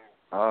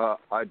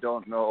 I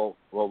don't know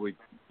what we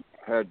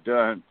had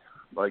done,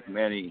 like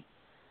many,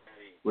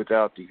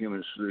 without the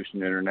Human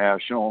Solution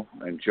International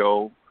and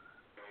Joe,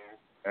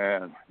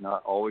 and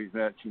not always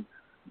mentioned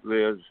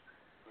Liz,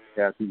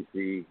 Kathy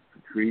Z,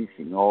 Patrice,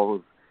 and all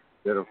of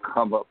that have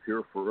come up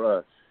here for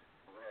us.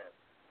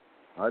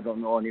 I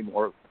don't know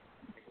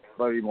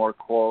anybody more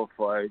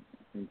qualified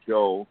than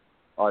Joe.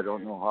 I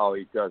don't know how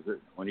he does it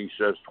when he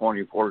says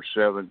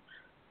 24/7.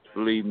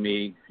 Believe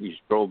me, he's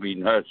drove me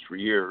nuts for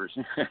years.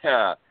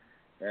 And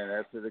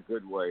that's in a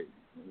good way.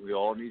 We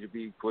all need to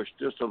be pushed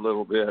just a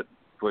little bit,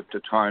 put the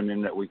time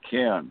in that we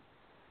can.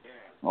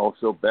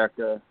 Also,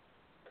 Becca,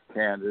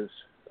 Candace,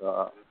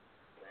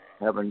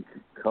 haven't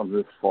come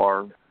this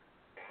far.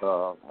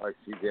 I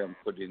see them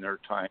putting their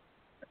time,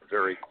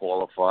 very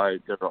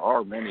qualified. There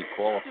are many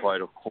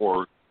qualified, of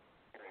course,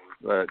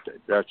 but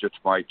that's just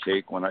my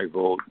take when I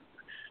vote.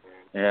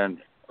 And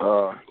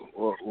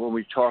when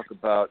we talk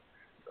about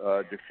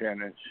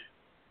defendants,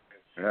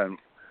 and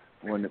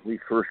when we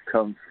first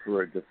come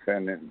for a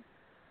defendant,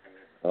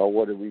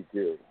 what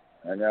do?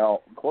 And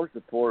now, of course,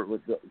 the court,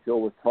 Joe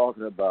was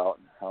talking about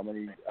how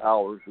many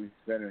hours we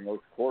spend in those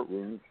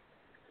courtrooms.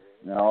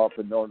 Now, up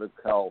in Northern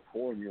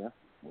California,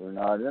 we're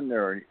not in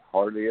there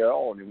hardly at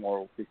all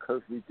anymore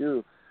because we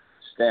do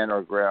stand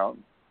our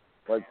ground,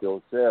 like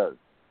Joe says.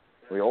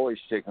 We always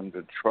take them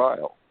to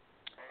trial.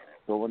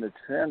 So when the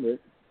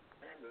defendant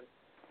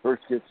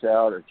first gets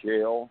out of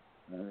jail,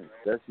 and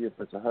especially if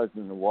it's a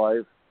husband and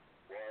wife,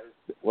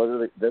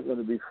 they're going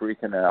to be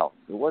freaking out.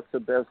 So what's the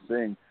best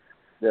thing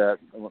that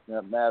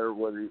matter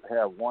whether you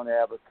have one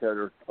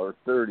advocate or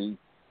 30,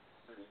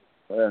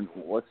 and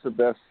what's the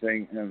best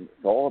thing? And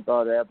it's all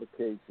about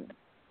application.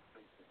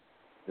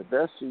 The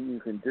best thing you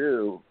can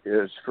do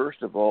is,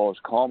 first of all, is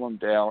calm them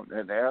down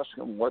and ask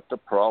them what the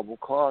probable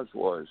cause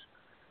was.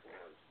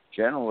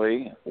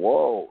 Generally,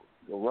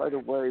 right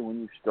away when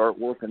you start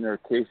working their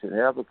case and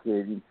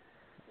advocating,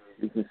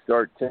 you can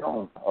start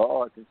telling them,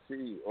 I can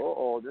see,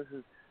 this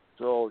is.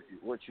 So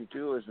what you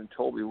do is, and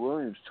Toby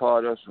Williams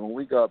taught us when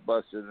we got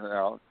busted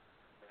out,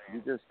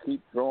 you just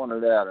keep throwing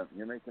it at them.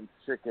 You make them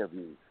sick of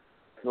you.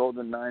 Throw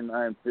the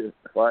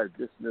 995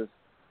 dismiss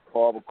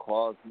probable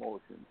cause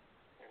motion.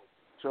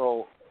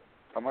 So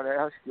I'm going to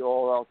ask you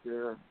all out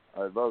there,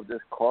 I love this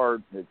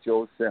card that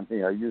Joe sent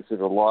me. I use it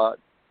a lot.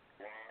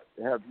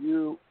 Have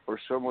you or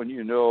someone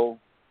you know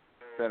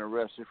been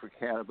arrested for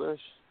cannabis?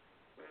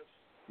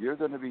 You're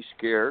going to be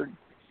scared.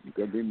 You're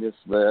going to be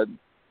misled.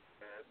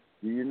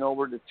 Do you know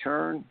where to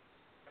turn?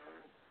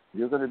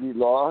 You're going to be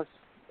lost,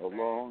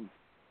 alone,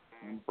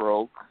 and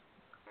broke.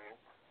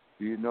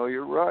 Do you know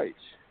your rights?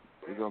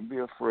 You're going to be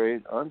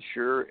afraid,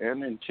 unsure,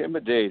 and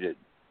intimidated.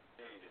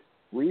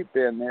 We've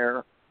been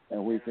there,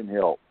 and we can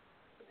help.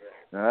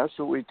 Now, that's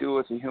what we do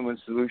with the Human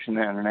Solution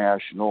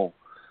International.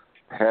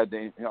 Had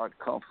they not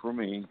come for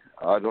me,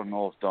 I don't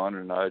know if Don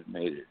and I had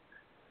made it.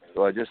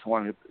 So I just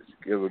wanted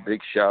to give a big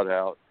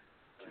shout-out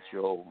to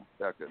Joe,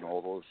 Becca, and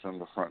all those on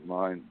the front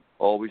line.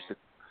 Always to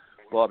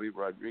Bobby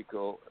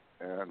Rodrigo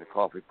and the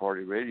Coffee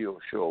Party Radio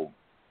Show.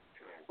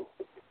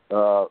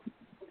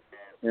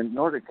 In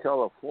Northern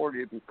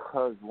California,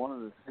 because one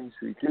of the things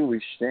we do, we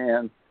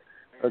stand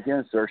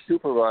against our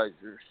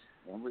supervisors,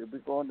 and we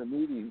go into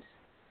meetings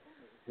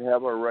to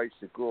have our rights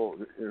to go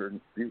here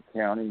in Butte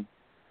County.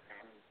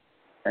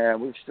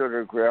 And we've stood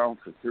our ground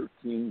for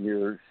 13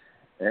 years.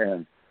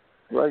 And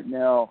right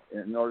now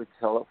in Northern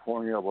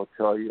California, I will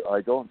tell you,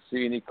 I don't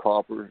see any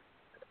copters.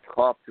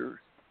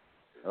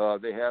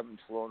 They haven't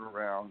flown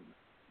around.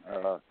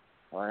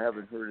 I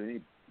haven't heard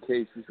any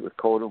cases with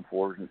code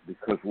enforcement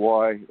because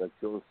why? Like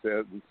Joe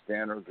said, we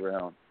stand our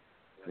ground.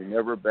 We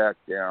never back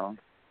down.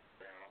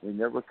 We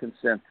never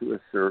consent to a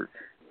search.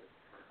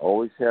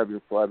 Always have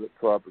your private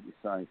property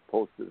signs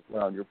posted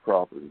around your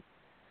property.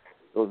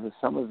 Those are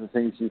some of the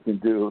things you can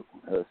do,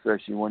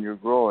 especially when you're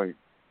growing.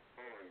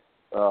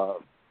 I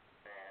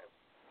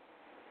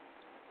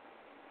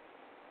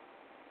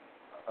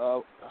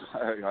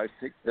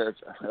think that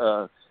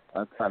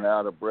I'm kind of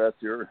out of breath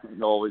here.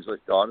 And always,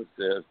 like Donna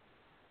says,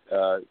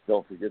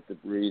 don't forget to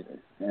breathe.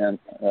 And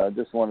I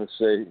just want to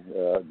say,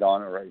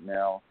 Donna, right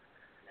now,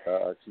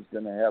 she's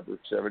going to have her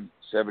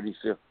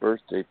 75th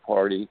birthday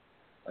party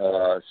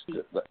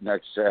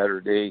next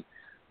Saturday.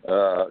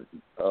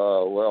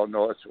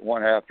 It's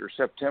one after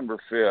September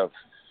 5th.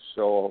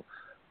 So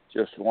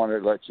just wanted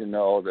to let you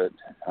know that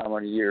how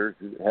many years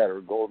we had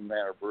our golden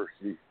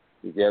anniversary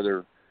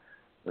together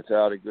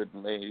without a good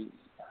lady.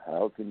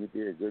 How can you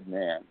be a good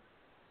man?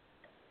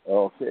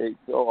 Okay,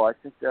 so I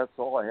think that's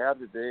all I have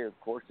today. Of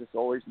course, it's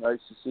always nice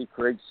to see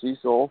Craig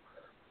Cecil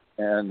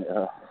and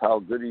how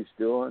good he's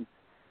doing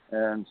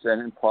and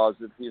sending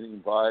positive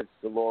healing vibes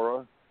to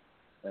Laura.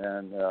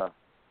 And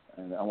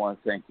I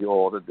want to thank you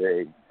all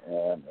today.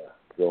 And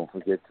don't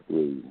forget to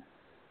breathe.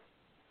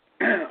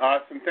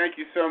 Awesome. Thank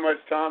you so much,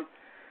 Tom.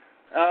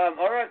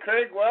 All right,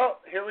 Craig.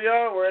 Well, here we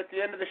are. We're at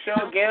the end of the show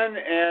again.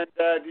 And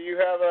do you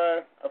have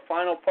a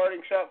final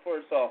parting shot for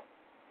us all?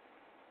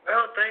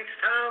 Well, thanks,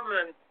 Tom.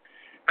 And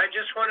I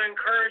just want to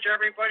encourage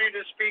everybody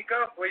to speak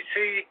up. We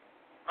see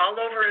all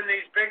over in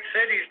these big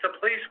cities, the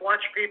police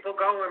watch people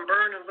go and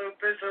burn and loot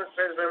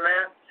businesses and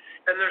that,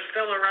 and they're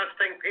still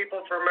arresting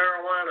people for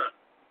marijuana.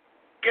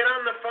 Get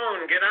on the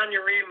phone. Get on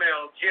your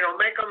emails.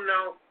 Make them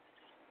know.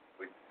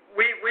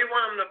 We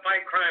want them to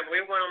fight crime.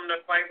 We want them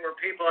to fight where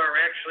people are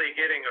actually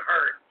getting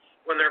hurt.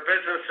 when their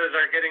businesses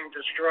are getting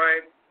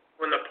destroyed,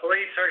 when the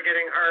police are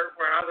getting hurt,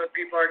 where other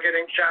people are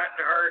getting shot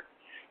and hurt.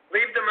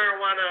 Leave the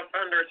marijuana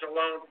offenders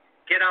alone.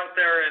 Get out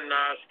there and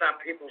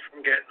stop people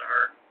from getting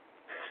hurt.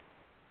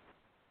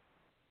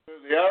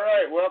 All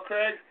right. Well,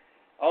 Craig,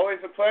 always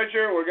a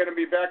pleasure. We're going to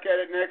be back at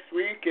it next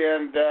week,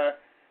 and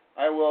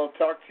I will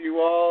talk to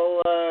you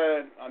all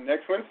on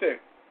next Wednesday.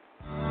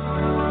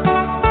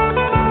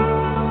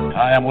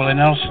 Hi, I'm Willie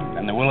Nelson,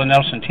 and the Willie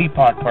Nelson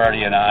Teapot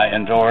Party and I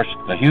endorse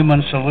the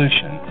Human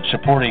Solution,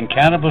 supporting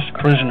cannabis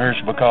prisoners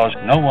because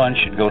no one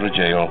should go to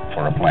jail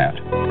for a plant.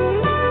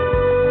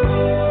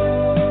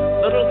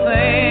 Little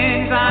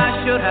things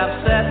I should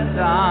have said and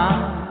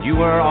done, you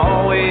were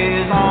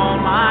always on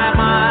my mind.